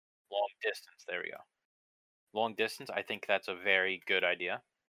like long distance. There we go. Long distance. I think that's a very good idea.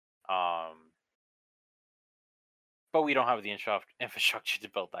 But we don't have the infrastructure to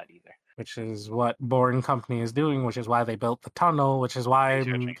build that either. Which is what Boring Company is doing, which is why they built the tunnel, which is why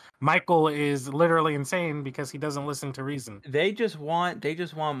Researching. Michael is literally insane because he doesn't listen to reason. They just want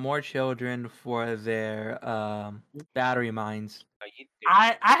more children for their battery mines.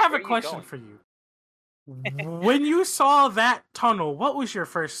 I have Where a are you question going? for you. When you saw that tunnel, what was your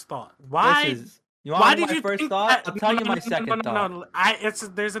first thought? Why? You want Why to know did my you first think thought? that- I'll tell you my no, second thought. No,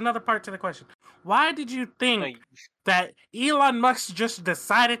 there's another part to the question. Why did you think No, that Elon Musk just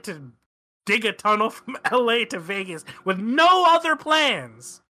decided to dig a tunnel from LA to Vegas with no other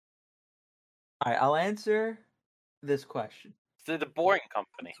plans? All right, I'll answer this question. it's the Boring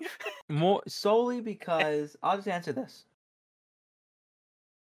Company. More solely because I'll just answer this.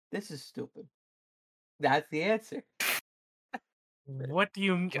 This is stupid. That's the answer. What do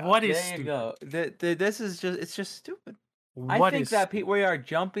you? God, What is There you stupid? go. This is it's just stupid. I What think is that stupid? we are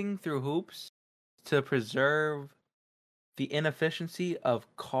jumping through hoops to preserve the inefficiency of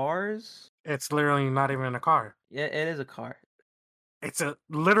cars. It's literally not even a car. Yeah, it is a car. It's a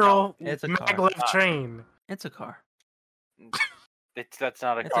literal it's a car. maglev train. It's a car. That's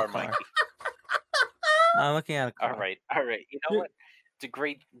not a It's a car, car. Mikey. I'm looking at a car. All right. You know what? It's a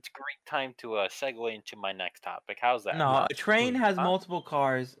great time to segue into my next topic. How's that? No, a train has Huh? multiple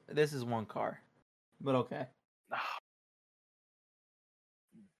cars. This is one car. But okay.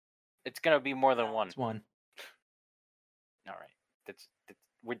 It's gonna be more than one. It's one. All right.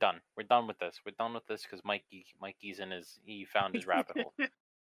 We're done. We're done with this. We're done with this because Mikey's he found his rabbit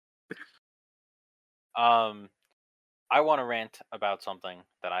hole. I want to rant about something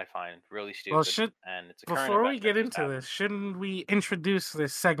that I find really stupid. Well, and it's a current before event we get that just into happened. this, shouldn't we introduce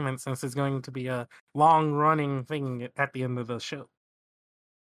this segment since it's going to be a long-running thing at the end of the show?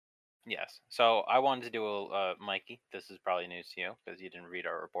 Yes. So I wanted to do a Mikey. This is probably news to you because you didn't read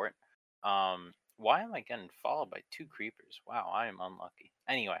our report. Why am I getting followed by 2 creepers? Wow, I am unlucky.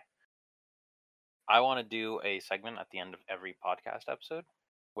 Anyway, I want to do a segment at the end of every podcast episode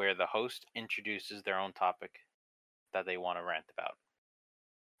where the host introduces their own topic that they want to rant about.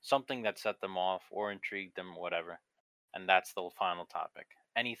 Something that set them off or intrigued them, whatever. And that's the final topic.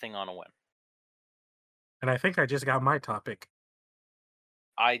 Anything on a whim. And I think I just got my topic.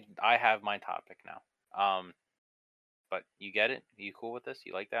 I have my topic now. But you get it? You cool with this?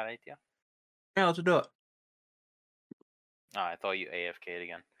 You like that idea? Yeah, let's do it. Oh, I thought you AFK'd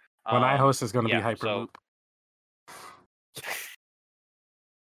again. When I host, is going to be yeah, Hyperloop.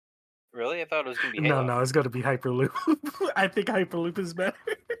 Really? I thought it was going to be Halo. No, it's going to be Hyperloop. I think Hyperloop is better.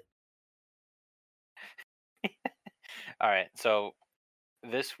 All right. So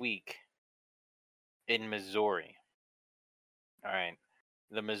this week in Missouri, all right,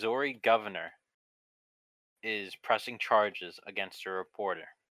 the Missouri governor is pressing charges against a reporter.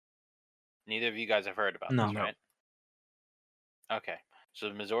 Neither of you guys have heard about No. this, right? Okay. So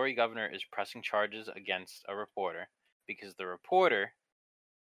the Missouri governor is pressing charges against a reporter because the reporter,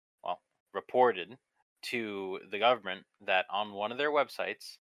 reported to the government that on one of their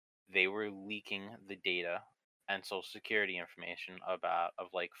websites, they were leaking the data and social security information of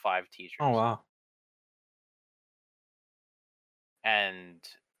like 5 teachers. Oh wow. And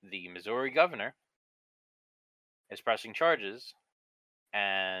the Missouri governor is pressing charges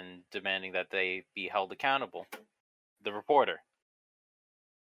and demanding that they be held accountable. The reporter.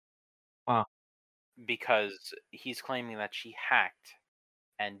 Wow. Because he's claiming that she hacked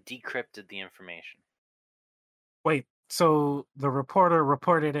and decrypted the information. Wait, so the reporter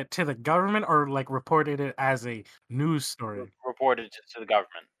reported it to the government, or like reported it as a news story? Reported it to the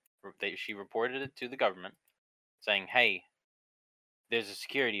government. She reported it to the government, saying, "Hey, there's a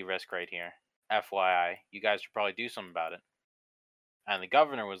security risk right here. FYI, you guys should probably do something about it." And the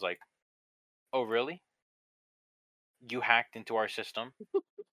governor was like, "Oh, really? You hacked into our system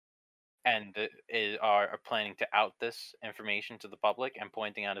and are planning to out this information to the public and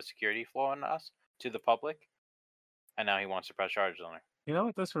pointing out a security flaw in us to the public?" And now he wants to press charges on her. You know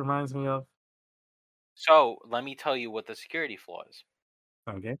what this reminds me of? So let me tell you what the security flaw is.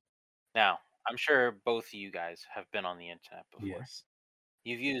 Okay. Now, I'm sure both of you guys have been on the internet before. Yes.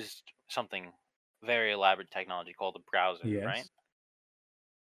 You've used something very elaborate technology called a browser, Yes. right?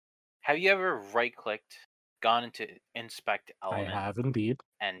 Have you ever right-clicked, gone into Inspect I Element, have indeed.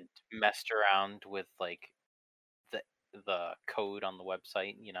 and messed around with like the code on the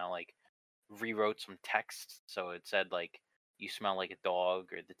website? You know, like rewrote some text so it said like you smell like a dog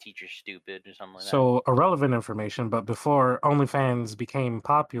or the teacher's stupid or something like that. So irrelevant information, but before OnlyFans became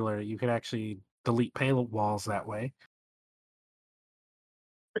popular, you could actually delete paywalls that way.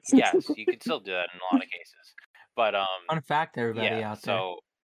 Yes, you could still do that in a lot of cases. But Fun fact, everybody yeah, out there. so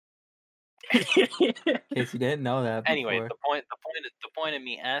In case you didn't know that. anyway, before. the point of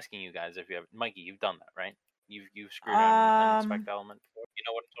me asking you guys, if you have, Mikey, you've done that, right? You've screwed around an Inspect Element before. You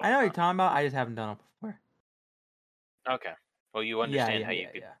know what I'm I know what you're talking talking about. I just haven't done it before. about? Okay. Well, you understand how you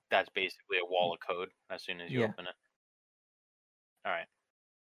yeah, could. yeah. That's basically a wall of code as soon as you Yeah. open it. All right.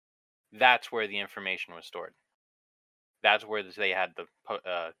 That's where the information was stored. That's where they had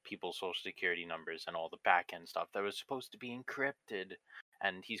the people's social security numbers and all the back end stuff that was supposed to be encrypted.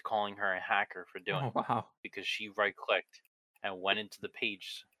 And he's calling her a hacker for doing Oh it wow. because she right clicked and went into the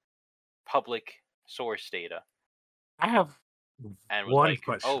page public source data I have and was one like,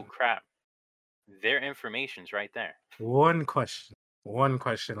 question. "Oh crap, their information's right there." One question. One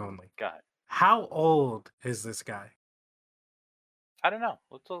question only. Got it. How old is this guy? I don't know.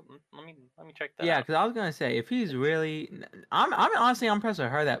 Let me check that Yeah, out. because I was gonna say if he's really, I'm honestly impressed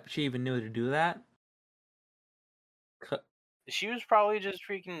with her that she even knew to do that. She was probably just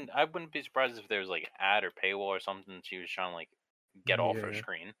freaking. I wouldn't be surprised if there was like ad or paywall or something she was trying to like get off her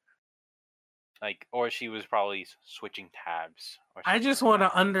screen. Like, or she was probably switching tabs. Or I just want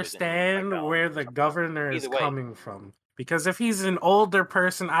to understand where the governor is coming from. Because if he's an older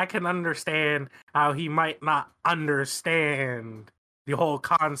person, I can understand how he might not understand the whole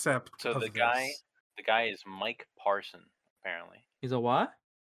concept. So of the guy is Mike Parson, apparently. He's a what?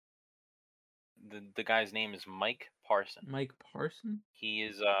 The guy's name is Mike Parson. Mike Parson? He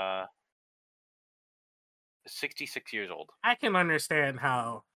is 66 years old. I can understand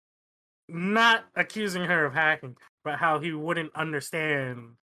how, not accusing her of hacking, but how he wouldn't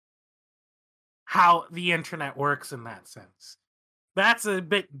understand how the internet works in that sense. That's a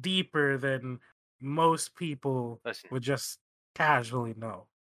bit deeper than most people would just casually know.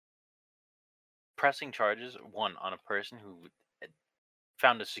 Pressing charges, one, on a person who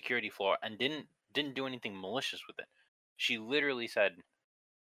found a security flaw and didn't do anything malicious with it. She literally said,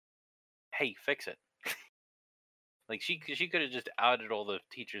 "Hey, fix it." Like she could have just outed all the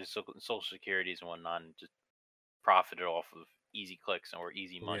teachers' social securities and whatnot, and just profited off of easy clicks or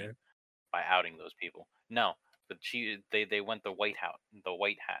easy money by outing those people. No, but they went the white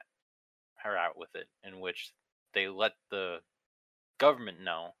hat her out with it, in which they let the government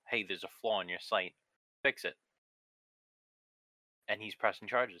know, "Hey, there's a flaw in your site, fix it." And he's pressing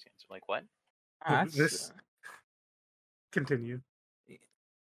charges against it. Like, what? This continue.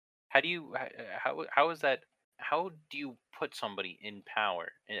 How do you how is that? How do you put somebody in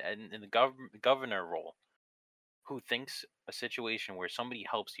power in the governor role who thinks a situation where somebody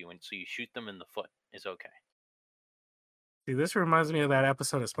helps you and so you shoot them in the foot is okay? See, this reminds me of that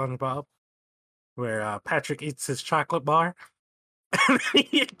episode of SpongeBob where Patrick eats his chocolate bar and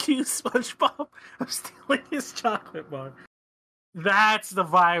he accused SpongeBob of stealing his chocolate bar. That's the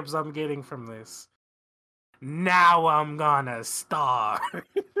vibes I'm getting from this. now I'm gonna starve.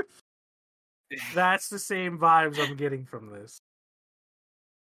 That's the same vibes I'm getting from this.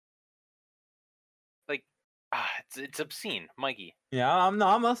 Like, it's obscene, Mikey. Yeah, I'm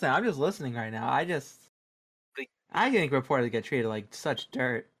listening. I'm just listening right now. I think reporters get treated like such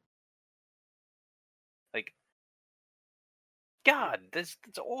dirt. Like, God, that's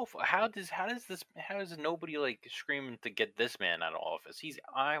awful. How is nobody like screaming to get this man out of office? He's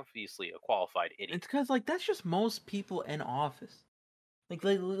obviously a qualified idiot. It's because like that's just most people in office. Like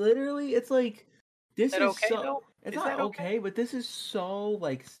literally, it's like this that is okay, so. though? It's Is not that okay, but this is so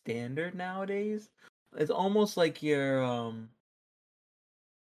like standard nowadays. It's almost like you're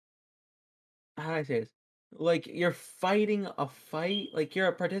how do I say this? Like you're fighting a fight, like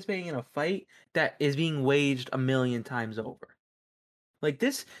you're participating in a fight that is being waged a million times over. Like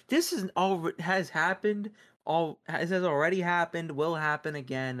this is all has happened. This has already happened. Will happen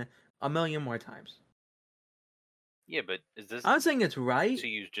again a million more times. Yeah, but is this? I'm not saying it's right. So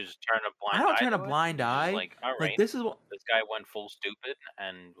you just turn a blind eye? I don't turn a to it? blind You just, eye. like, all right, Like this is what this guy went full stupid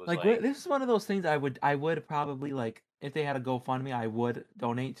and was like like, this is one of those things I would probably like if they had a GoFundMe I would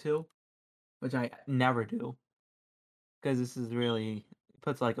donate to, which I never do because this is really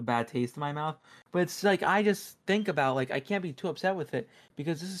puts like a bad taste in my mouth. But it's like I just think about like I can't be too upset with it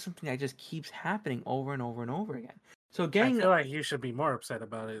because this is something that just keeps happening over and over and over again. So I getting feel like you should be more upset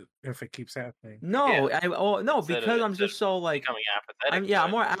about it if it keeps happening. no, Yeah. no, Instead of- because I'm instead just so like becoming apathetic. I'm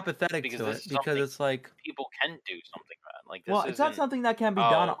to more it, apathetic because to this it is because something it's like people can do something about. Like, this well, it's not isn't, something that can be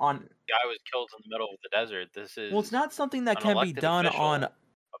done oh, on guy was killed in the middle of the desert. This is well, it's not something that an can be elected done official on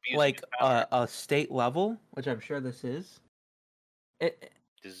abusing like his power. a state level, which I'm sure this is.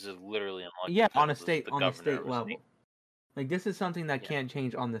 This is literally an elected Yeah, official. on a This is state the on the governor state of a level. state. Like this is something that Yeah. can't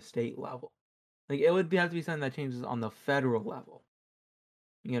change on the state level. Like it would have to be something that changes on the federal level.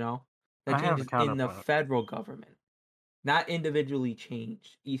 You know, that I have a changes in the counterpoint. federal government, not individually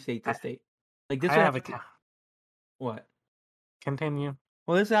change each state to state. Like this I would have have a to, what? continue.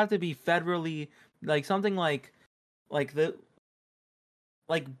 Well, this would have to be federally, like something like the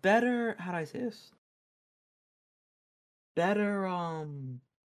like better. How do I say this? Better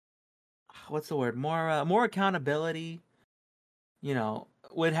what's the word? More accountability. You know,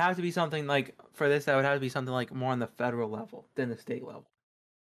 would have to be something like for this. That would have to be something like more on the federal level than the state level.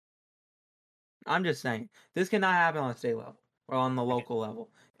 I'm just saying this cannot happen on the state level or on the local level.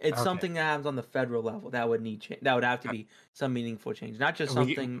 It's Okay. something that happens on the federal level that would need change. That would have to be some meaningful change, not just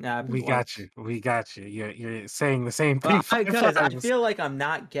something that happens. We got you. We got you. You're saying the same thing. Because I feel like I'm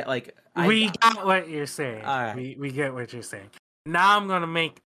not We got what you're saying. All right. We get what you're saying. Now I'm gonna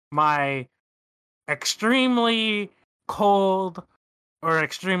make my extremely cold or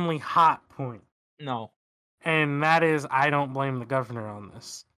extremely hot point, No. and that is I don't blame the governor on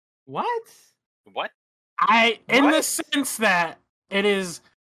this. What? What? In the What? sense that it is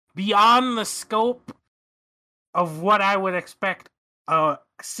beyond the scope of what I would expect a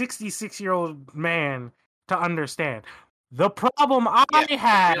 66-year-old man to understand. The problem I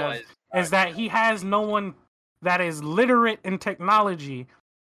have realize- is that he has no one that is literate in technology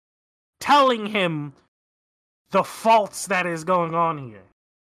telling him the faults that is going on here.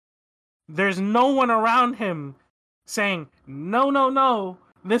 There's no one around him saying, no,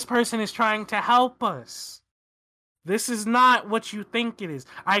 this person is trying to help us. This is not what you think it is.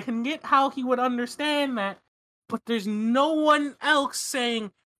 I can get how he would understand that, but there's no one else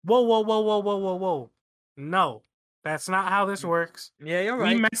saying, whoa. No, that's not how this works. Yeah, you're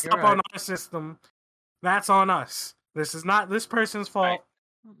right. We messed up on our system. That's on us. This is not this person's fault. Right.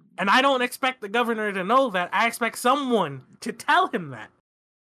 And I don't expect the governor to know that. I expect someone to tell him that.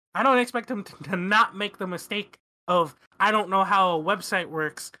 I don't expect him to not make the mistake of, I don't know how a website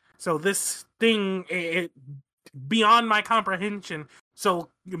works, so this thing, it beyond my comprehension, so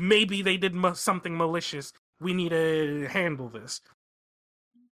maybe they did something malicious. We need to handle this.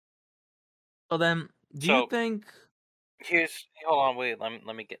 So then, do you think? Hold on, wait.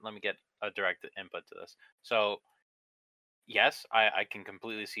 Let me get a direct input to this. So, yes, I can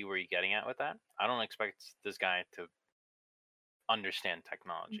completely see where you're getting at with that. I don't expect this guy to understand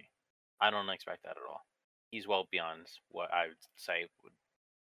technology. I don't expect that at all. He's well beyond what I would say would,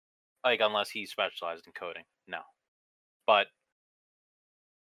 like, unless he specialized in coding. No, but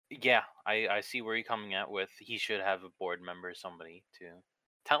yeah, I see where you're coming at with. He should have a board member, somebody to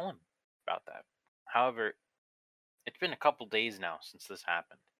tell him about that. However, it's been a couple days now since this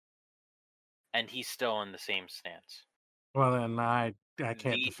happened, and he's still in the same stance. Well, then I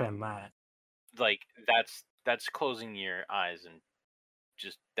can't defend that. Like, that's closing your eyes and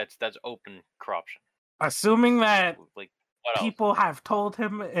just that's open corruption. Assuming that Like, what else? people have told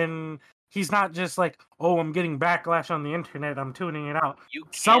him and He's not just like, oh, I'm getting backlash on the internet, I'm tuning it out. You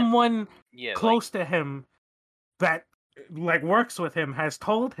can't. Someone Yeah, close to him that like works with him has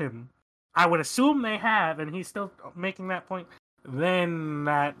told him. I would assume they have, and he's still making that point. Then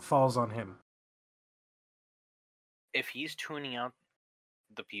that falls on him. if he's tuning out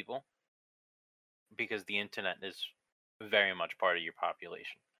the people because the internet is very much part of your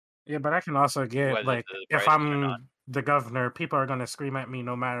population. Yeah, but I can also get Whether like to the if brightest or I'm not. the governor, people are gonna scream at me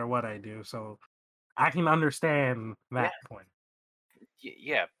no matter what I do. So I can understand that point.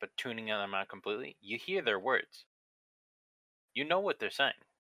 Yeah, but tuning them out completely, you hear their words. You know what they're saying.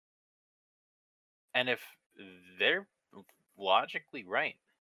 And if they're logically right,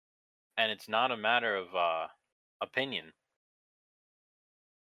 and it's not a matter of opinion,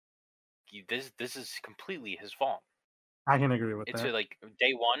 this is completely his fault. I can agree with It's that. like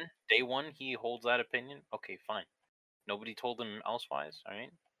day one he holds that opinion. Okay, fine. Nobody told him elsewise. All right,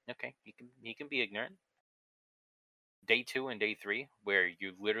 okay, he can be ignorant. Day 2 and day 3, where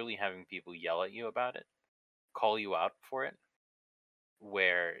you're literally having people yell at you about it, call you out for it,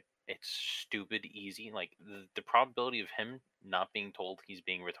 where it's stupid easy. Like the probability of him not being told he's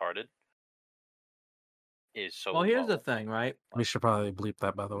being retarded is so Well, here's low. the thing, right? We should probably bleep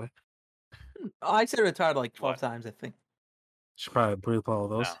that, by the way. I said retarded like 12 What? times, I think. Should probably bleep all of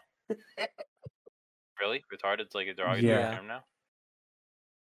those. No. Really? Retarded's like a derogatory Yeah. term now?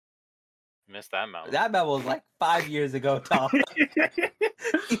 Missed that memo. That memo was like 5 years ago, Tom.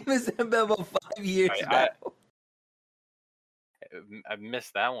 He missed that memo 5 years I- ago. I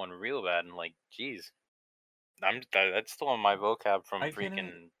missed that one real bad, and like, geez, that's still on my vocab from Are you kidding me?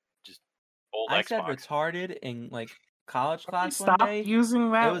 freaking just old I said Xbox. retarded in like college class one Stop day.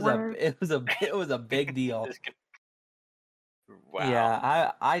 using that It word. was a big deal. Wow.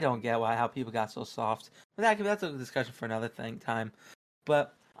 Yeah, I don't get how people got so soft. But that's a discussion for another time.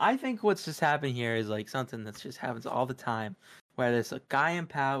 But I think what's just happening here is like something that just happens all the time, where there's a guy in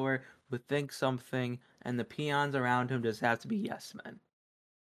power who thinks something, and the peons around him just have to be yes men.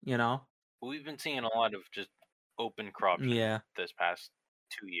 You know? We've been seeing a lot of just open corruption Yeah. this past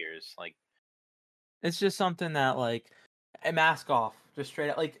 2 years. Like, It's just something that like a mask off, just straight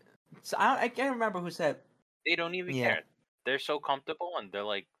up. Like I can't remember who said. they don't even Yeah. care. They're so comfortable, and they're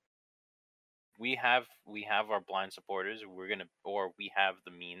like, we have our blind supporters. We have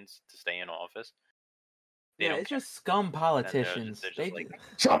the means to stay in office. They Yeah, don't it's care. just scum And politicians. they're just They like,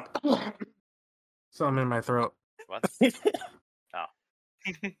 Jump. Something in my throat. what? Oh.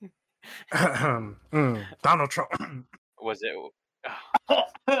 Donald Trump. Was it?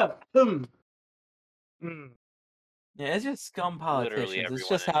 Yeah, it's just scum Literally politicians. It's everyone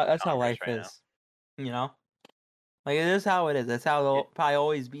just in that's how Congress life right is. You know? Like it is how it is. That's how it'll probably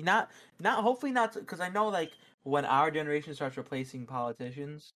always be. Not hopefully not because I know like when our generation starts replacing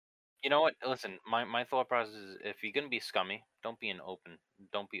politicians. You know what? Listen, my thought process is if you're gonna be scummy, don't be open.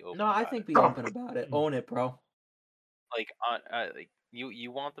 Don't be open. No, I about think it. be open about it. Own it, bro. Like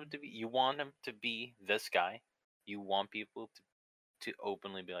you want them to be. You want him to be this guy. You want people to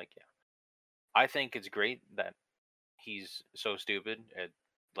openly be like, yeah. I think it's great that he's so stupid it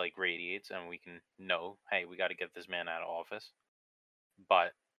like radiates, and we can know, hey, we got to get this man out of office.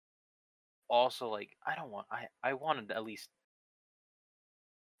 But also, like, I wanted at least.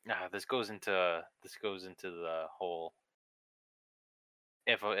 This goes into the whole.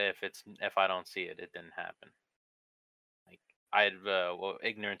 If I don't see it, it didn't happen. Like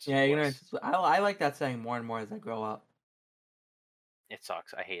ignorance. Yeah, is ignorance. bliss. I like that saying more and more as I grow up. It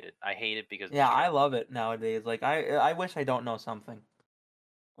sucks. I hate it. I hate it because Yeah, it's true. I love it nowadays. Like I wish I don't know something.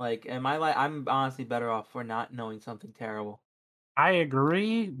 Like in my life, I'm honestly better off for not knowing something terrible. I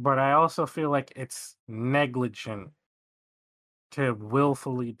agree, but I also feel like it's negligent to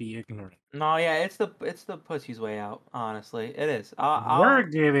willfully be ignorant. No, yeah, it's the pussy's way out. Honestly, it is. We're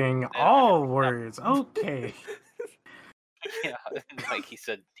getting all words. Okay. Yeah, like he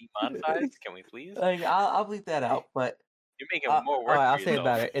said, demonetized. Can we please? Like I'll bleep that out, but You're making more work. I'll for say it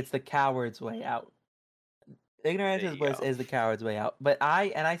yourself. better. It's the coward's way out. Ignorance There is you bliss go. is the coward's way out. But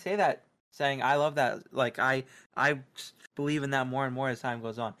I say that saying I love that. Like I believe in that more and more as time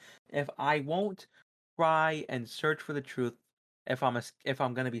goes on. If I won't try and search for the truth, if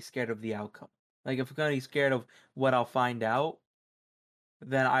I'm gonna be scared of the outcome, like if I'm gonna be scared of what I'll find out,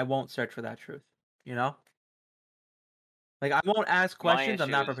 then I won't search for that truth. You know, like I won't ask questions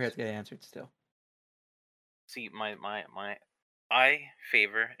I'm not prepared to get answered still. See, I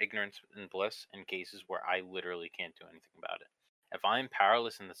favor ignorance and bliss in cases where I literally can't do anything about it. If I'm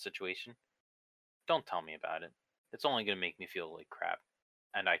powerless in the situation, don't tell me about it. It's only going to make me feel like crap,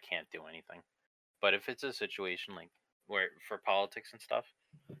 and I can't do anything. But if it's a situation like where for politics and stuff,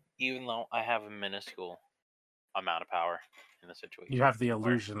 even though I have a minuscule amount of power in the situation. You have the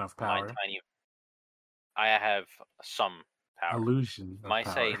illusion of power. I have some power. Illusion of My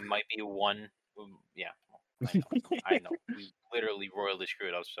power. say might be one. Yeah, I know. We literally royally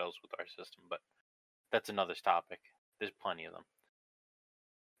screwed ourselves with our system, but that's another topic. There's plenty of them.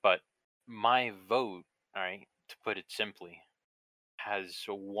 But my vote, all right, to put it simply, has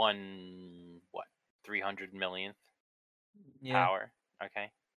 300 millionth power.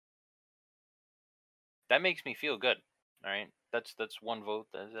 Okay, that makes me feel good. All right, that's one vote.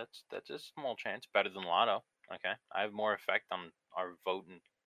 That's a small chance, better than Lotto. Okay, I have more effect on our vote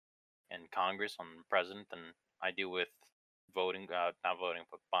in Congress on the president than I do with voting, not voting,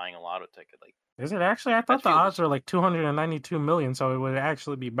 but buying a Lotto ticket. Like, is it actually? I thought the odds were like 292 million, so it would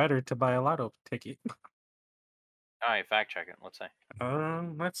actually be better to buy a Lotto ticket. All right, fact check it. Let's say.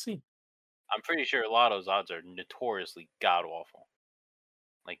 Let's see. I'm pretty sure Lotto's odds are notoriously god awful.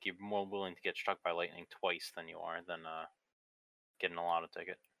 Like, you're more willing to get struck by lightning twice than you are than getting a Lotto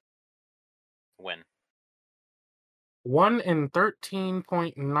ticket. Win. 1 in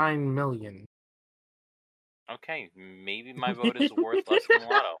 13.9 million. Okay, maybe my vote is worth less than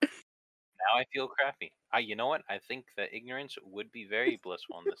Lotto. Now I feel crappy. You know what? I think that ignorance would be very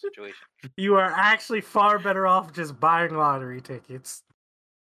blissful in this situation. You are actually far better off just buying lottery tickets.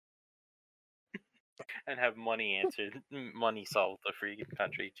 And have money solve the freaking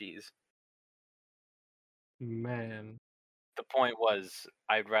country. Jeez. Man. The point was,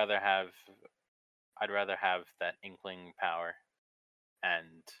 I'd rather have that inkling power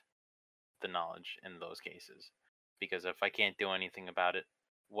and the knowledge in those cases. Because if I can't do anything about it,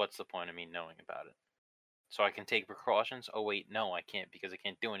 what's the point of me knowing about it? So I can take precautions. Oh wait, no, I can't because I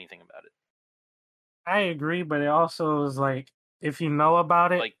can't do anything about it. I agree, but it also is like, if you know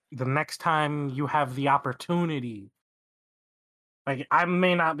about it, like, the next time you have the opportunity, like, I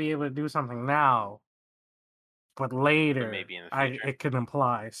may not be able to do something now, but later, or maybe in the future. it could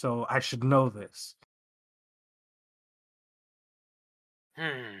apply. So I should know this.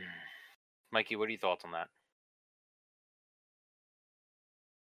 Mikey, what are your thoughts on that?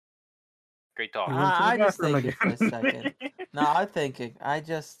 Great talk. I just thinking for a second. No, I'm thinking. I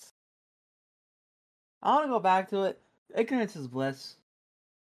want to go back to it. Ignorance is bliss.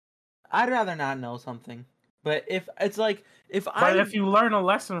 I'd rather not know something. But if it's like, if you learn a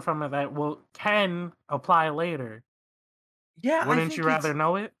lesson from it that can apply later, wouldn't you rather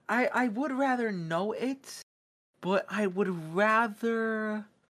know it? I would rather know it, but I would rather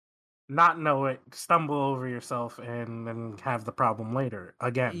not know it, stumble over yourself, and then have the problem later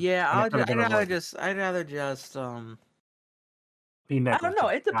again. Yeah, I'd rather just be negligent. I don't know.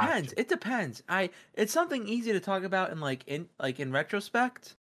 It depends. It depends. It's something easy to talk about in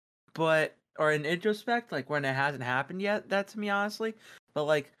retrospect, or in introspect, like when it hasn't happened yet. That to me, honestly, but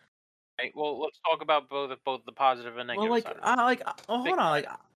like. Right, well, let's talk about both the positive and negative side. Hold on. Like,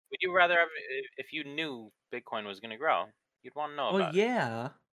 would you rather have, if you knew Bitcoin was going to grow, you'd want to know about it? Well, yeah.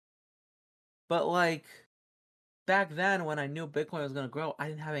 But like, back then when I knew Bitcoin was going to grow, I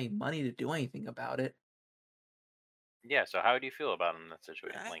didn't have any money to do anything about it. Yeah, so how do you feel about it in that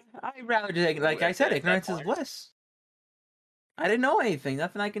situation? Like, I'd rather just, like I said, ignorance is bliss. I didn't know anything.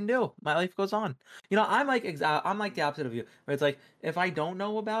 Nothing I can do. My life goes on. You know, I'm like the opposite of you. Where it's like, if I don't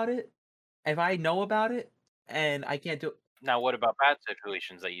know about it, if I know about it and I can't do it. Now, what about bad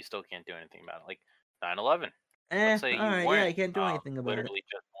situations that you still can't do anything about? Like 9/11. Let's say you weren't. I can't do anything about literally it.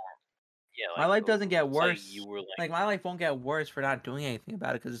 Just yeah, my life doesn't get worse. You were my life won't get worse for not doing anything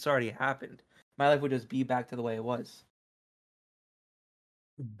about it because it's already happened. My life would just be back to the way it was.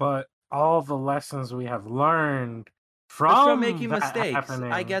 But all the lessons we have learned from making mistakes,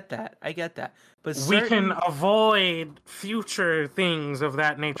 happening, I get that. But we can avoid future things of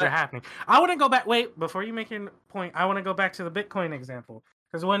that nature happening. I want to go back. Wait, before you make your point, I want to go back to the Bitcoin example.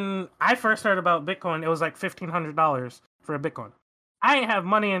 Because when I first heard about Bitcoin, it was like $1,500 for a Bitcoin. I ain't have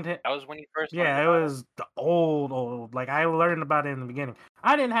money into it. That was when you first. Yeah, it was the old. Like, I learned about it in the beginning.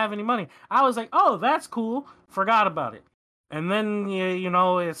 I didn't have any money. I was like, oh, that's cool. Forgot about it. And then, you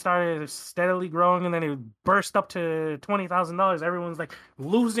know, it started steadily growing, and then it burst up to $20,000. Everyone's like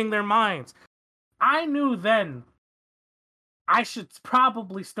losing their minds. I knew then I should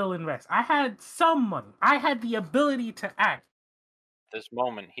probably still invest. I had some money. I had the ability to act. This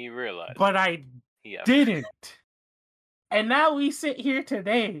moment, he realized. But I didn't. And now we sit here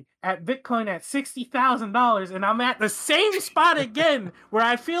today at Bitcoin at $60,000, and I'm at the same spot again where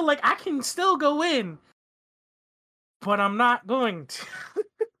I feel like I can still go in. But I'm not going to.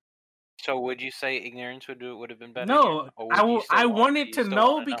 So would you say ignorance would have been better? No, I wanted to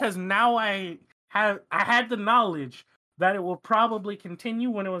know because now I had the knowledge, that it will probably continue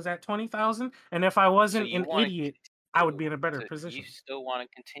when it was at 20,000. And if I wasn't you an wanna idiot, I would be in a better So you position. still want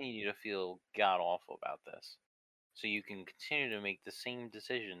to continue to feel god awful about this, so you can continue to make the same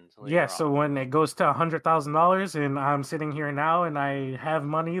decisions later Yeah, on. so when it goes to $100,000 and I'm sitting here now and I have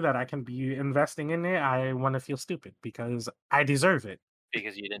money that I can be investing in it, I want to feel stupid because I deserve it.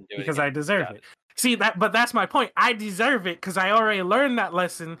 Because you didn't do it Because again. I deserve Got it. See that, but that's my point. I deserve it because I already learned that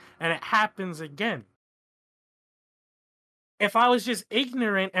lesson, and it happens again. If I was just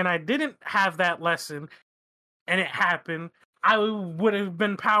ignorant and I didn't have that lesson, and it happened, I would have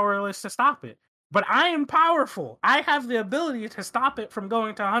been powerless to stop it. But I am powerful. I have the ability to stop it from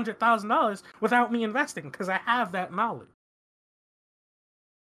going to $100,000 without me investing because I have that knowledge.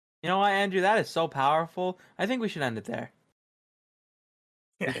 You know what, Andrew? That is so powerful. I think we should end it there.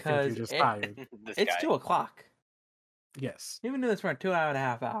 I think Because you're just tired. This it's guy. 2:00. Yes. You've been doing this for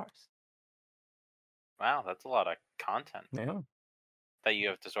 2.5 hours. Wow, that's a lot of content Yeah. that you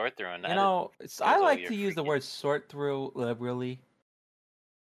have to sort through. And You know, I all like your to use the freaking- word "sort through" liberally.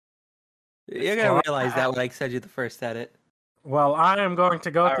 It's You're gonna Well, realize that when I said you the first edit. Well, I am going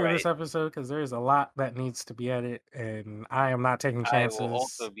to go All through this right. episode because there's a lot that needs to be edited, and I am not taking I chances. will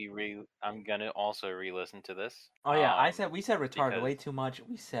also I'm gonna also re-listen to this. Oh yeah, we said retarded because- way too much.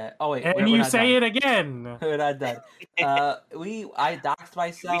 We said, oh wait, And we're you not say done. it again. We're not done. I doxed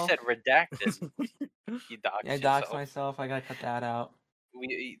myself. We said redacted. You doxed I doxed yourself. myself. I gotta cut that out.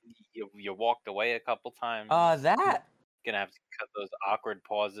 You walked away a couple times. That Gonna have to cut those awkward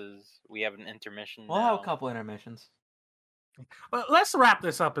pauses. We have an intermission we'll now. have a couple intermissions. Well, let's wrap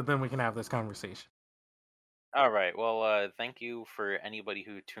this up, and then we can have this conversation. All right. Well, thank you for anybody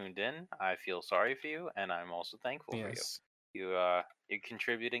who tuned in. I feel sorry for you, and I'm also thankful Yes. for you. You're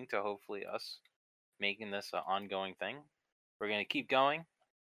contributing to hopefully us making this an ongoing thing. We're gonna keep going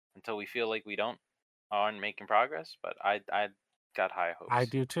until we feel like we aren't making progress. But I got high hopes. I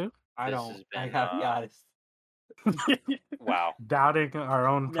do too. I This don't. has I been, gotta be honest. Wow. Doubting our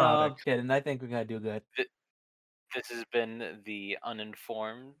own No, I'm product. kidding. I think we're gonna do good. This has been the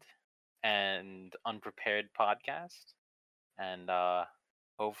Uninformed and Unprepared podcast, and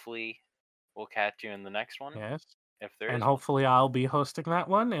hopefully we'll catch you in the next one. Yes. If there And is hopefully I'll be hosting that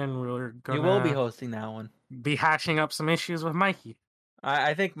one, and we're gonna You will be hosting that one. be hashing up some issues with Mikey.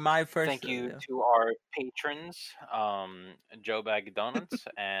 I think my first. Thank you to our patrons, Joe Bag of Donuts,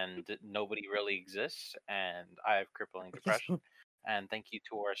 and Nobody Really Exists, and I Have Crippling Depression. And thank you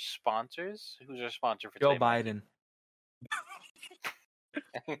to our sponsors. Who's our sponsor for Joe today, Mikey? Biden.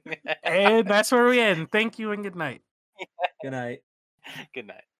 And that's where we end. Thank you and good night. Good night. Good night.